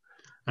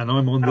 And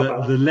I'm on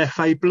the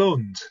Leffe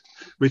Blonde,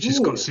 which has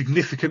got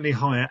significantly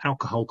higher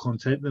alcohol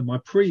content than my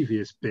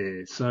previous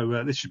beer.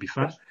 So this should be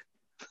fun.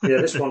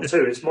 Yeah, this one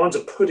too. Mine's a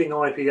pudding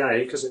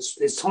IPA because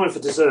it's time for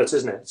dessert,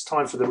 isn't it? It's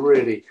time for the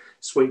really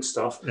sweet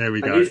stuff. There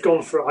we go. I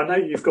know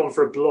you've gone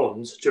for a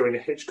blonde during a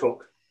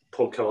Hitchcock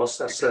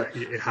podcast.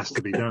 It has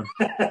to be done.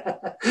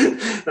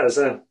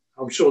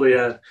 I'm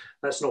sure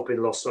that's not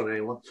been lost on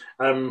anyone.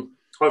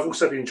 I've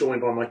also been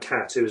joined by my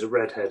cat, who is a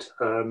redhead.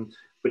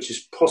 Which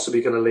is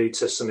possibly going to lead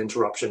to some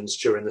interruptions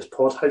during this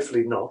pod.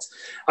 Hopefully not.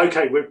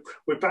 Okay,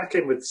 we're back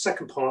in with the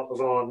second part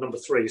of our number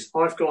 3s.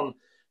 I've gone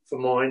for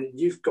mine.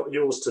 You've got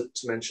yours to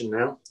mention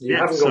now. You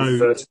haven't gone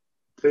for Vertigo.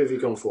 Who have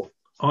you gone for?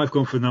 I've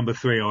gone for number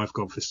 3. I've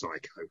gone for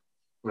Psycho.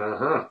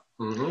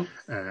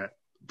 Mm-hmm.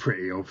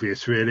 Pretty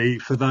obvious, really.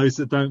 For those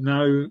that don't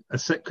know, a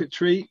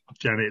secretary,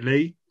 Janet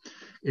Leigh,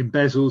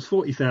 embezzles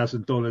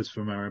 $40,000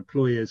 from her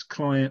employer's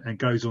client and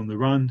goes on the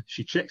run.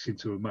 She checks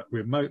into a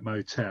remote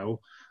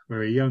motel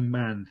where a young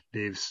man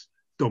lives,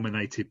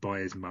 dominated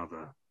by his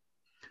mother.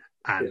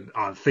 And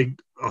I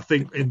think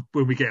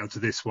when we get onto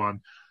this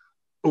one,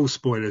 all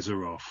spoilers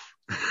are off.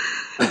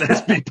 Let's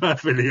be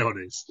perfectly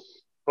honest.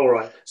 All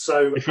right.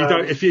 So if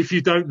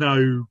you don't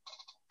know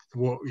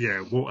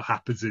what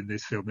happens in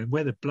this film, then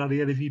where the bloody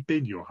hell have you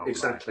been your whole life?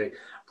 Exactly.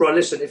 Right.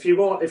 Listen, if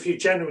you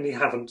genuinely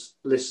haven't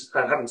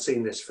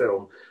seen this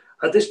film,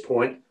 at this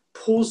point,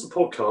 pause the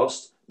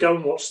podcast, go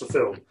and watch the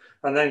film,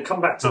 and then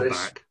come back to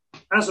this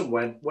as and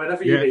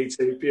whenever you need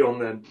to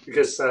beyond then,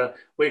 because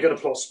we're going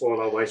to plot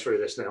spoil our way through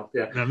this now.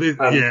 Yeah.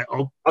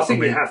 I think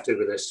we have to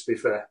with this, to be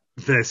fair.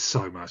 There's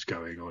so much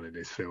going on in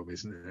this film,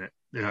 isn't it?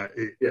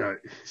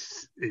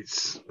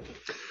 It's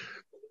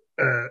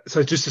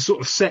so just to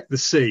sort of set the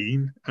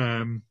scene,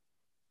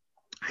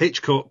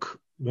 Hitchcock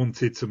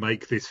wanted to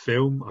make this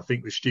film. I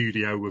think the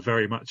studio were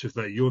very much of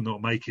that. You're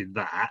not making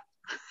that.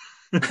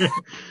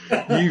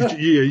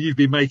 You've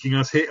been making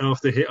us hit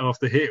after hit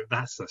after hit.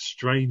 That's a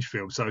strange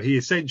film. So he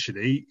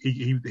essentially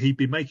he'd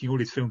been making all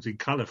his films in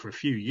colour for a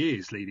few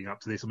years leading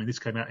up to this. I mean, this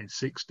came out in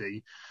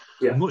 '60.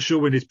 Yeah. I'm not sure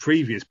when his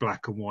previous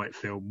black and white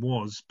film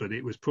was, but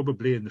it was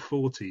probably in the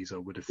 '40s. I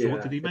would have thought.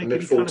 Yeah, did he make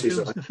any colour films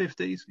in the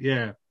 '50s?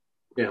 Yeah.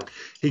 Yeah.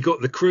 He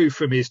got the crew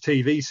from his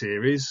TV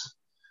series.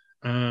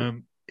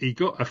 He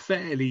got a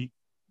fairly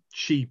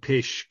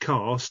cheapish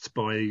cast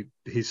by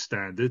his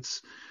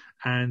standards.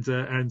 And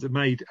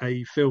made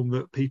a film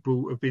that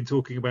people have been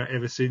talking about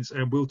ever since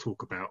and will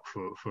talk about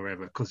for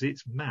forever because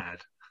it's mad.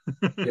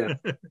 Yeah.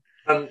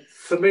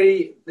 For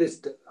me,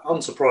 this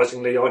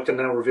unsurprisingly, I can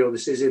now reveal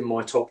this is in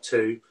my top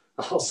two.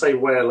 I'll say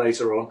where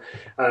later on.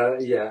 I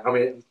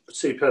mean,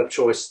 superb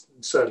choice,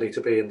 certainly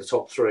to be in the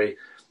top three.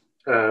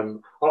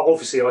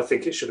 Obviously, I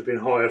think it should have been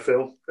higher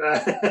film,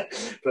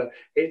 but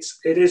it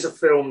is a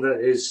film that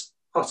is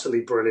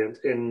utterly brilliant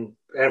in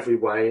every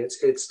way.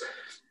 It's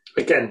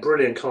again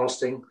brilliant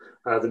casting.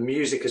 The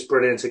music is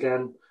brilliant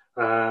again.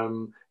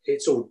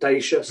 It's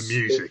audacious. The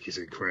music is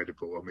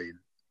incredible. I mean,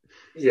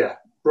 yeah,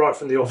 right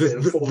from the off. The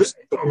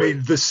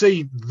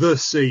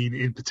scene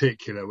in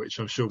particular, which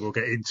I'm sure we'll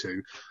get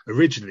into.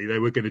 Originally, they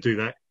were going to do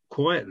that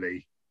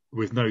quietly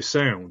with no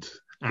sound,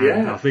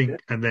 and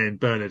and then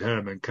Bernard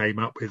Herrmann came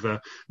up with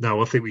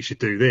no, I think we should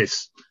do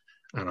this,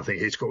 and I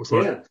think Hitchcock was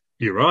like,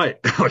 "You're right,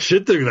 I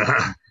should do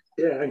that."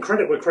 Yeah, and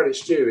credit where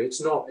credit's due.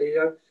 It's not,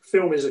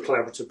 film is a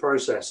collaborative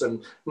process,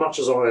 and much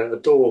as I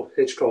adore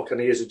Hitchcock and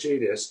he is a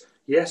genius,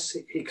 yes,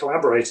 he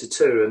collaborated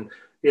too, and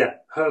yeah,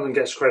 Herrmann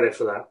gets credit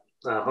for that,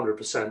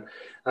 100%.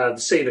 The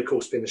scene, of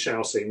course, being the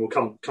shower scene, we'll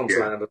come to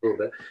that in a little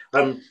bit.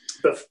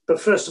 But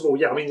first of all,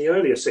 I mean, the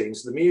earlier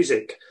scenes, the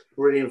music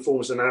really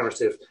informs the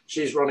narrative.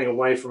 She's running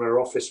away from her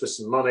office with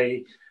some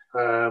money.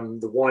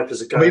 The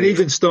wipers are going. I mean,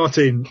 even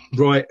starting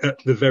right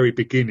at the very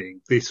beginning,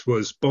 this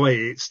was, by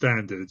its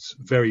standards,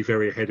 very,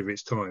 very ahead of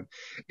its time.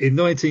 In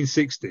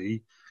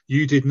 1960,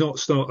 you did not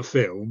start a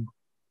film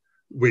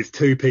with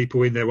two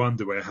people in their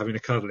underwear having a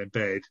cuddle in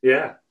bed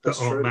that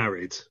aren't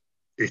married.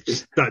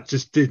 That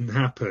just didn't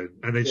happen.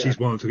 And then she's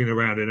wandering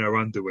around in her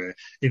underwear.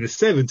 In the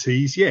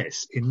 70s,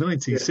 yes. In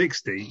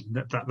 1960,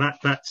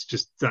 that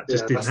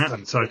just didn't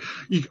happen. So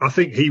I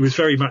think he was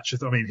very much.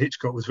 I mean,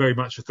 Hitchcock was very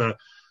much of the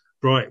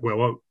right.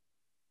 Well,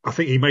 I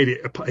think he made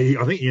it. I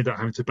think he ended up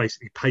having to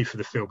basically pay for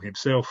the film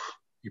himself.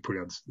 You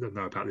probably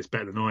know about this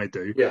better than I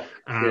do. Yeah,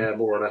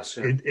 more or less.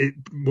 Yeah.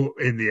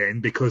 In the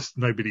end, because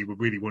nobody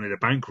really wanted to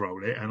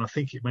bankroll it, and I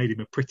think it made him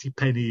a pretty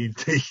penny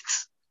indeed.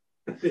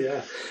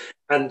 Yeah,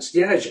 and as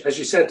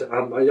you said,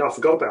 I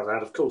forgot about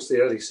that. Of course, the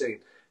early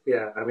scene.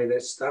 Yeah, I mean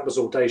that was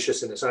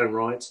audacious in its own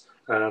right.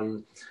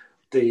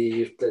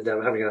 They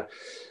were having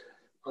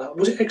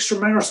was it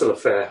extramarital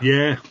affair?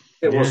 Yeah,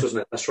 it was,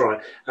 wasn't it? That's right.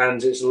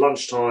 And it's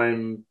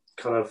lunchtime.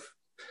 Kind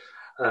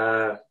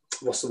of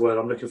what's the word?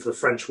 I'm looking for the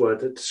French word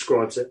that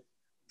describes it.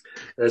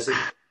 There's a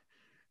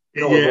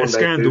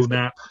scandal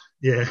nap.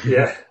 Yeah.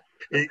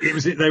 It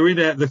was. They were in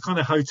the kind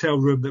of hotel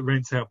room that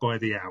rents out by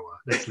the hour.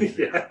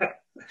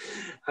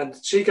 And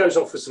she goes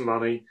off with some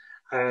money,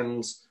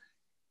 and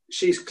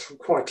she's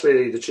quite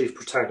clearly the chief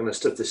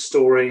protagonist of this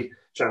story.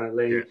 Janet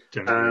Leigh.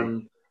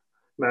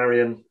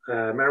 Marion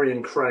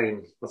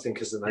Crane, I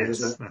think is the name,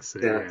 isn't it? That's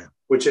it, yeah.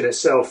 Which in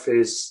itself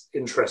is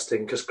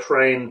interesting because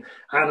Crane,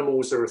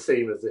 animals are a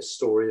theme of this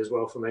story as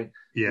well for me,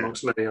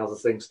 amongst many other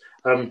things.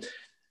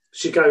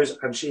 She goes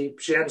and she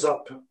ends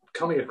up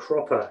becoming a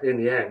cropper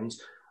in the end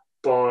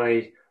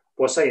by,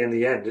 well, I say in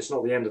the end, it's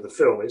not the end of the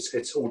film,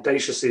 it's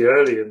audaciously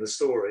early in the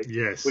story,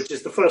 which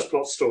is the first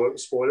plot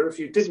spoiler. If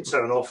you didn't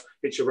turn off,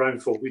 it's your own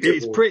fault.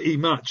 It's pretty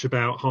much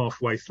about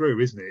halfway through,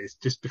 isn't it? It's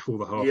just before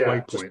the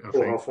halfway point, I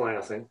think. Halfway,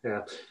 I think,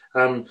 yeah.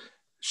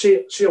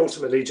 She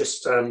ultimately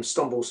just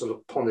stumbles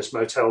upon this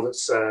motel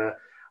that's,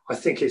 I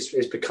think,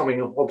 is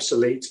becoming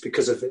obsolete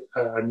because of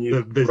a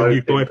new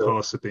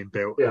bypass had been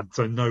built, and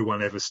so no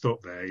one ever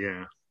stopped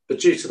there, But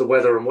due to the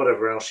weather and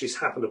whatever else, she's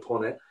happened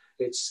upon it.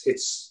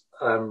 It's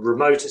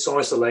remote, it's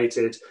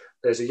isolated.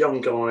 There's a young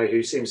guy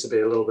who seems to be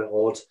a little bit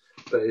odd,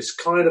 but is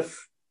kind of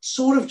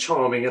sort of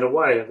charming in a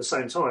way at the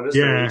same time,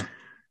 isn't he?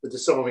 The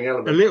disarming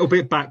element. A little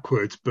bit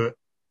backward, but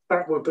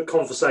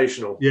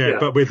conversational.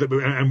 But with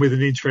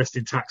an interest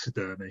in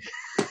taxidermy.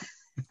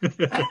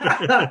 And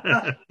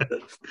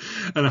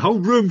a whole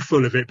room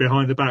full of it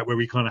behind the back where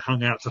we kind of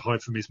hung out to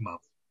hide from his mum.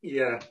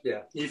 Yeah.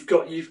 You've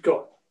got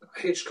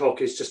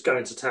Hitchcock is just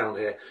going to town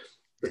here.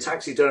 The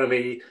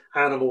taxidermy,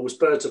 animals,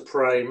 birds of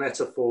prey,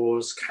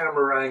 metaphors,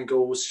 camera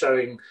angles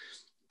showing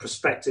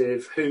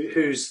perspective,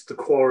 who's the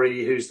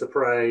quarry, who's the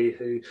prey,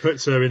 who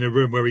puts her in a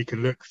room where he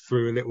can look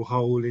through a little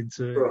hole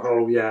into a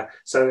hole. Yeah.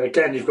 So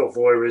again, you've got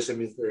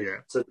voyeurism yeah.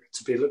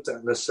 to be looked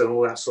at this and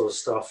all that sort of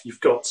stuff. You've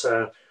got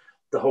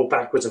the whole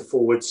backwards and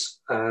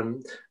forwards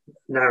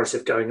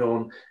narrative going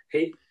on.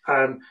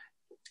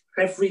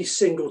 Every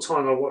single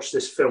time I watch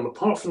this film,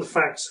 apart from the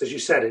fact, as you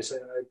said, it's a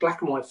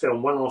black and white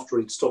film. One after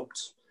he'd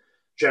stopped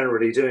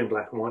generally doing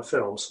black and white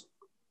films.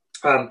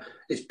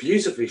 It's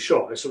beautifully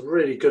shot. It's a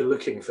really good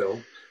looking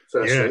film.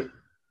 Firstly,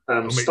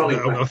 stunning.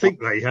 I think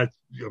they had.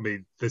 I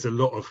mean, there's a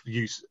lot of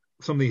use.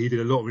 Something he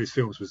did a lot of his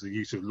films was the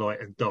use of light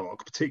and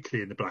dark,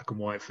 particularly in the black and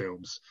white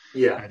films.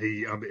 Yeah. And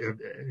he,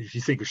 if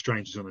you think of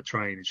Strangers on a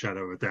Train and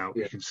Shadow of a Doubt,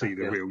 you can see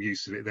the real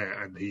use of it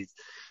there. And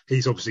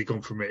he's obviously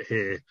gone from it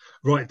here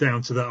right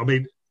down to that. I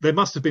mean, there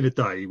must have been a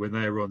day when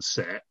they were on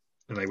set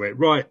and they went,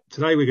 right,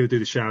 today we're going to do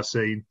the shower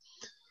scene.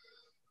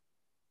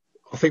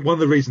 I think one of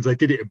the reasons they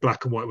did it in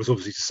black and white was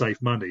obviously to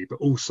save money, but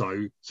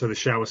also so the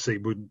shower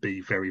scene wouldn't be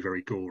very,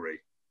 very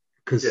gory.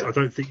 Because I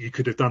don't think you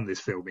could have done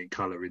this film in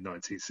colour in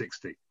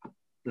 1960.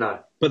 No.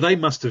 But they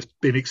must have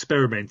been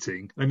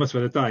experimenting. They must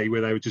have had a day where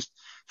they were just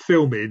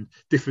filming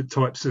different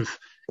types of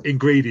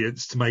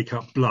ingredients to make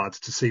up blood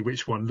to see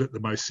which one looked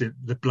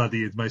the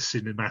bloody and most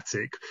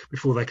cinematic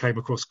before they came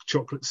across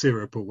chocolate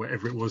syrup or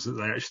whatever it was that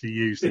they actually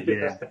used in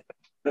the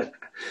end.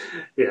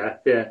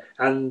 Yeah.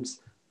 And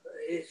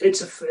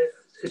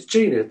it's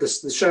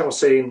genius. The shower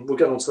scene, we'll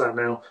get on to that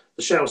now.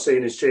 The shower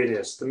scene is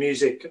genius. The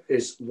music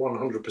is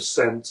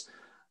 100%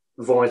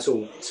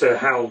 vital to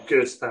how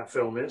good that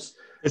film is.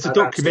 There's a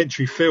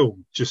documentary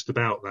film just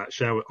about that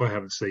shower. I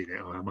haven't seen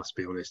it. I must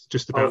be honest.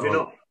 Just about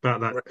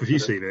that. Have you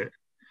seen it?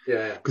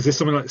 Yeah. Because there's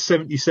something like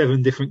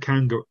 77 different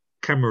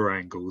camera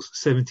angles,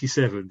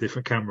 77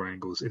 different camera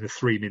angles in a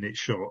 3-minute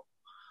shot.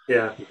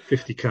 Yeah.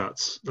 50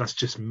 cuts. That's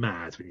just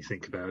mad when you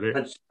think about it.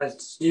 And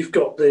you've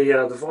got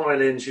the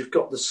violins, you've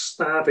got the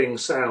stabbing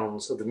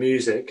sounds of the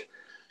music,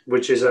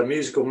 which is a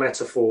musical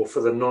metaphor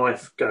for the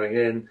knife going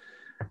in.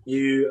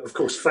 You, of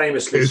course,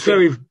 famously...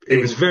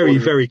 It was very,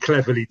 very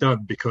cleverly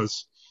done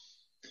because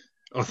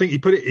I think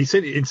he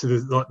sent it into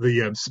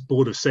the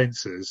board of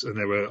censors, and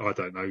there were, I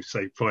don't know,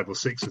 say 5 or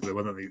 6 of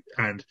them,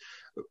 and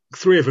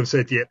 3 of them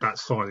said, "Yeah,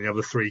 that's fine." And the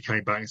other 3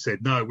 came back and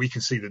said, "No, we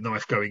can see the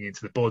knife going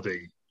into the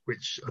body,"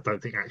 which I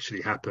don't think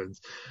actually happened.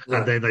 No.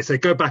 And then they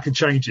said, "Go back and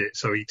change it."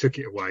 So he took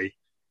it away,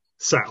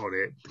 sat on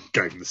it,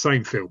 gave them the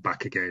same feel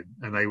back again,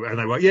 and they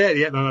were like,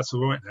 "Yeah, no, that's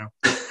all right now."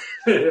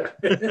 Yeah,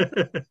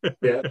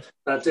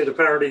 that did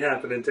apparently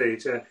happen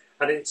indeed. Yeah,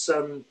 and it's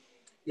I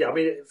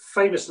mean,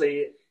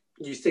 famously,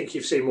 you think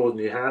you've seen more than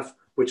you have,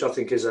 which I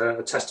think is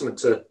a testament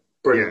to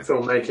brilliant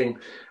filmmaking.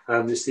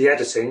 It's the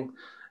editing,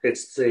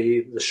 it's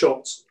the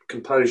shots,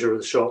 composure of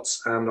the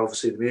shots, and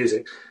obviously the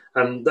music.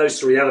 And those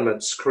 3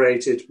 elements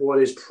created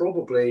what is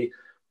probably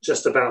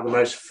just about the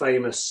most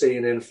famous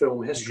scene in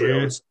film history.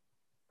 Yeah.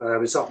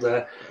 It's up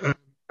there.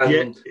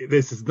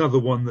 This is another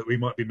one that we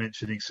might be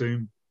mentioning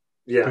soon.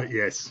 Yeah. But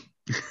yes.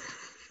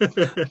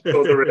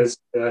 Well, there is.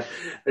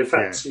 In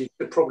fact, you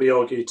could probably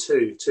argue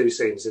two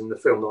scenes in the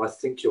film that I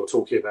think you're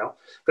talking about.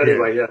 But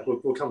anyway,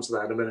 we'll come to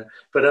that in a minute.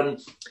 But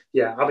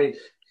I mean,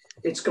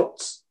 it's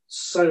got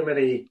so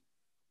many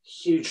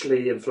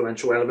hugely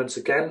influential elements.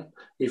 Again,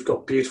 you've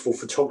got beautiful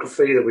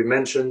photography that we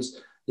mentioned.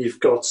 You've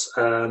got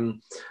I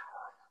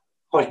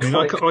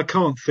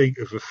can't think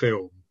of a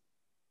film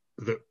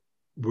that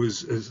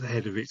was as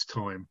ahead of its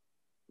time.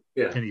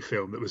 Yeah. Any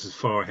film that was as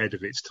far ahead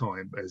of its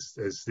time as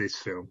this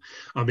film.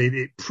 I mean,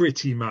 it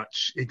pretty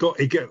much it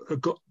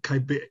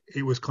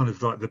was kind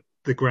of like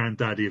the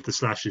granddaddy of the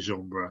slasher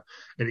genre,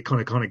 and it kind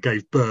of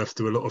gave birth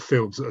to a lot of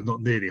films that are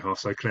not nearly half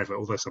so clever,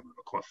 although some of them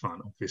are quite fun,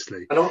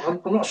 obviously. And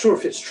I'm not sure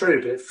if it's true,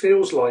 but it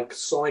feels like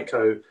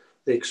Psycho,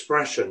 the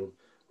expression,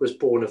 was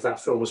born of that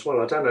film as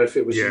well. I don't know if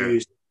it was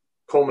used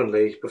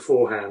commonly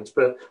beforehand,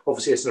 but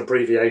obviously it's an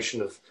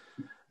abbreviation of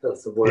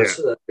the words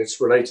that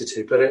it's related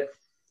to. But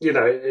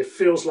it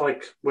feels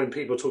like when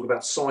people talk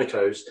about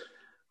psychos,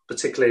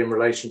 particularly in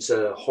relation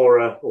to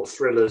horror or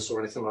thrillers or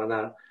anything like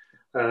that,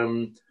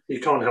 you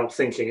can't help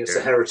thinking it's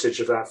the heritage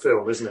of that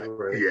film, isn't it?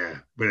 Really? Yeah.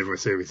 Whenever I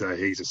say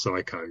he's a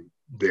psycho,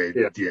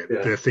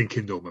 they're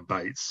thinking Norman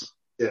Bates.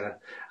 Yeah.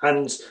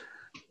 And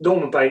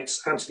Norman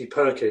Bates, Anthony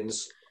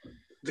Perkins,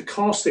 the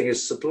casting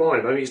is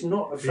sublime. I mean, he's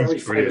not a very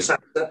famous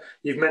actor.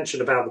 You've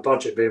mentioned about the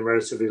budget being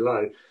relatively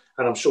low,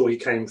 and I'm sure he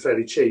came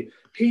fairly cheap.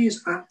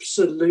 He's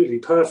absolutely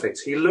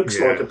perfect. He looks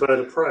like a bird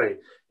of prey.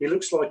 He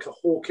looks like a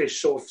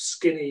hawkish, sort of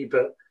skinny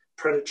but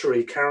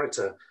predatory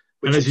character.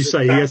 And as you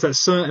say, he has that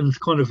certain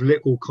kind of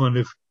little kind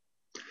of,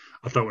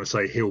 I don't want to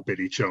say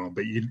hillbilly charm,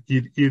 but you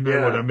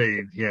know what I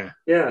mean. Yeah.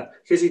 Yeah,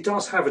 because he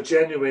does have a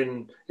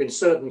genuine, in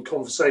certain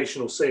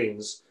conversational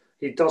scenes,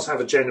 he does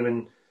have a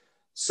genuine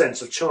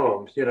sense of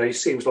charm. You know, he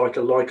seems like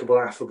a likeable,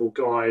 affable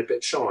guy, a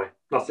bit shy,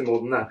 nothing more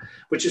than that,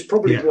 which is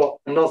probably what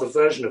another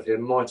version of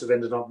him might have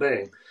ended up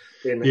being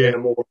in a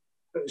more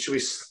should we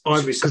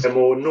say a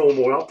more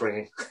normal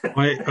upbringing?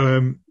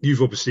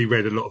 You've obviously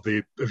read a lot of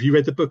the. Have you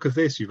read the book of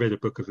this? You've read a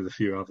book of a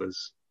few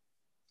others.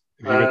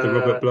 Have you read the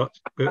Robert Bloch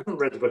book? I haven't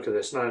read the book of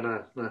this.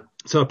 No.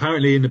 So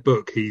apparently, in the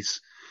book,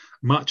 he's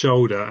much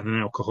older and an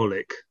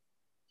alcoholic.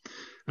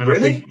 And really?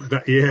 I think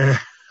that, yeah.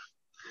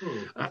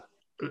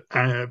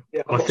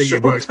 I think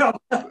it works.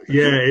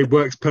 Yeah, it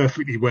works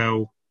perfectly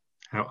well.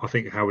 How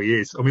he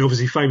is. I mean,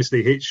 obviously,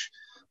 famously, Hitch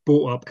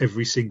bought up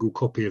every single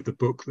copy of the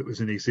book that was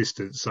in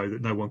existence so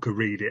that no one could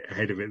read it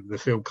ahead of the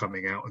film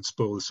coming out and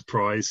spoil the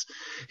surprise.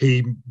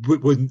 He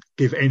wouldn't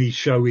give any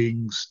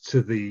showings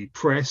to the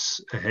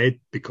press ahead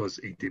because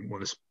he didn't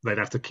want to. They'd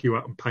have to queue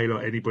up and pay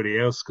like anybody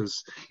else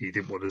because he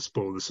didn't want to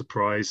spoil the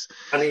surprise.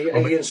 And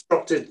he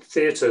instructed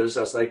theatres,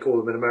 as they call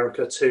them in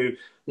America, to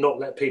not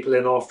let people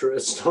in after it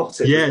had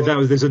started. Yeah,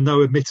 there's a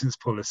no admittance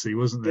policy,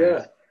 wasn't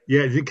there?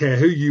 Yeah, he didn't care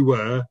who you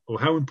were or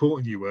how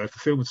important you were. If the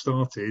film had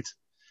started,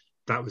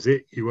 that was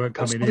it. You weren't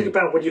coming in. Something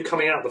about when you're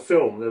coming out of the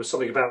film, there was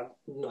something about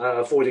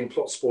avoiding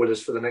plot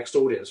spoilers for the next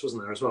audience,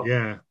 wasn't there, as well?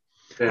 Yeah.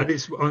 And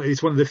it's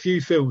one of the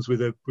few films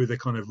with a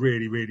kind of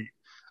really, really.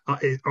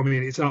 I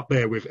mean, it's up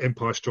there with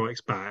Empire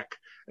Strikes Back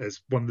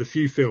as one of the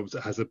few films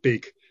that has a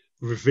big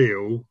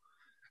reveal,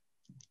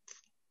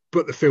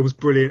 but the film's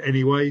brilliant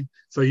anyway.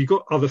 So you've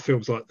got other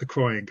films like The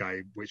Crying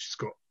Game, which has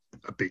got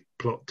a big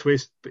plot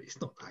twist, but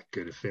it's not that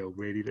good a film,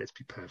 really. Let's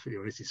be perfectly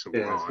honest. It's all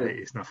right.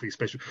 It's nothing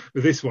special.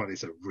 But this one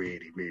is a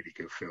really, really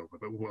good film.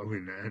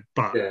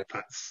 But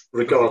that's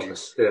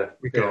regardless.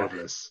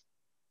 Regardless.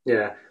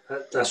 Yeah,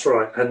 that's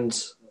right. And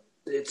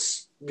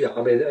it's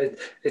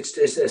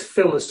it's a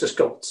film that's just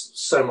got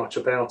so much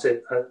about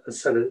it.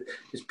 So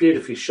it's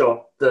beautifully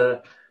shot.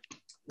 The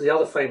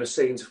other famous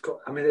scenes have got.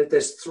 I mean,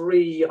 there's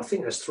three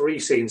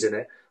scenes in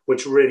it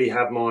which really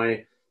have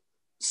my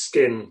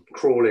skin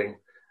crawling.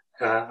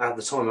 At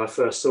the time I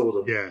first saw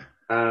them. Yeah.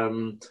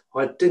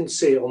 I didn't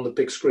see it on the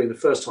big screen the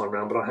first time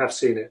round, but I have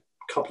seen it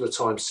a couple of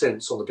times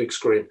since on the big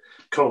screen.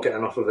 Can't get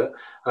enough of it.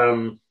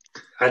 And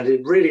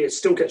it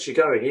still gets you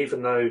going,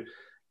 even though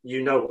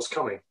you know what's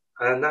coming.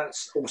 And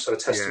that's also a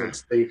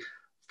testament to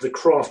the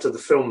craft of the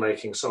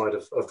filmmaking side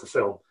of the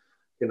film.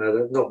 You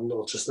know,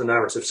 not just the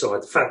narrative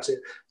side. The fact it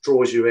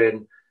draws you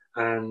in,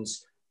 and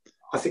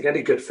I think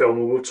any good film,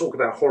 and we'll talk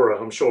about horror,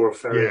 I'm sure,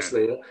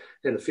 variously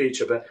in the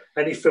future, but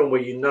any film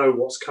where you know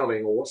what's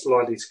coming or what's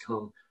likely to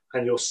come,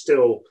 and you're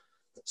still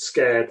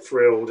scared,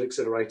 thrilled,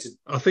 exhilarated.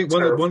 I think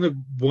one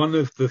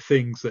of the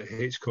things that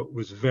Hitchcock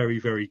was very,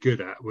 very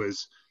good at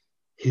was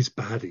his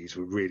baddies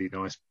were really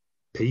nice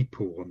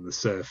people on the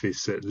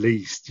surface. At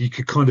least you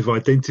could kind of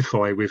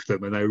identify with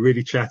them, and they were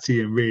really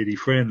chatty and really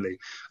friendly.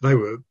 They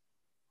were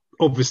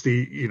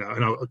obviously, you know,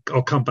 and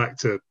I'll come back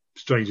to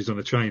Strangers on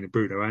a Train and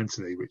Bruno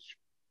Anthony, which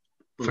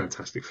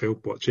fantastic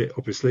film, watch it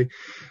obviously,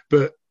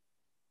 but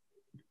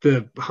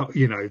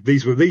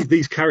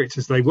these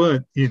characters, they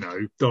weren't, you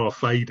know, Darth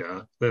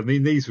Vader. I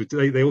mean,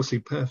 they all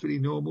seem perfectly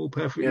normal,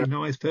 perfectly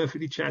nice,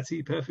 perfectly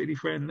chatty, perfectly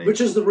friendly,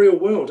 which is the real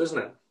world, isn't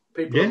it?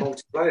 People are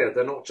multi-layered.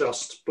 They're not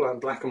just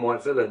black and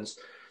white villains.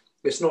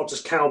 It's not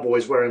just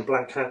cowboys wearing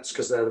black hats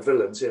because they're the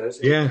villains. You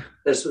know,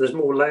 there's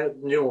more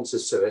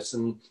nuances to it.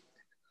 And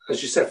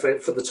as you said,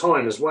 for the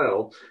time as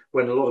well,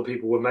 when a lot of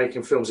people were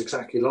making films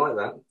exactly like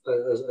that,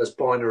 as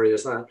binary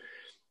as that,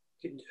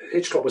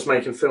 Hitchcock was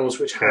making films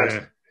which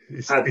had...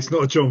 It's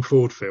not a John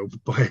Ford film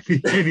by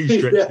any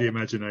stretch of the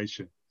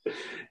imagination.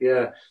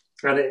 Yeah,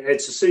 and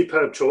it's a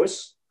superb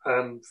choice,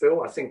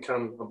 Phil. I think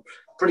I'm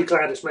pretty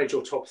glad it's made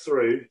your top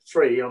three.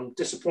 I'm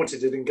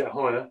disappointed it didn't get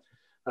higher.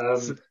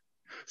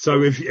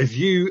 So have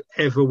you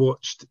ever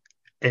watched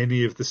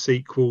any of the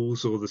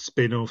sequels or the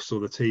spin-offs or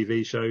the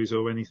TV shows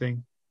or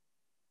anything?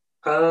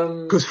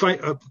 Because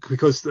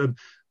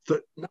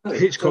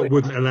Hitchcock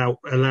wouldn't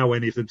allow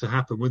any of them to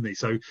happen, wouldn't he?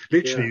 So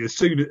literally, as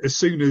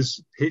soon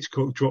as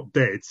Hitchcock dropped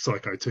dead,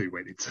 Psycho 2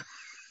 went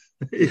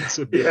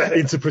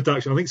into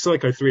production. I think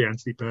Psycho 3,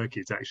 Anthony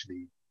Perkins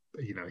actually,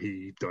 you know,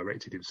 he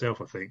directed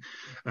himself, I think.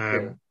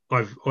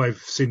 I've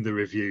seen the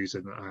reviews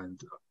and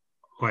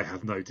I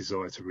have no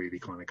desire to really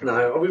kind of go.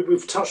 No,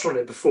 we've touched on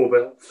it before,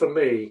 but for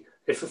me,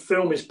 if a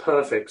film is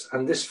perfect,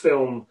 and this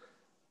film,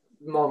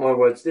 my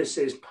words, this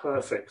is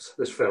perfect.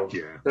 This film,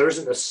 there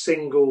isn't a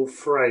single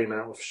frame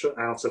out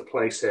of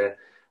place here.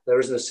 There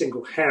isn't a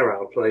single hair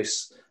out of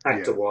place,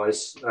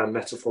 actor-wise,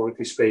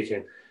 metaphorically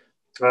speaking.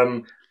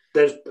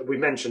 We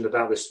mentioned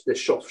about this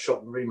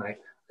shot-for-shot remake.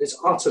 It's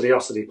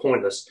utterly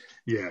pointless.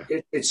 Yeah,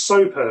 it's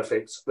so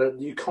perfect that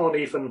you can't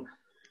even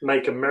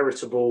make a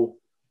meritable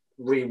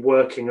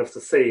reworking of the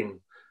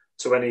theme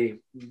to any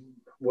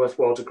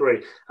worthwhile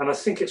degree. And I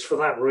think it's for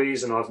that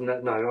reason I've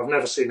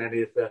never seen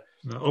any of the...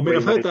 No, I mean,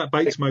 I've heard that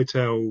Bates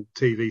Motel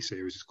TV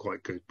series is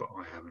quite good, but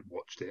I haven't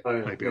watched it.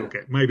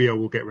 Maybe I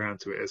will get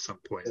round to it at some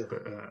point. Yeah.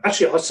 But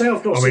actually, I'd say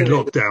I've not seen...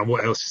 lockdown,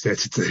 what else is there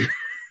to do?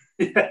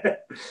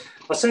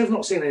 I'd say I've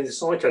not seen any of the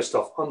Psycho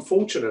stuff.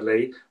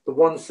 Unfortunately, the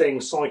one thing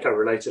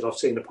Psycho-related I've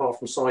seen apart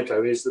from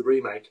Psycho is the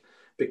remake,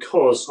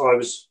 because I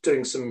was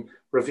doing some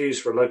reviews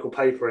for a local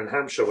paper in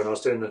Hampshire when I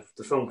was doing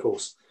the film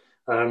course.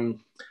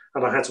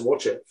 and I had to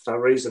watch it for that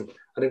reason.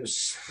 And it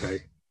was,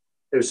 Okay.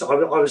 I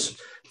was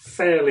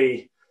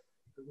fairly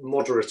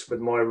moderate with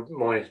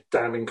my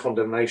damning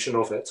condemnation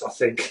of it, I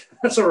think,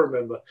 as I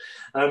remember.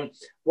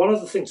 One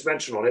other thing to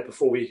mention on it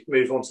before we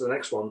move on to the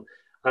next one,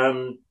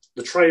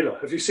 the trailer.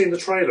 Have you seen the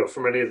trailer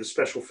from any of the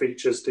special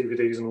features,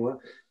 DVDs and all that?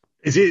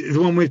 Is it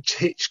the one with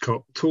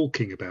Hitchcock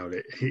talking about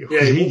it? He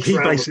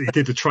basically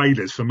did the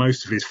trailers for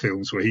most of his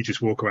films where he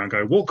just walk around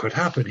going, what could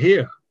happen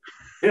here?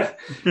 Yeah,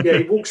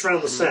 he walks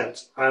around the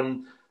set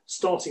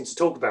starting to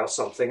talk about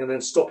something and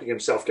then stopping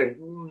himself going,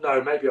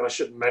 no, maybe I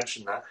shouldn't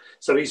mention that.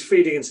 So he's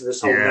feeding into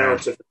this whole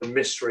narrative of the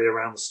mystery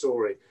around the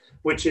story,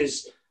 which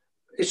is,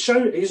 he's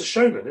a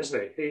showman,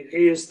 isn't he?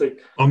 He is the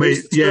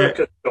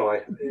circus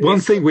guy. One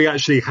thing we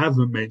actually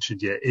haven't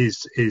mentioned yet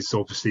is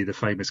obviously the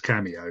famous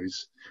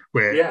cameos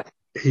where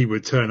he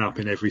would turn up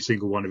in every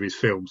single one of his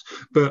films.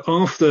 But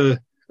after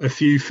a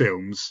few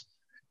films,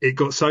 it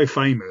got so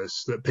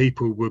famous that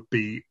people would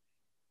be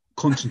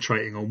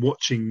concentrating on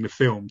watching the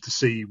film to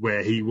see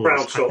where he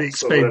was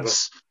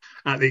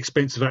at the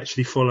expense of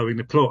actually following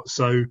the plot.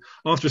 So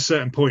after a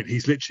certain point,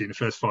 he's literally in the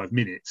first 5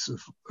 minutes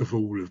of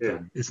all of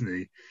them, isn't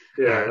he?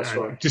 Yeah, that's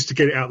right. Just to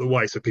get it out of the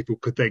way so people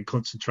could then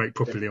concentrate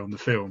properly on the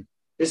film.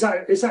 Is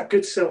that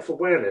good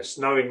self-awareness,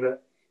 knowing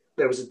that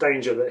there was a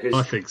danger that his...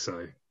 I think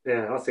so.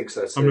 Yeah, I think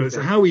so too.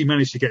 So how he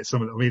managed to get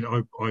some of it, I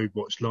mean, I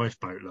watched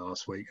Lifeboat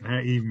last week, and how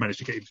he even managed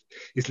to get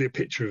his little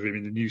picture of him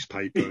in the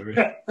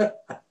newspaper.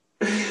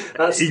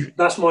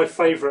 That's my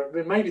favourite. I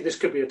mean, maybe this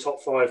could be a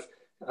top 5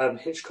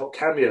 Hitchcock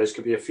cameos,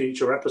 could be a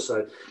future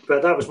episode.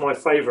 But that was my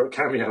favourite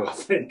cameo, I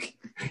think,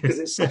 because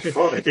it's so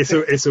funny.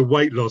 It's a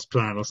weight loss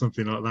plan or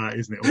something like that,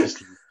 isn't it?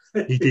 Obviously,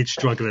 he did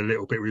struggle a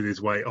little bit with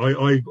his weight.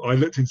 I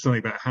looked into something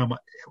about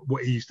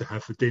what he used to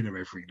have for dinner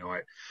every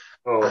night,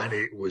 and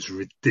it was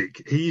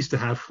ridiculous. He used to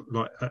have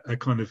like a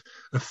kind of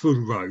a full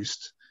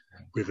roast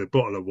with a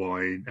bottle of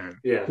wine and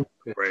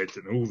bread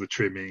and all the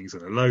trimmings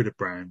and a load of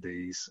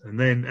brandies, and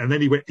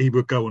then he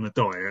would go on a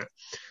diet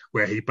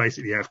where he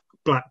basically have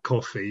black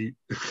coffee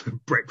for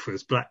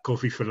breakfast, black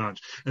coffee for lunch,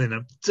 and then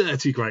a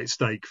dirty great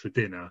steak for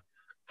dinner,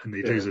 and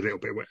he'd lose a little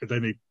bit.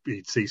 Then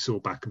he'd seesaw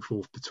back and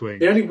forth between.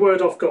 The only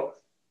word I've got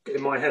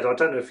in my head, I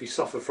don't know if he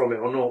suffered from it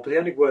or not, but the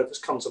only word that's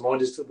come to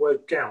mind is the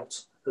word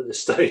gout at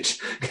this stage.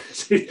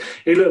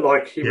 he looked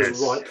like he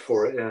was ripe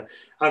for it.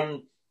 I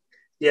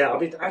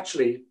mean,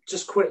 actually,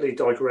 just quickly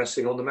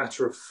digressing on the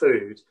matter of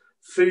food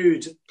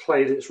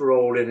played its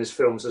role in his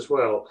films as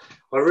well.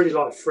 I really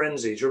like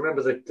Frenzy. Do you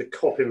remember the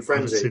cop in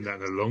Frenzy? I haven't seen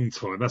that in a long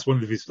time. That's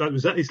one of his.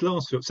 Was that his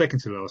last film? Second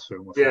to last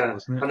film, I think,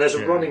 wasn't it? And there's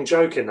a running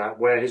joke in that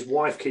where his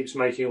wife keeps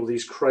making all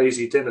these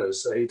crazy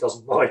dinners that he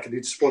doesn't like, and he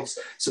just wants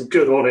some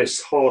good,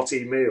 honest,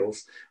 hearty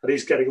meals, and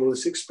he's getting all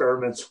this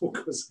experimental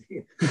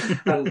cuisine.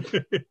 And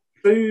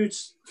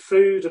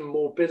food and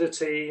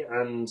morbidity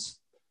and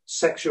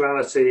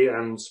sexuality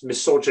and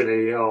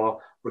misogyny are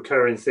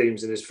recurring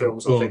themes in his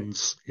films.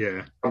 Blondes, I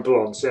think. And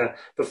blondes, yeah.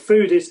 But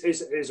food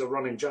is a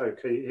running joke.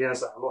 He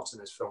has that a lot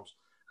in his films.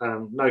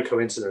 No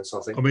coincidence,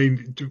 I think. I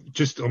mean,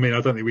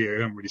 I don't think we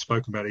haven't really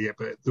spoken about it yet,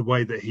 but the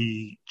way that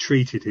he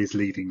treated his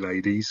leading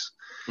ladies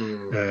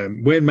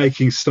when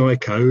making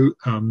Psycho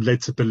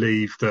led to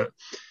believe that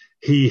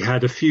he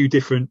had a few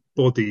different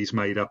bodies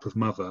made up of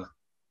Mother.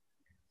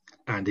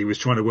 And he was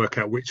trying to work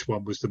out which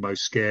one was the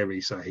most scary,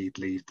 so he'd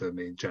leave them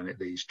in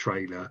Janet Leigh's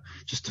trailer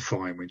just to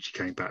find when she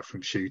came back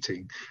from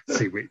shooting,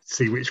 see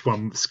which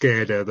one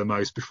scared her the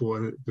most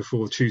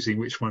before choosing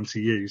which one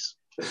to use.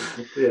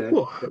 Yeah.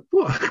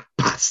 What a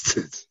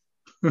bastard!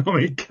 I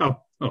mean, come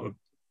on.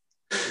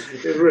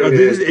 It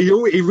really is.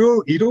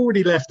 He'd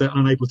already left her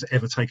unable to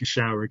ever take a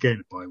shower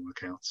again by all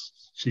accounts.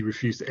 She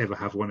refused to ever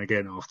have one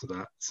again after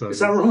that. So is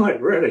that right?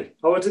 Really?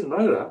 Oh, I didn't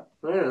know that.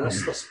 Yeah,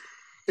 that's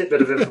a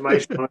bit of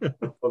information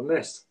I've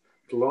missed.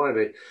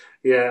 Blimey.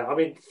 Yeah, I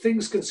mean,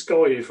 things can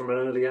scar you from an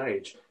early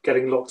age.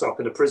 Getting locked up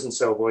in a prison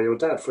cell by your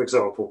dad, for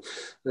example.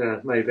 Yeah,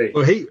 maybe.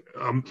 Well,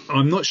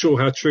 I'm not sure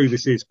how true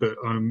this is, but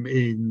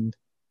in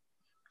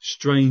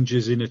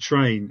Strangers in a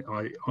Train,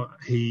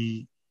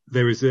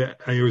 there is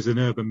an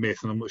urban myth,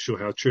 and I'm not sure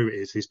how true it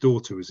is. His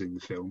daughter was in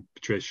the film,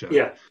 Patricia.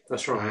 Yeah,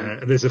 that's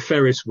right. And there's a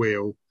Ferris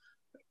wheel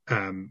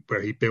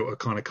where he built a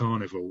kind of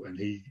carnival, and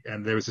he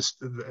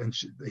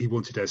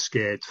wanted her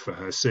scared for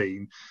her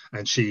scene,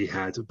 and she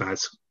had a bad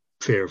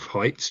fear of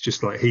heights,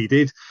 just like he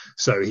did.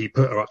 So he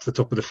put her up to the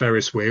top of the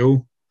Ferris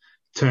wheel,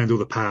 turned all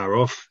the power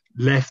off,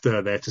 left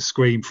her there to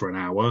scream for an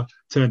hour,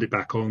 turned it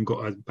back on,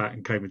 got her back,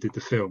 and came and did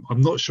the film. I'm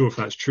not sure if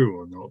that's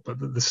true or not, but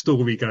the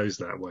story goes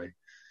that way.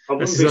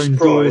 That's his own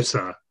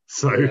daughter.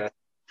 So yeah.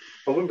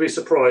 I wouldn't be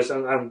surprised.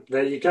 And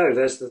there you go.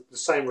 There's the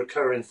same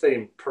recurring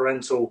theme: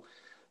 parental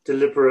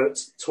deliberate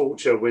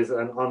torture with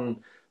an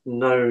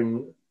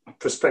unknown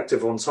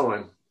perspective on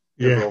time.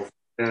 Yeah,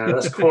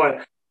 that's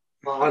quite.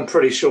 I'm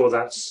pretty sure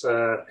that's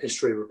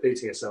history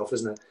repeating itself,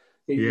 isn't it?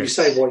 You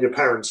say what your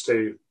parents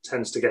do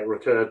tends to get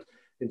recurred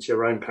into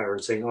your own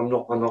parenting. I'm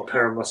not a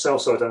parent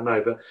myself, so I don't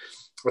know. But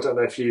I don't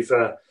know if you've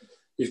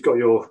got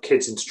your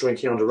kids into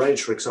drinking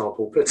underage, for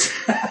example. But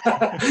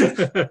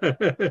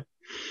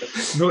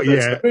Not But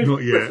yet, moving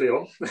not yet. swiftly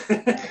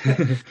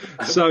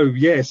on. So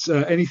yes,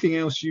 anything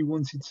else you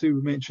wanted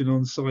to mention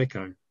on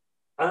Psycho?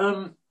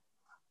 I'm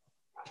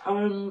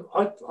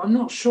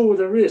not sure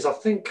there is. I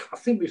think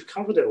we've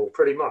covered it all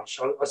pretty much.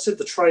 I said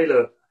the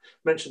trailer,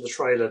 mentioned the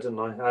trailer, didn't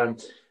I?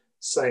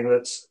 Saying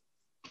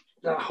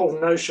that whole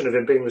notion of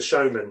him being the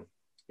showman.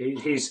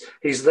 He's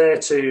there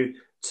to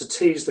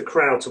tease the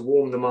crowd, to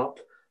warm them up,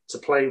 to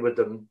play with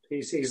them.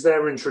 He's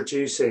there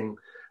introducing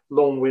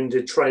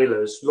long-winded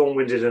trailers,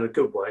 long-winded in a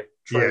good way,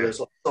 trailers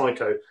like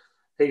Psycho.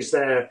 He's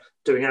there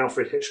doing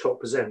Alfred Hitchcock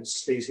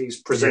Presents.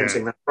 He's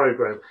presenting that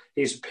program.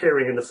 He's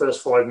appearing in the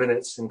first 5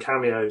 minutes in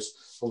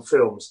cameos on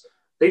films.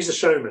 He's a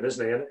showman,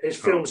 isn't he? And his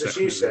films, as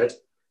you said,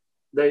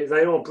 they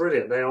are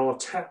brilliant. They are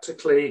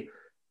tactically,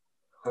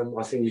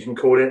 I think you can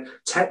call it,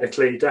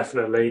 technically,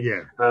 definitely,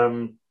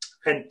 and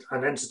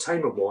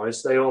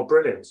entertainment-wise, they are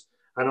brilliant.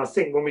 And I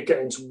think when we get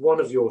into one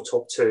of your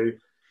top two,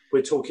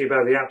 we're talking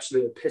about the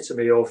absolute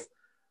epitome of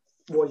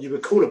what you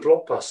would call a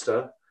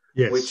blockbuster,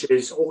 which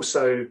is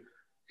also...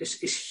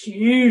 It's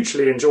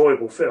hugely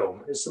enjoyable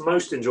film. It's the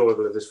most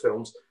enjoyable of his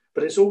films,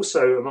 but it's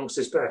also amongst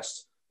his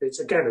best. It's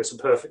a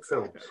perfect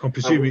film. I'm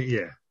presuming,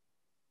 yeah.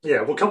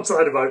 We'll come to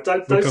that in a moment.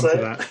 Don't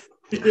say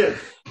it. Yeah,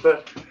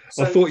 but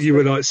I thought you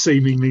were like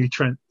seamlessly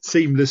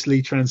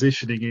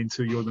transitioning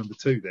into your number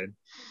two. Then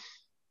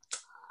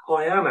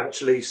I am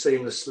actually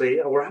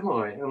seamlessly, or am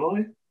I?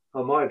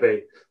 I might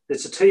be.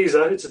 It's a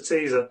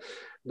teaser.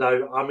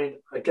 No, I mean,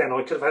 again,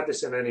 I could have had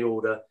this in any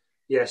order.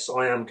 Yes,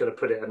 I am going to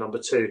put it at number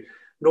two.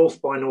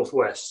 North by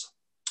Northwest.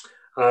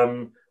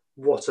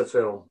 What a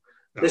film.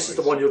 This is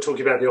the one you're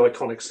talking about, the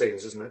iconic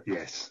scenes, isn't it?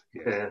 Yes.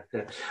 Yeah.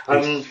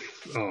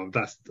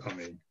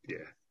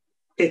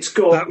 It's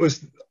got... That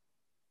was...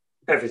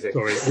 everything.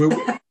 Sorry,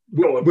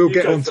 we'll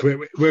get onto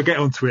it. We'll get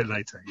onto it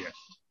later, yeah.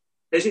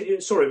 Was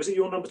it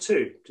your number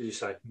two, did you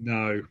say?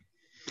 No.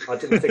 I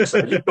didn't think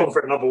so. You've gone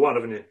for it number one,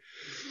 haven't you?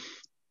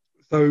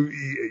 So,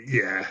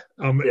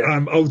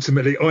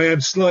 ultimately, I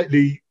am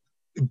slightly...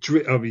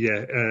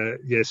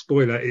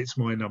 spoiler, it's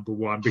my number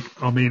one.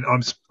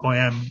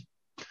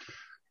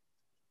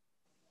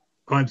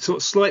 I'm sort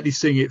of slightly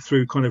seeing it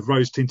through kind of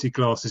rose-tinted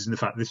glasses in the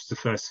fact this is the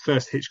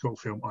first Hitchcock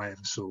film I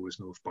ever saw was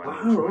North by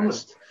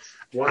Northwest.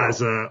 Right.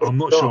 Wow. I'm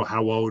not sure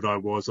how old I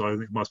was. I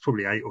think I was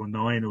probably 8 or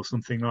 9 or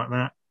something like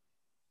that.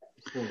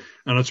 And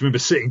I just remember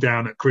sitting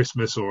down at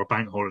Christmas or a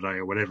bank holiday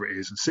or whatever it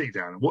is and sitting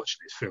down and watching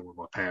this film with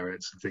my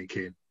parents and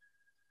thinking,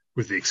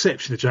 with the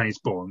exception of James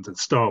Bond and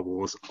Star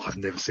Wars, I've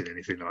never seen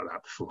anything like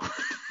that before.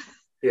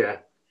 Yeah.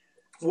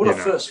 What a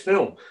first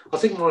film. I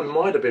think mine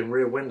might have been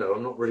Rear Window.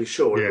 I'm not really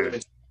sure. Yeah.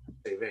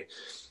 TV.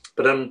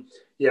 But, I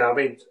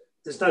mean,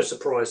 there's no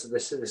surprise that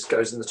this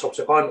goes in the top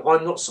two.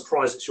 I'm not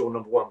surprised it's your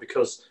number one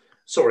because,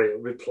 sorry,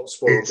 we plot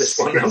spoiled this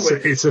one.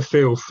 It's a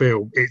film.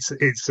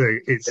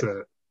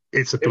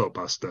 It's a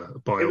blockbuster.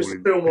 It was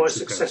the film I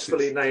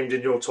successfully named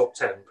in your top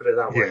 10, put it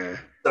that way. Yeah.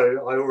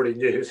 So I already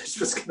knew this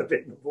was going to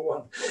be number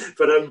one.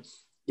 But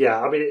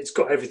it's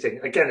got everything.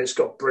 Again, it's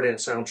got brilliant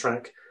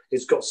soundtrack.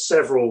 It's got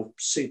several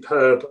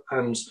superb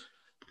and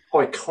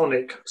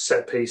iconic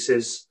set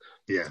pieces.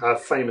 Yeah.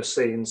 Famous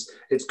scenes.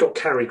 It's got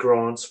Cary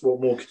Grant.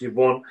 What more could you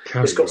want?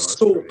 It's got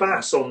Saul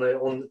Bass on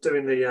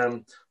doing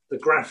the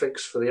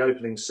graphics for the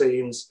opening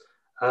scenes.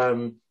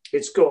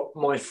 It's got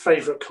my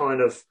favourite kind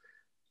of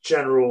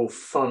general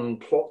fun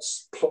plot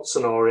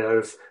scenario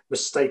of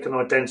mistaken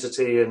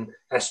identity and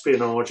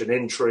espionage and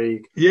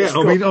intrigue. Yeah,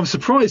 I'm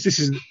surprised this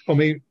is...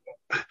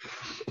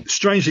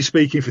 strangely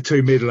speaking, for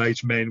two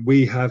middle-aged men,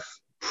 we have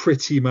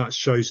pretty much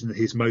chosen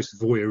his most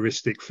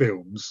voyeuristic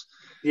films.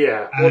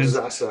 Yeah, what does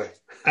that say?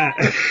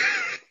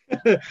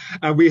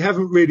 And we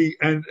haven't really...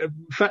 And the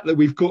fact that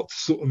we've got to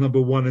sort of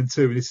number 1 and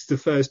 2, and this is the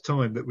first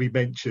time that we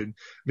mention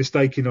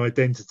mistaken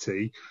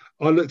identity.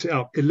 I looked it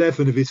up.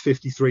 11 of his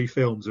 53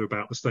 films are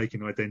about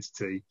mistaken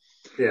identity.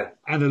 Yeah.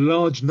 And a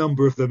large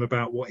number of them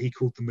about what he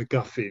called the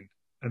MacGuffin.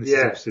 And this is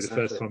obviously the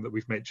first time that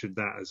we've mentioned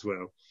that as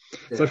well.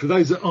 Yeah. So for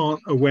those that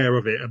aren't aware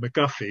of it, a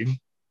MacGuffin,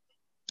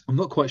 I'm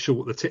not quite sure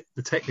what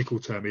the technical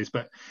term is,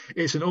 but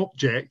it's an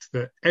object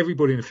that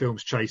everybody in the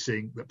film's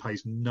chasing that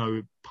plays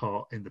no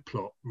part in the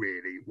plot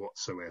really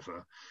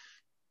whatsoever.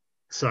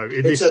 So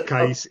in this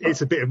case,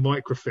 it's a bit of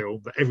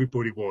microfilm that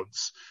everybody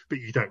wants, but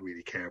you don't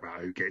really care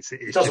about who gets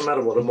it. It doesn't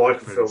matter what a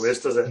microfilm is,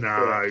 does it?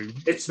 No,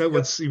 no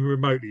one's even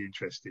remotely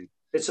interested.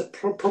 It's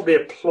probably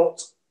a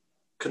plot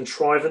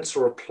contrivance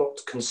or a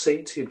plot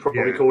conceit, you'd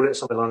probably call it,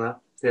 something like that.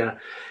 Yeah,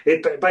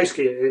 it's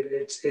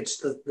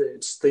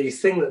the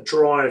thing that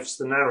drives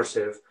the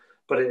narrative,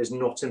 but it is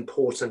not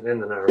important in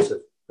the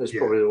narrative. Is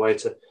probably the way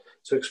to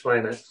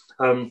explain it.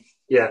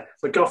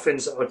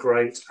 MacGuffins are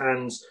great,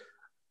 and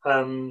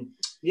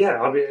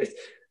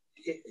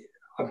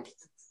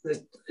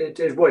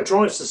it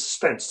drives the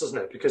suspense, doesn't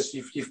it? Because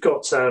you've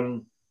got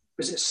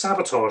is it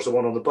Sabotage, the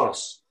one on the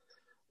bus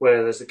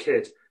where there's a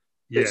kid?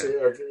 Yeah,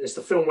 it's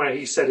the film where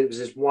he said it was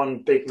his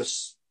one big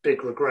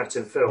regret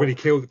in film. When he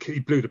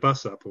blew the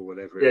bus up or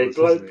whatever.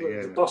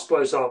 The bus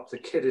blows up, the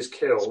kid is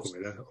killed,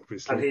 Spoiler,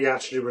 obviously. And he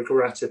actually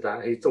regretted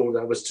that. He thought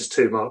that was just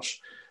too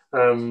much.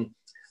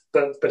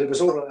 but it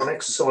was all an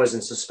exercise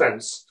in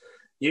suspense.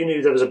 You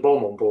knew there was a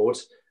bomb on board.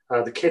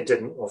 The kid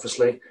didn't,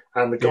 obviously,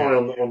 and the guy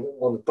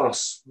on the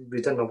bus, we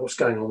didn't know what's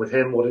going on with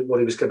him, what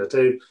he was going to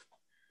do,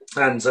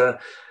 and I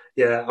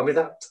mean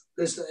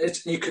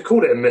you could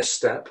call it a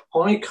misstep.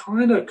 I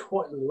kind of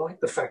quite like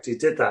the fact he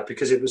did that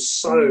because it was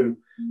so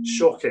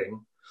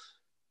shocking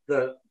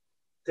that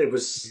it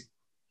was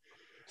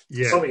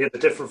something in a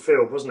different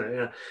field, wasn't it?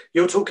 Yeah,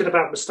 you're talking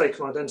about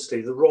Mistaken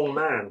Identity, The Wrong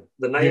Man,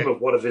 the name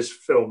of one of his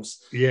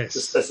films. Yes,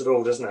 just says it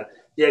all, doesn't it?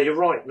 Yeah, you're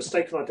right.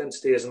 Mistaken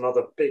Identity is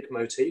another big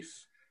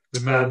motif. The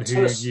Man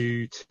Who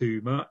Knew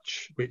Too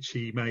Much, which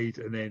he made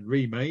and then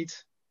remade.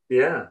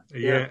 Yeah,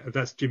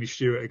 that's Jimmy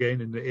Stewart again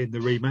in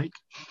the remake.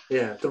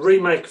 Yeah, the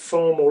remake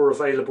far more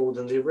available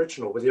than the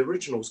original, but the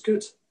original's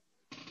good.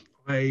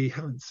 I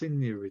haven't seen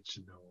the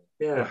original.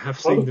 Yeah, I have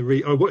seen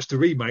I watched the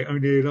remake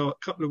only a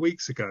couple of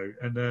weeks ago,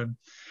 and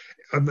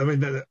I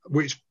mean,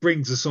 which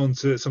brings us on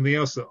to something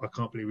else that I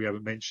can't believe we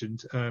haven't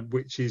mentioned,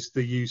 which is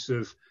the use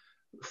of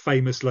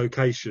famous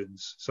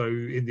locations. So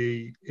in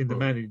the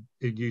Man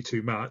Who Knew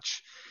Too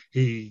Much,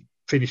 he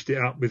finished it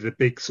up with a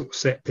big sort of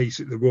set piece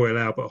at the Royal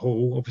Albert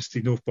Hall,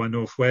 obviously North by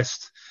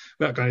Northwest.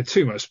 Without going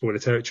too much spoiler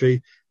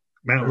territory,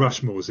 Mount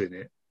Rushmore's in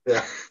it.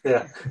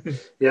 Yeah.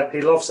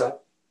 He loves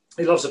that.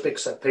 He loves a big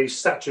set piece.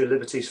 Statue of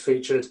Liberty's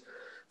featured.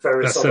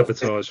 That's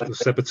Sabotage, or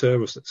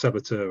Saboteur,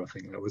 I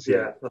think that was.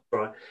 Yeah, that's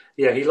right.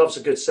 Yeah, he loves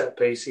a good set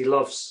piece. He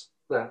loves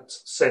that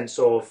sense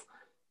of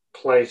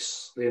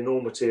place, the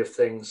enormity of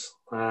things.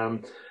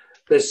 The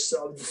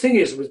thing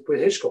is with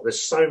Hitchcock,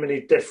 there's so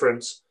many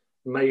different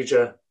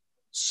major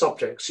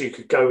subjects you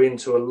could go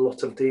into a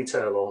lot of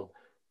detail on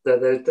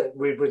that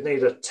we would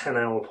need a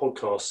 10-hour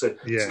podcast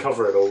to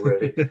cover it all,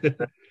 really.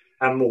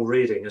 And more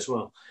reading as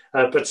well.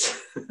 But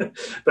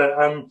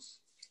I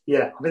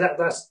mean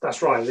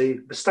that's right.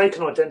 The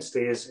Mistaken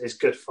Identity is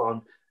good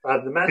fun.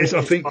 The Man,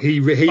 I think he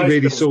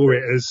really saw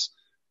it as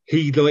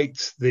he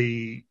liked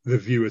the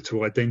viewer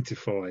to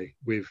identify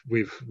with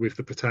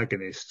the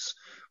protagonists,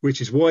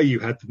 which is why you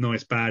had the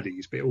nice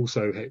baddies, but it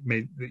also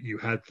meant that you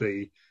had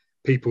the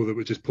people that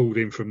were just pulled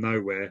in from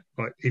nowhere,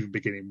 like even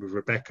beginning with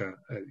Rebecca,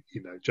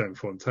 Joan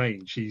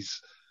Fontaine.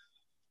 She's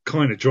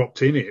kind of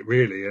dropped in it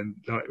really, and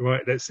like,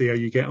 right, let's see how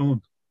you get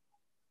on.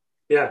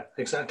 Yeah,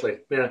 exactly.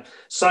 Yeah.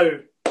 So,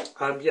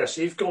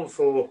 so you've gone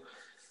for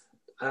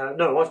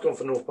no, I've gone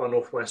for North by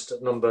Northwest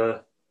at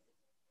number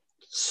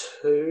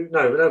 2.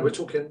 No, we're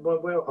talking.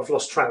 Well, I've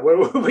lost track. Where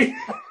were we?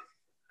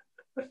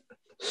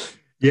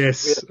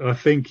 Yes, I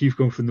think you've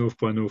gone for North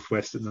by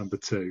Northwest at number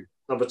 2.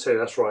 Number 2,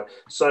 that's right.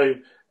 So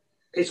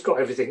it's got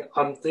everything.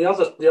 The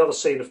other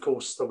scene, of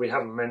course, that we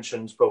haven't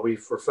mentioned, but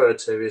we've referred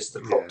to, is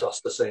the crop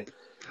duster scene.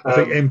 I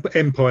think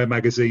Empire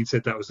magazine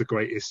said that was the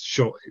greatest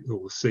shot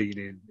or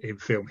scene in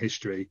film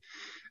history.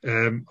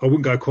 I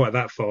wouldn't go quite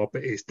that far,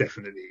 but it's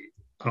definitely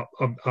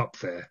up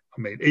there.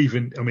 I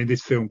mean,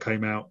 this film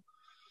came out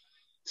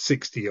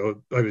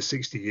over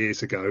 60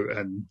 years ago,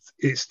 and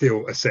it's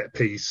still a set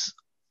piece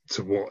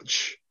to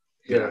watch.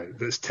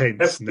 That's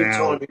tense every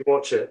now. Every time you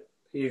watch it,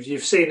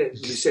 you've seen it.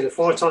 You've seen it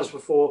 5 times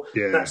before.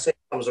 Yeah. That scene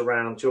comes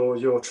around,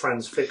 you're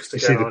transfixed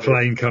again. You see the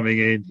plane coming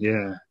in.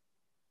 Yeah.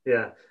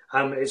 Yeah.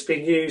 It's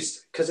been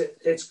used because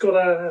it's got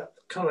a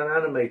kind of an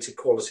animated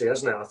quality,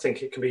 hasn't it? I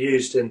think it can be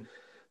used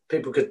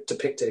people could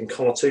depict it in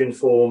cartoon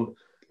form,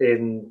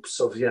 in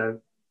sort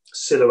of,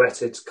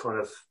 silhouetted kind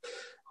of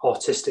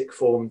artistic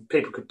form.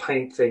 People could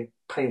paint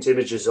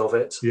images of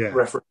it,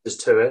 references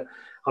to it.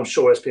 I'm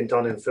sure it's been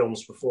done in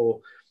films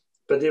before.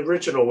 But the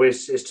original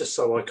is just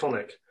so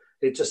iconic.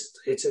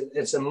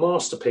 It's a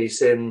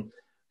masterpiece in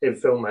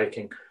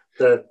filmmaking.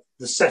 The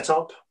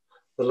setup,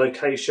 the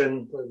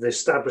location, the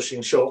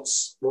establishing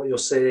shots, what you're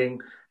seeing,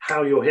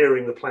 how you're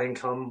hearing the plane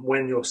come,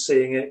 when you're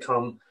seeing it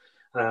come,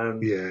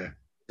 the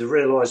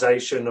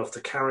realization of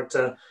the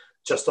character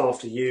just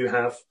after you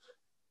have.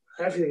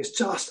 Everything is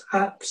just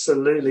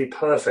absolutely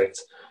perfect.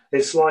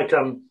 It's like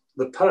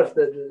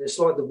it's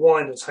like the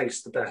wine that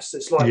tastes the best.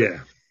 It's like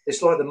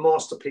the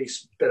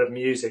masterpiece bit of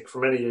music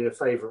from any of your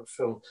favourite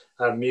film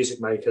music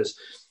makers.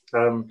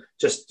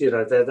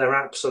 They're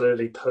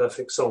absolutely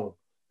perfect song.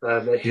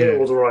 They hit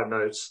all the right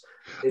notes.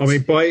 By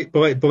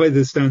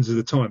the standards of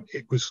the time,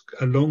 it was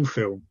a long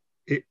film.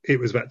 It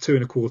was about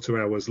 2.25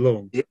 hours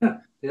long.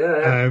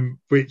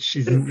 Which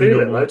is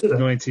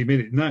 90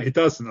 minutes. No, it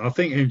doesn't. I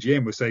think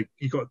MGM would say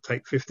you got to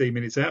take 15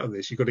 minutes out of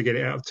this. You got to get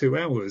it out of 2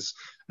 hours.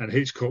 And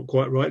Hitchcock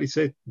quite rightly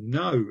said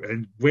no.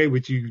 And where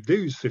would you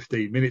lose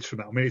 15 minutes from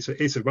that? I mean,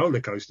 it's a roller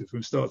coaster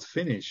from start to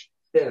finish.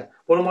 Yeah,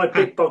 one of my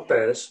big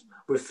bugbears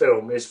with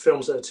film is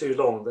films that are too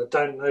long, that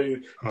don't know,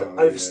 that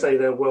overstay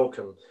their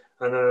welcome,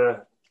 and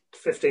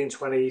 15,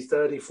 20,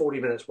 30, 40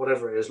 minutes,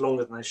 whatever it is,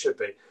 longer than they should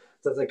be.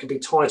 That they could be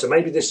tighter.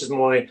 Maybe this is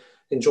my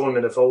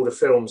enjoyment of older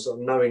films, of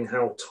knowing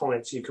how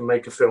tight you can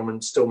make a film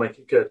and still make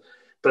it good.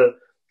 But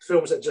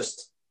films that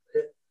just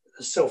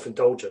are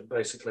self-indulgent,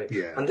 basically.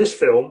 Yeah. And this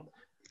film,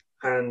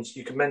 and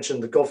you can mention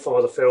the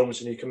Godfather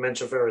films, and you can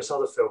mention various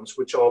other films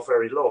which are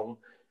very long,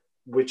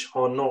 which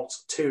are not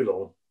too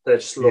long. They're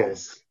just long.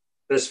 Yes.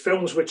 There's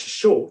films which are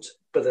short,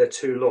 but they're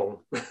too long.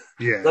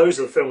 Yeah. Those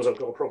are the films I've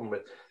got a problem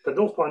with. But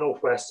North by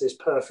Northwest is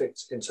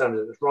perfect in terms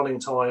of its running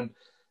time.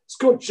 It's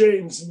got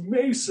James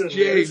Mason.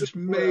 James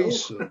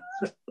Mason.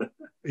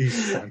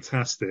 He's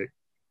fantastic.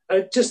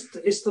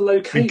 It's the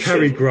location. And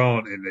Cary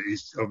Grant in it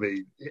is, I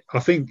mean, I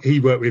think he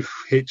worked with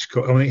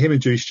Hitchcock. I mean, him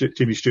and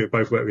Jimmy Stewart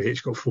both worked with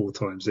Hitchcock 4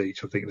 times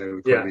each. I think they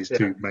were probably his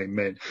two main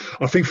men.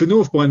 I think for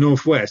North by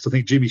Northwest, I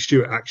think Jimmy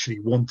Stewart actually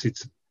wanted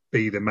to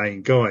be the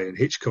main guy, and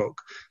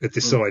Hitchcock had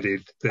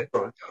decided that,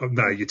 oh,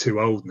 no, you're too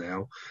old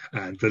now,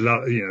 and the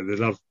love,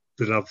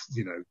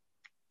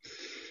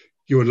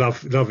 your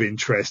love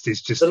interest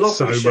is just the love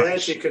so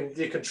much.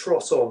 You can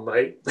trot on,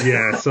 mate.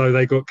 Yeah, so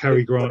they got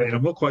Cary Grant in.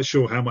 I'm not quite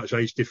sure how much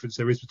age difference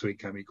there is between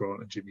Cary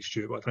Grant and Jimmy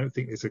Stewart, but I don't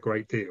think there's a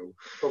great deal.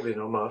 Probably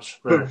not much.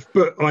 No.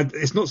 But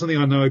it's not something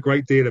I know a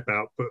great deal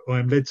about, but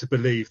I'm led to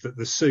believe that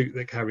the suit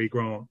that Cary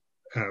Grant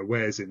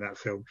wears in that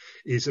film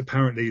is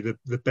apparently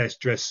the best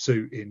dressed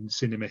suit in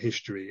cinema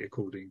history,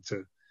 according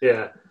to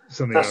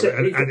something like that.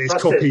 And it's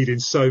copied in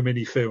so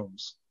many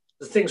films.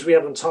 The things we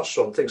haven't touched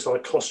on, things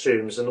like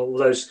costumes and all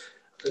those,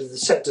 the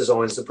set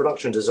designs, the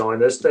production design,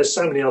 there's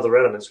so many other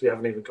elements we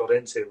haven't even got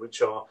into,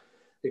 which are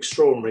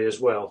extraordinary as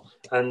well.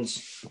 And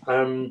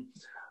I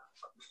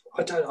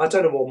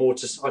don't know what more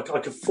to say. I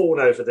could fawn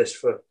over this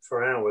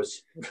for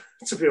hours,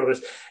 to be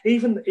honest.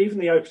 Even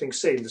the opening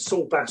scene, the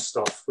Saul Bass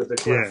stuff with the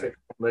graphic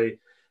on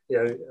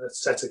the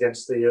set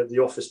against the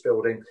office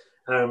building,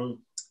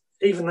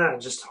 even that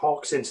just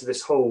harks into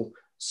this whole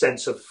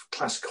sense of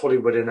classic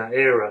Hollywood in that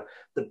era,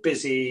 the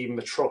busy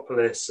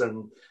metropolis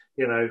and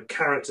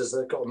characters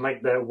that have got to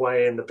make their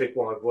way in the big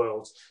wide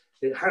world.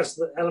 It has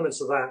the elements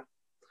of that,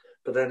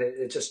 but then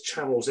it just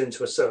channels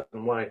into a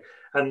certain way.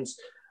 And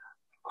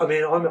I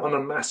mean, I'm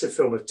a massive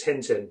fan of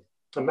Tintin,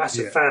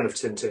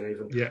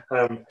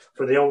 even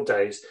from the old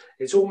days.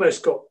 It's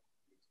almost got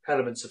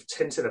elements of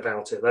Tintin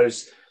about it,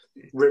 those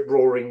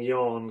rip-roaring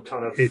yarn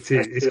kind of... It's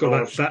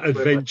got that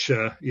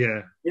adventure,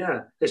 Yeah,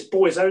 it's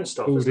Boy's Own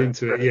stuff, pulled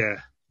into it,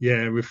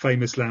 yeah, with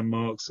famous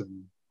landmarks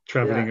and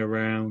travelling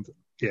around,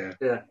 Yeah.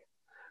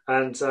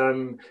 And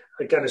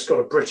again, it's got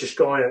a British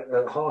guy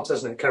at heart,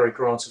 hasn't it? Cary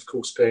Grant, of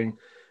course, being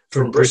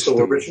from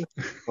Bristol originally.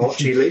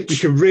 Archie Leach. You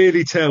can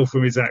really tell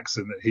from his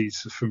accent that he's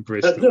from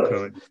Bristol.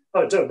 No,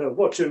 I don't know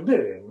what you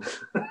mean.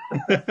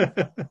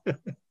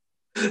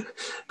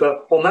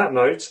 But on that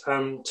note,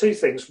 two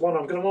things. One,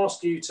 I'm going to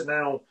ask you to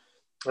now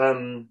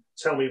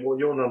tell me what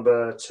your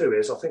number 2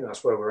 is. I think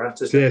that's where we're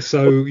at, isn't it? Yeah,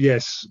 so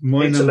yes,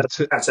 my number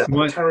 2...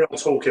 Carry on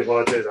talking while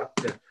I do that.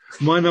 Yeah.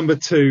 My number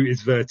 2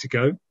 is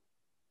Vertigo.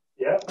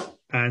 Yeah.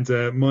 And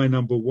my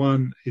number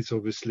 1 is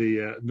obviously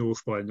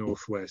North by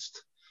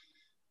Northwest,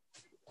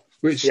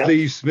 which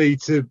leaves me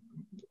to,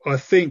 I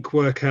think,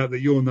 work out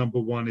that your number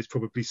 1 is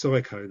probably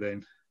Psycho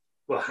then.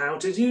 Well, how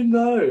did you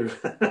know?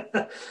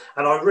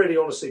 And I really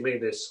honestly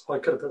mean this. I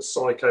could have put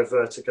Psycho,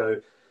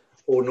 Vertigo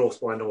or North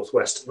by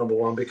Northwest number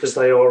 1 because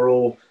they are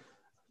all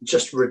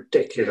just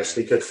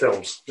ridiculously good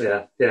films.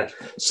 Yeah.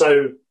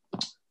 So,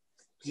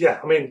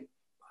 I mean,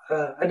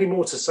 any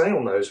more to say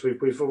on those?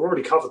 We've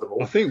already covered them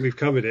all. I think we've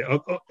covered it.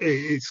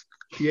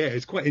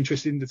 It's quite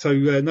interesting. So,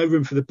 No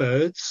Room for the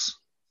Birds.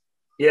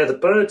 Yeah, The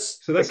Birds.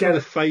 So that's not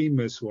a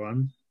famous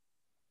one.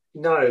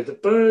 No, The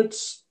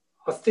Birds,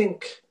 I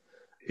think...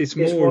 It's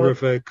more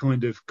of a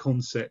kind of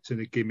concept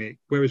and a gimmick,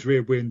 whereas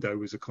Rear Window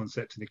was a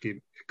concept and a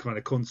gimmick, kind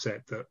of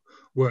concept that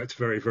worked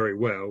very, very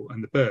well.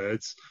 And The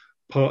Birds,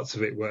 parts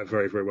of it worked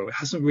very, very well. It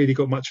hasn't really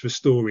got much of a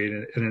story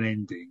and an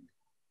ending.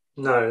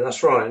 No,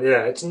 that's right.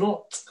 Yeah, it's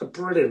not a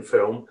brilliant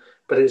film,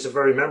 but it's a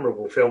very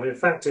memorable film. In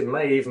fact, it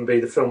may even be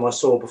the film I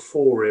saw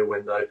before Rear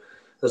Window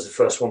as the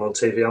first one on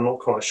TV. I'm not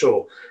quite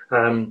sure.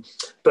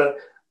 But,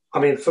 I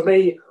mean, for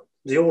me,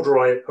 the order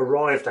I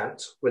arrived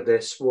at with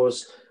this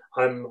was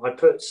I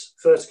put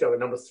Vertigo at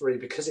number 3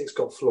 because it's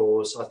got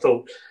flaws. I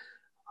thought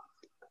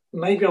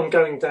maybe I'm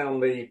going down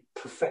the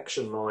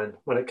perfection line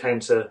when it came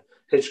to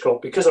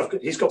Hitchcock because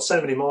he's got so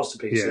many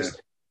masterpieces. Yeah.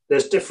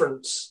 There's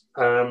different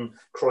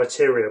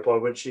criteria by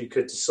which you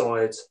could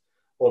decide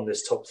on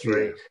this top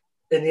 3. Yeah.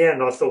 In the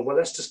end, I thought, well,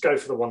 let's just go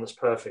for the one that's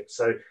perfect.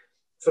 So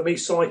for me,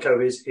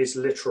 Psycho is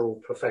literal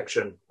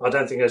perfection. I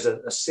don't think there's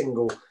a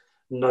single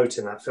note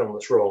in that film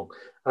that's wrong.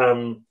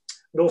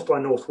 North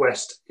by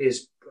Northwest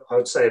is, I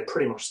would say,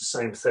 pretty much the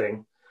same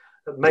thing.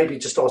 Maybe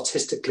just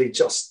artistically,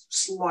 just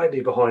slightly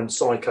behind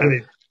Psycho.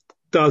 And it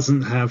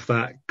doesn't have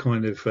that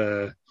kind of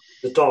the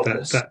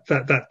darkness,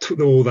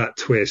 that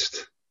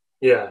twist.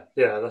 Yeah,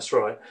 that's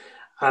right.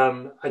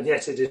 And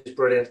yet it is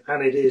brilliant,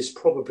 and it is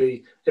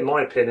probably, in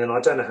my opinion, I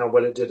don't know how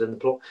well it did in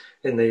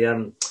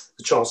the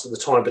charts at the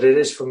time, but it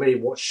is for me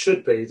what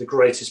should be the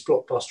greatest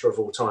blockbuster of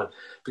all time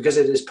because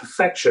it is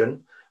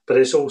perfection, but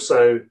it's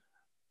also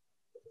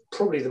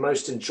probably the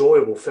most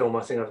enjoyable film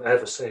I think I've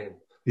ever seen.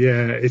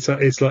 Yeah, it's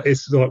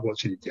like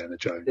watching Indiana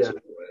Jones or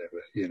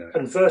whatever,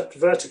 And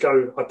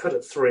Vertigo, I put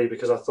at 3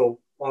 because I thought,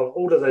 well,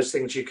 all of those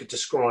things you could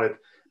describe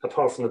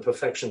apart from the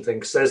perfection thing,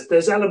 because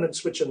there's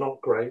elements which are not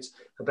great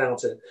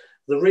about it.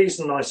 The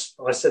reason I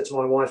said to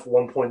my wife at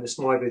one point, this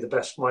might be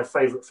my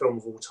favourite film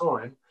of all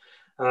time,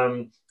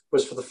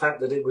 was for the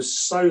fact that it was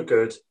so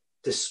good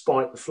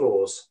despite the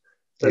flaws.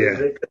 That Yeah.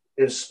 it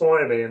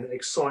inspired me and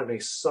excited me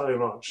so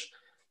much,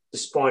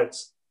 despite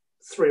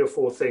 3 or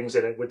 4 things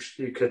in it which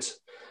you could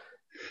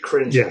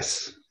cringe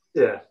Yes.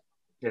 at.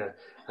 Yeah.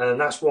 And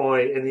that's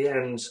why, in the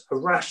end, a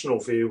rational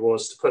view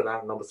was to put that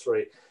at number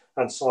 3,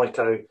 and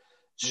Psycho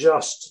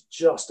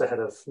just ahead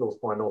of North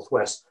by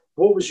Northwest.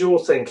 What was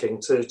your thinking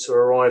to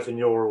arrive in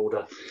your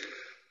order?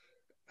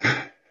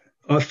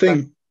 I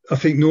think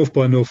North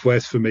by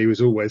Northwest for me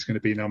was always going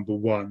to be number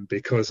 1,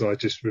 because I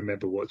just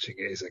remember watching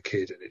it as a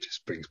kid, and it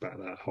just brings back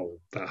that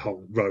whole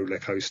roller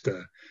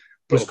coaster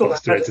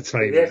blockbuster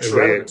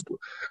entertainment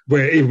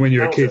where even when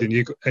you're a kid and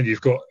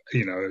you've got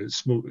a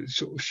small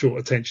short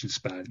attention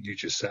span, you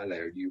just sat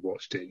there and you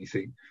watched it and you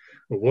think,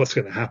 well, what's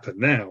going to happen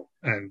now?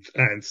 And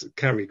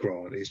Cary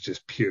Grant is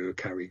just pure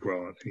Cary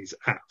Grant. He's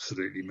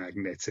absolutely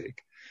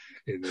magnetic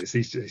in this.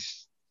 He's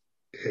just,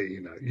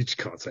 you just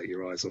can't take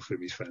your eyes off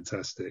him. He's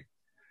fantastic.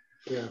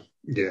 Yeah.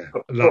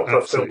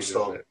 A film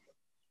star.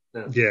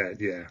 Yeah.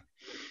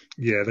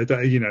 They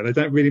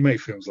don't really make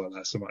films like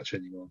that so much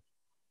anymore.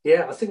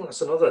 Yeah, I think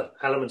that's another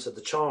element of the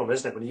charm,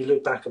 isn't it? When you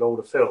look back at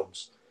older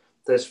films,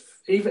 there's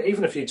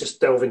even if you just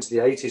delve into the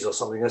 80s or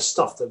something, there's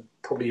stuff that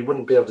probably you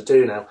wouldn't be able to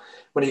do now.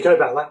 When you go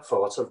back that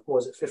far to, what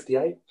was it,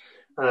 58?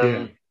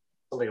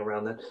 Something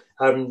around then.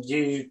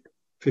 59,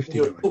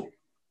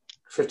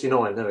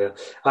 there we are.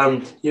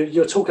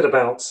 You're talking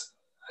about,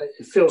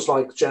 it feels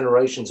like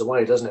generations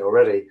away, doesn't it,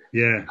 already?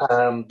 Yeah.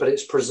 But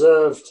it's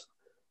preserved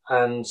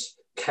and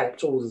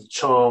kept all the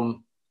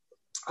charm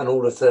and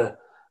all of the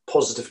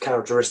positive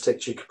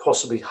characteristics you could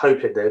possibly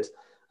hope it did.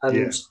 And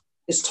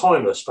it's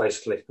timeless,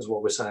 basically, is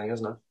what we're saying,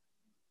 isn't it?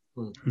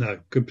 No,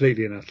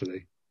 completely and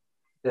utterly.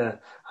 Yeah.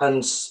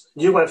 And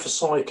you went for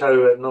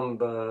Psycho at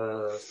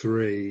number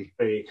 3.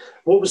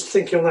 What was the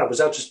thinking on that? Was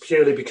that just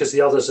purely because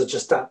the others are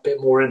just that bit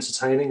more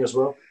entertaining as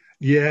well?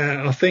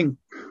 Yeah, I think,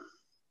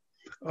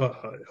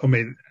 I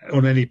mean,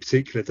 on any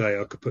particular day,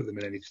 I could put them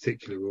in any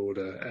particular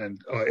order. And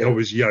I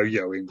was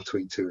yo-yoing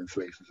between 2 and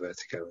 3 for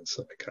Vertigo and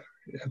Psycho.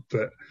 Yeah,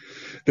 but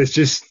there's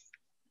just...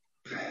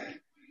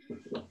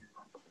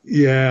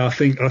 Yeah, I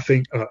think I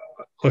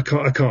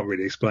can't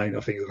really explain. I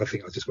think I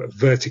just went.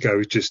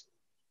 Vertigo just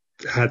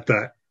had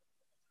that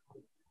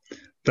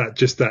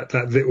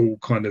little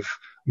kind of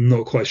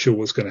not quite sure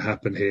what's going to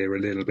happen here a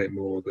little bit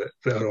more.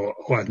 That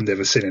I've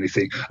never seen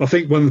anything. I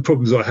think one of the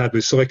problems I had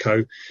with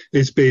Psycho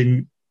is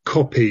been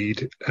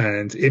copied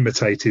and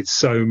imitated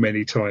so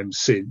many times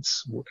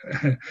since.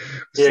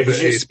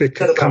 It's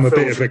become a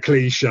bit of a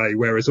cliche,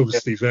 whereas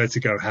obviously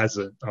Vertigo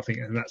hasn't, I think,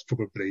 and that's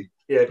probably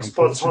because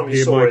by the time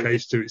you saw in my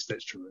case to its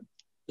detriment.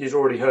 You'd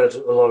already heard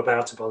a lot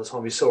about it by the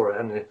time you saw it,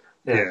 hadn't you?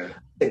 Yeah. I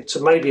think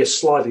to maybe a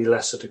slightly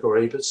lesser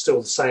degree, but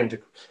still the same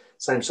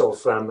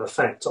sort of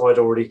effect. I'd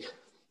already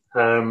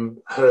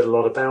heard a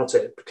lot about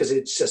it because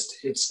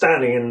it's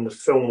standing in the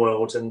film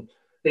world, and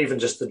even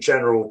just the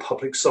general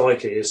public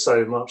psyche is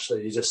so much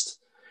that it's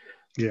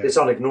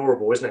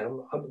unignorable, isn't it?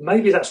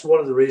 Maybe that's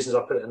one of the reasons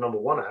I put it at number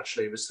 1,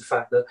 actually, was the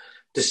fact that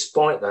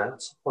despite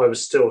that, I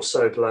was still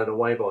so blown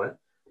away by it.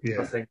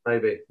 Yeah. I think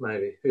maybe,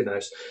 who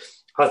knows?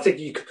 I think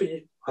you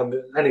could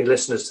any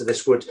listeners to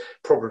this would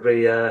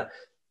probably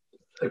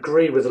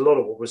agree with a lot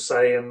of what we're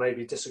saying and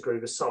maybe disagree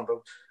with some,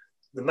 but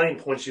the main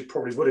points you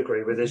probably would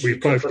agree with is...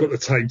 We've both got the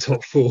same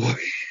top 4.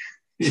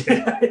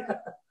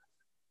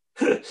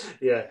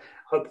 Yeah.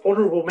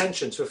 Honourable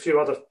mention to a few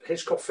other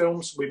Hitchcock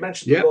films. We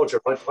mentioned The Lodger.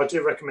 I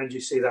do recommend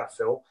you see that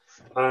film.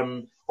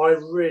 I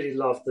really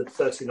love The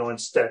 39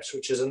 Steps,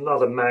 which is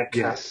another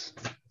madcap,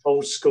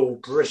 old school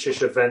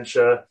British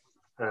adventure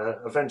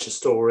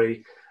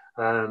story,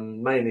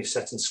 mainly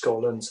set in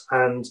Scotland.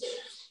 And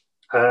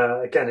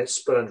again, it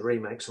spurned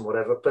remakes and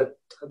whatever, but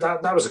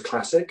that was a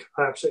classic.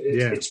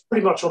 Absolutely, it's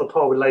pretty much on a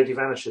par with Lady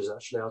Vanishes,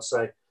 actually, I'd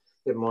say,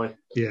 in my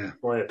opinion.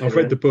 I've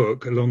read the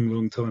book a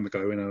long time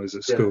ago when I was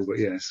at school, but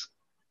yes.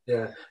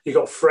 Yeah, you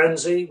got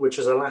Frenzy, which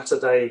is a latter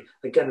day,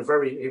 again,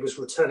 he was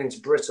returning to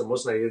Britain,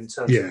 wasn't he, in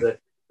terms of the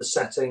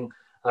setting.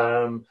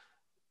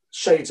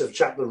 Shades of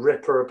Jack the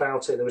Ripper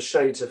about it. There was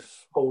shades of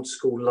old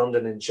school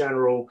London in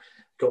general.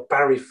 Got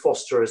Barry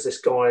Foster as this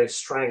guy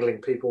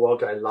strangling people while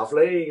going,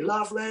 lovely,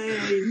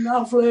 lovely,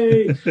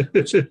 lovely,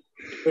 which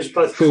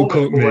both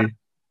comical and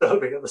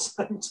disturbing at the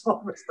same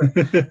time.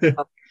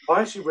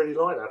 I actually really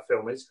like that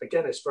film. It's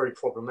very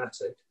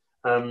problematic,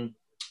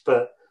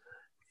 but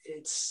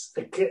it's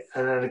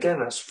again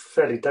that's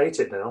fairly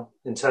dated now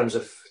in terms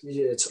of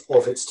its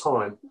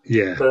time.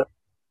 Yeah. But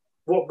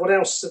what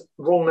else?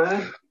 Wrong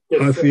Man?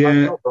 I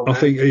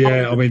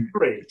mean,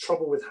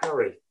 Trouble with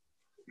Harry.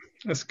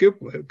 That's a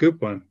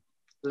good one.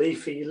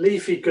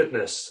 Leafy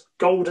goodness,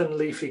 golden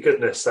leafy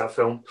goodness. That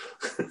film.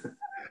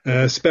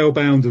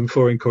 Spellbound and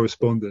Foreign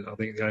Correspondent. I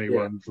think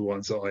the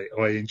ones that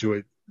I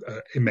enjoyed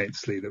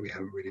immensely that we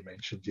haven't really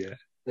mentioned yet.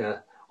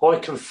 Yeah, I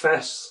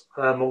Confess,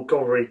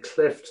 Montgomery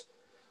Clift.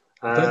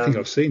 I don't think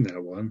I've seen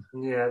that one.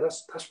 Yeah,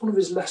 that's one of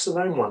his lesser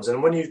known ones.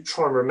 And when you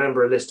try and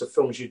remember a list of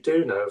films you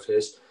do know of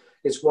his,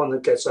 it's one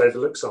that gets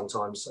overlooked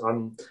sometimes.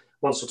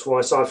 once or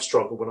twice I've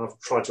struggled when I've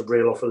tried to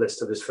reel off a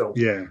list of his films.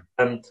 Yeah.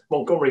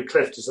 Montgomery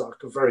Clift is like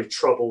a very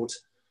troubled.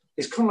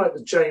 He's kind of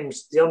like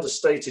the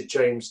understated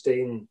James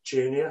Dean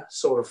Jr.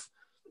 sort of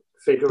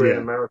figure in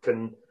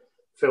American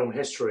film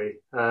history.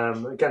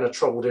 Again, a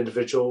troubled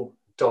individual,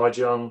 died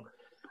young,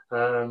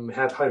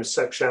 had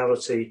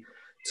homosexuality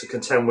to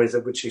contend with,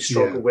 which he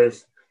struggled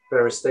with,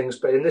 various things.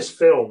 But in this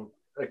film,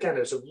 again,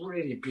 it's a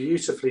really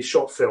beautifully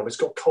shot film. It's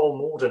got Cole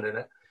Morden in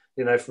it,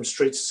 you know, from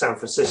Street to San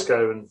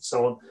Francisco and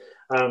so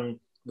on,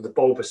 with the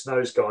bulbous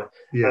nose guy.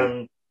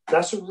 Yeah.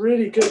 That's a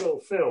really good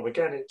little film.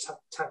 Again, it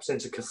taps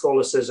into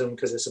Catholicism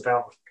because it's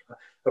about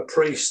a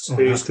priest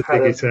who's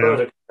had a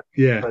murder.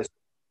 Yeah.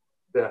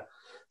 Yeah.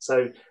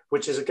 So,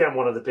 which is, again,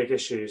 one of the big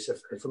issues.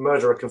 If a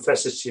murderer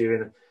confesses to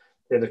you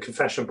in a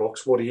confession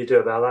box, what do you do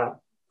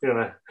about that? You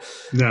know?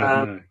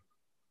 No.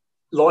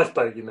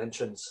 Lifeboat, you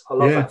mentioned. I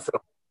love that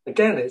film.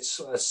 Again, it's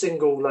a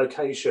single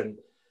location.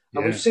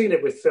 And we've seen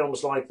it with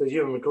films like the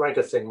Ewan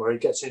McGregor thing where he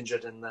gets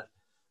injured in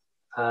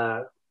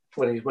the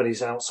when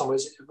he's out somewhere.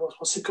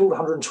 What's it called?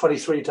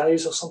 123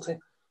 Days or something?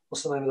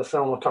 What's the name of the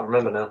film? I can't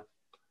remember now.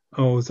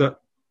 Oh, is that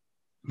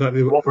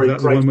the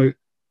one where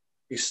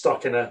he's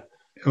stuck in a...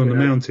 On the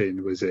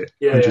mountain, was it?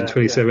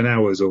 127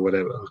 hours or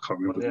whatever. I can't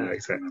remember the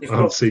exact name. I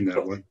haven't seen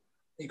that one.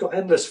 You've got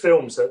endless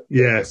films at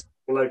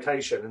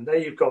location, and there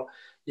you've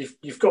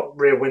got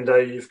Rear Window,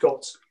 you've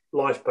got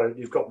Lifeboat,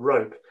 you've got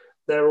Rope.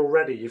 There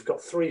already, you've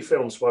got 3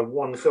 films by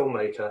one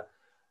filmmaker,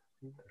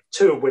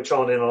 2 of which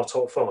aren't in our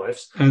top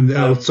 5s.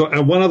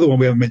 And one other one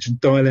we haven't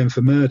mentioned, Dial M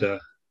for Murder.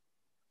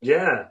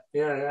 Yeah.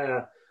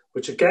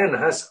 Which again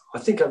has, I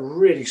think, a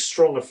really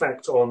strong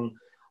effect on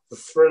the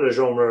thriller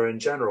genre in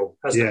general.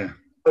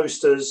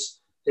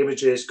 Posters,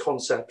 images,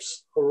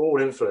 concepts are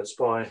all influenced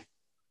by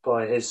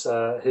his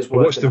work. I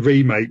watched the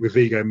remake with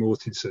Viggo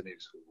Mortensen. It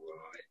was all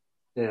right.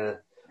 Yeah.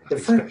 In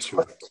fact,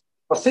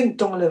 I think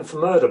Dial M for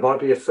Murder might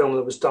be a film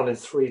that was done in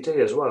 3D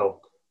as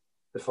well,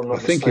 if I'm not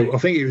mistaken. I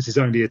think it was his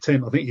only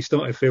attempt. I think he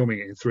started filming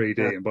it in 3D,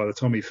 and by the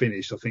time he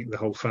finished, I think the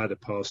whole fad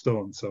had passed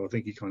on. So I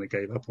think he kind of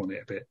gave up on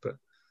it a bit. But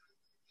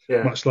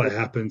much like it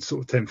happened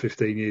sort of 10,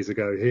 15 years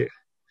ago here.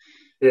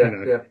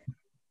 Yeah.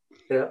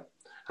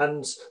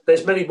 And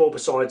there's many more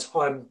besides.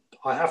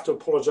 I have to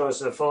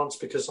apologise in advance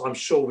because I'm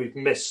sure we've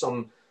missed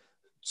some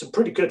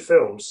pretty good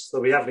films that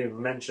we haven't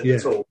even mentioned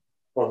at all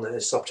on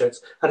this subject.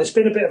 And it's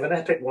been a bit of an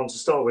epic one to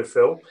start with,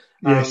 Phil.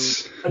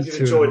 Yes, hope you've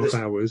enjoyed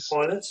this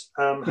pilot.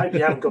 Hope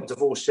you haven't got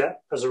divorced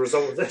yet as a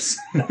result of this.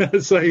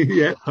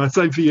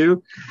 Same for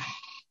you.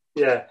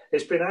 Yeah,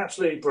 it's been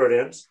absolutely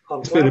brilliant.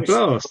 It's been a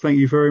blast. Thank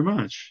you very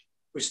much.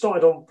 We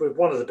started on with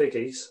one of the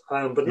biggies,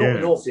 but not the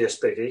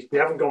naughtiest biggie. We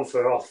haven't gone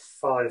for our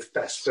 5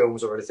 best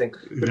films or anything.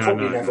 We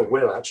probably never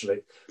will,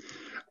 actually.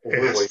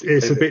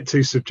 It's a bit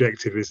too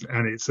subjective,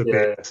 and it's a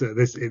bit.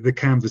 The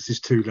canvas is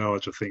too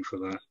large, I think, for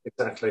that.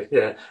 Exactly.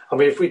 Yeah. I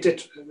mean,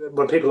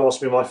 when people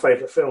ask me my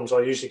favourite films,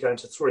 I usually go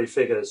into 3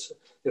 figures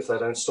if they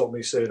don't stop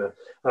me sooner.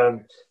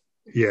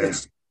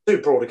 It's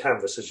too broad a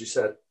canvas, as you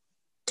said,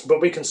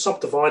 but we can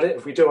subdivide it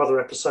if we do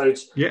other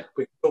episodes. Yeah.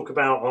 We can talk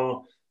about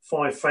our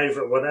 5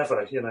 favourite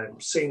whatever,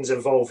 scenes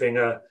involving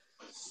a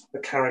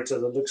character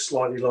that looks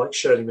slightly like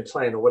Shirley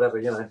MacLaine or whatever,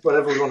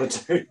 whatever we want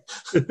to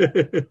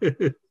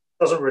do.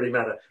 Doesn't really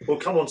matter. We'll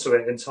come on to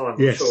it in time.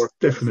 Yes, I'm sure.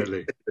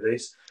 Definitely.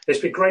 It's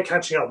been great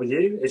catching up with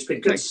you. It's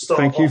been good to start.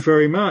 Thank you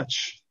very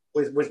much.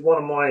 With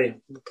one of my,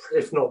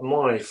 if not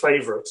my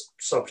favourite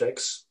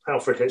subjects,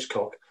 Alfred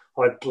Hitchcock.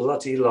 I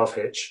bloody love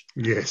Hitch.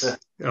 Yes.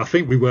 I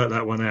think we worked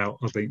that one out,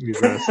 I think,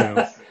 with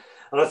ourselves.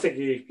 And I think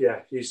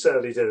you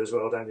certainly do as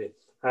well, don't you?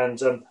 And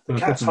the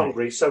cat's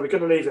hungry, so we're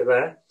going to leave it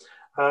there.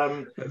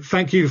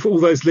 Thank you for all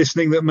those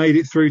listening that made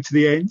it through to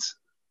the end.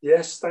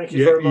 Yes, thank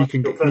you very much for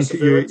your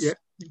perseverance.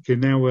 You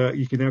can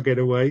now get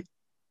away.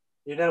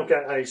 You now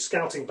get a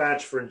scouting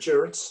badge for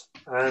endurance,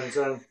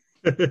 and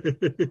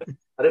and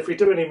if we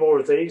do any more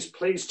of these,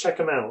 please check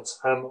them out.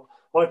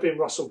 I've been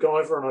Russell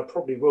Guyver, and I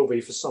probably will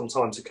be for some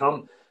time to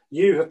come.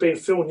 You have been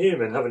Phil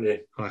Newman, haven't you?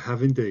 I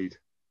have indeed.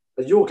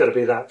 You're going to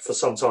be that for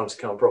some time to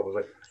come,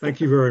 probably.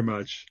 Thank you very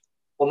much.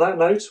 On that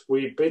note,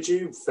 we bid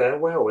you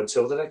farewell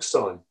until the next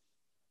time.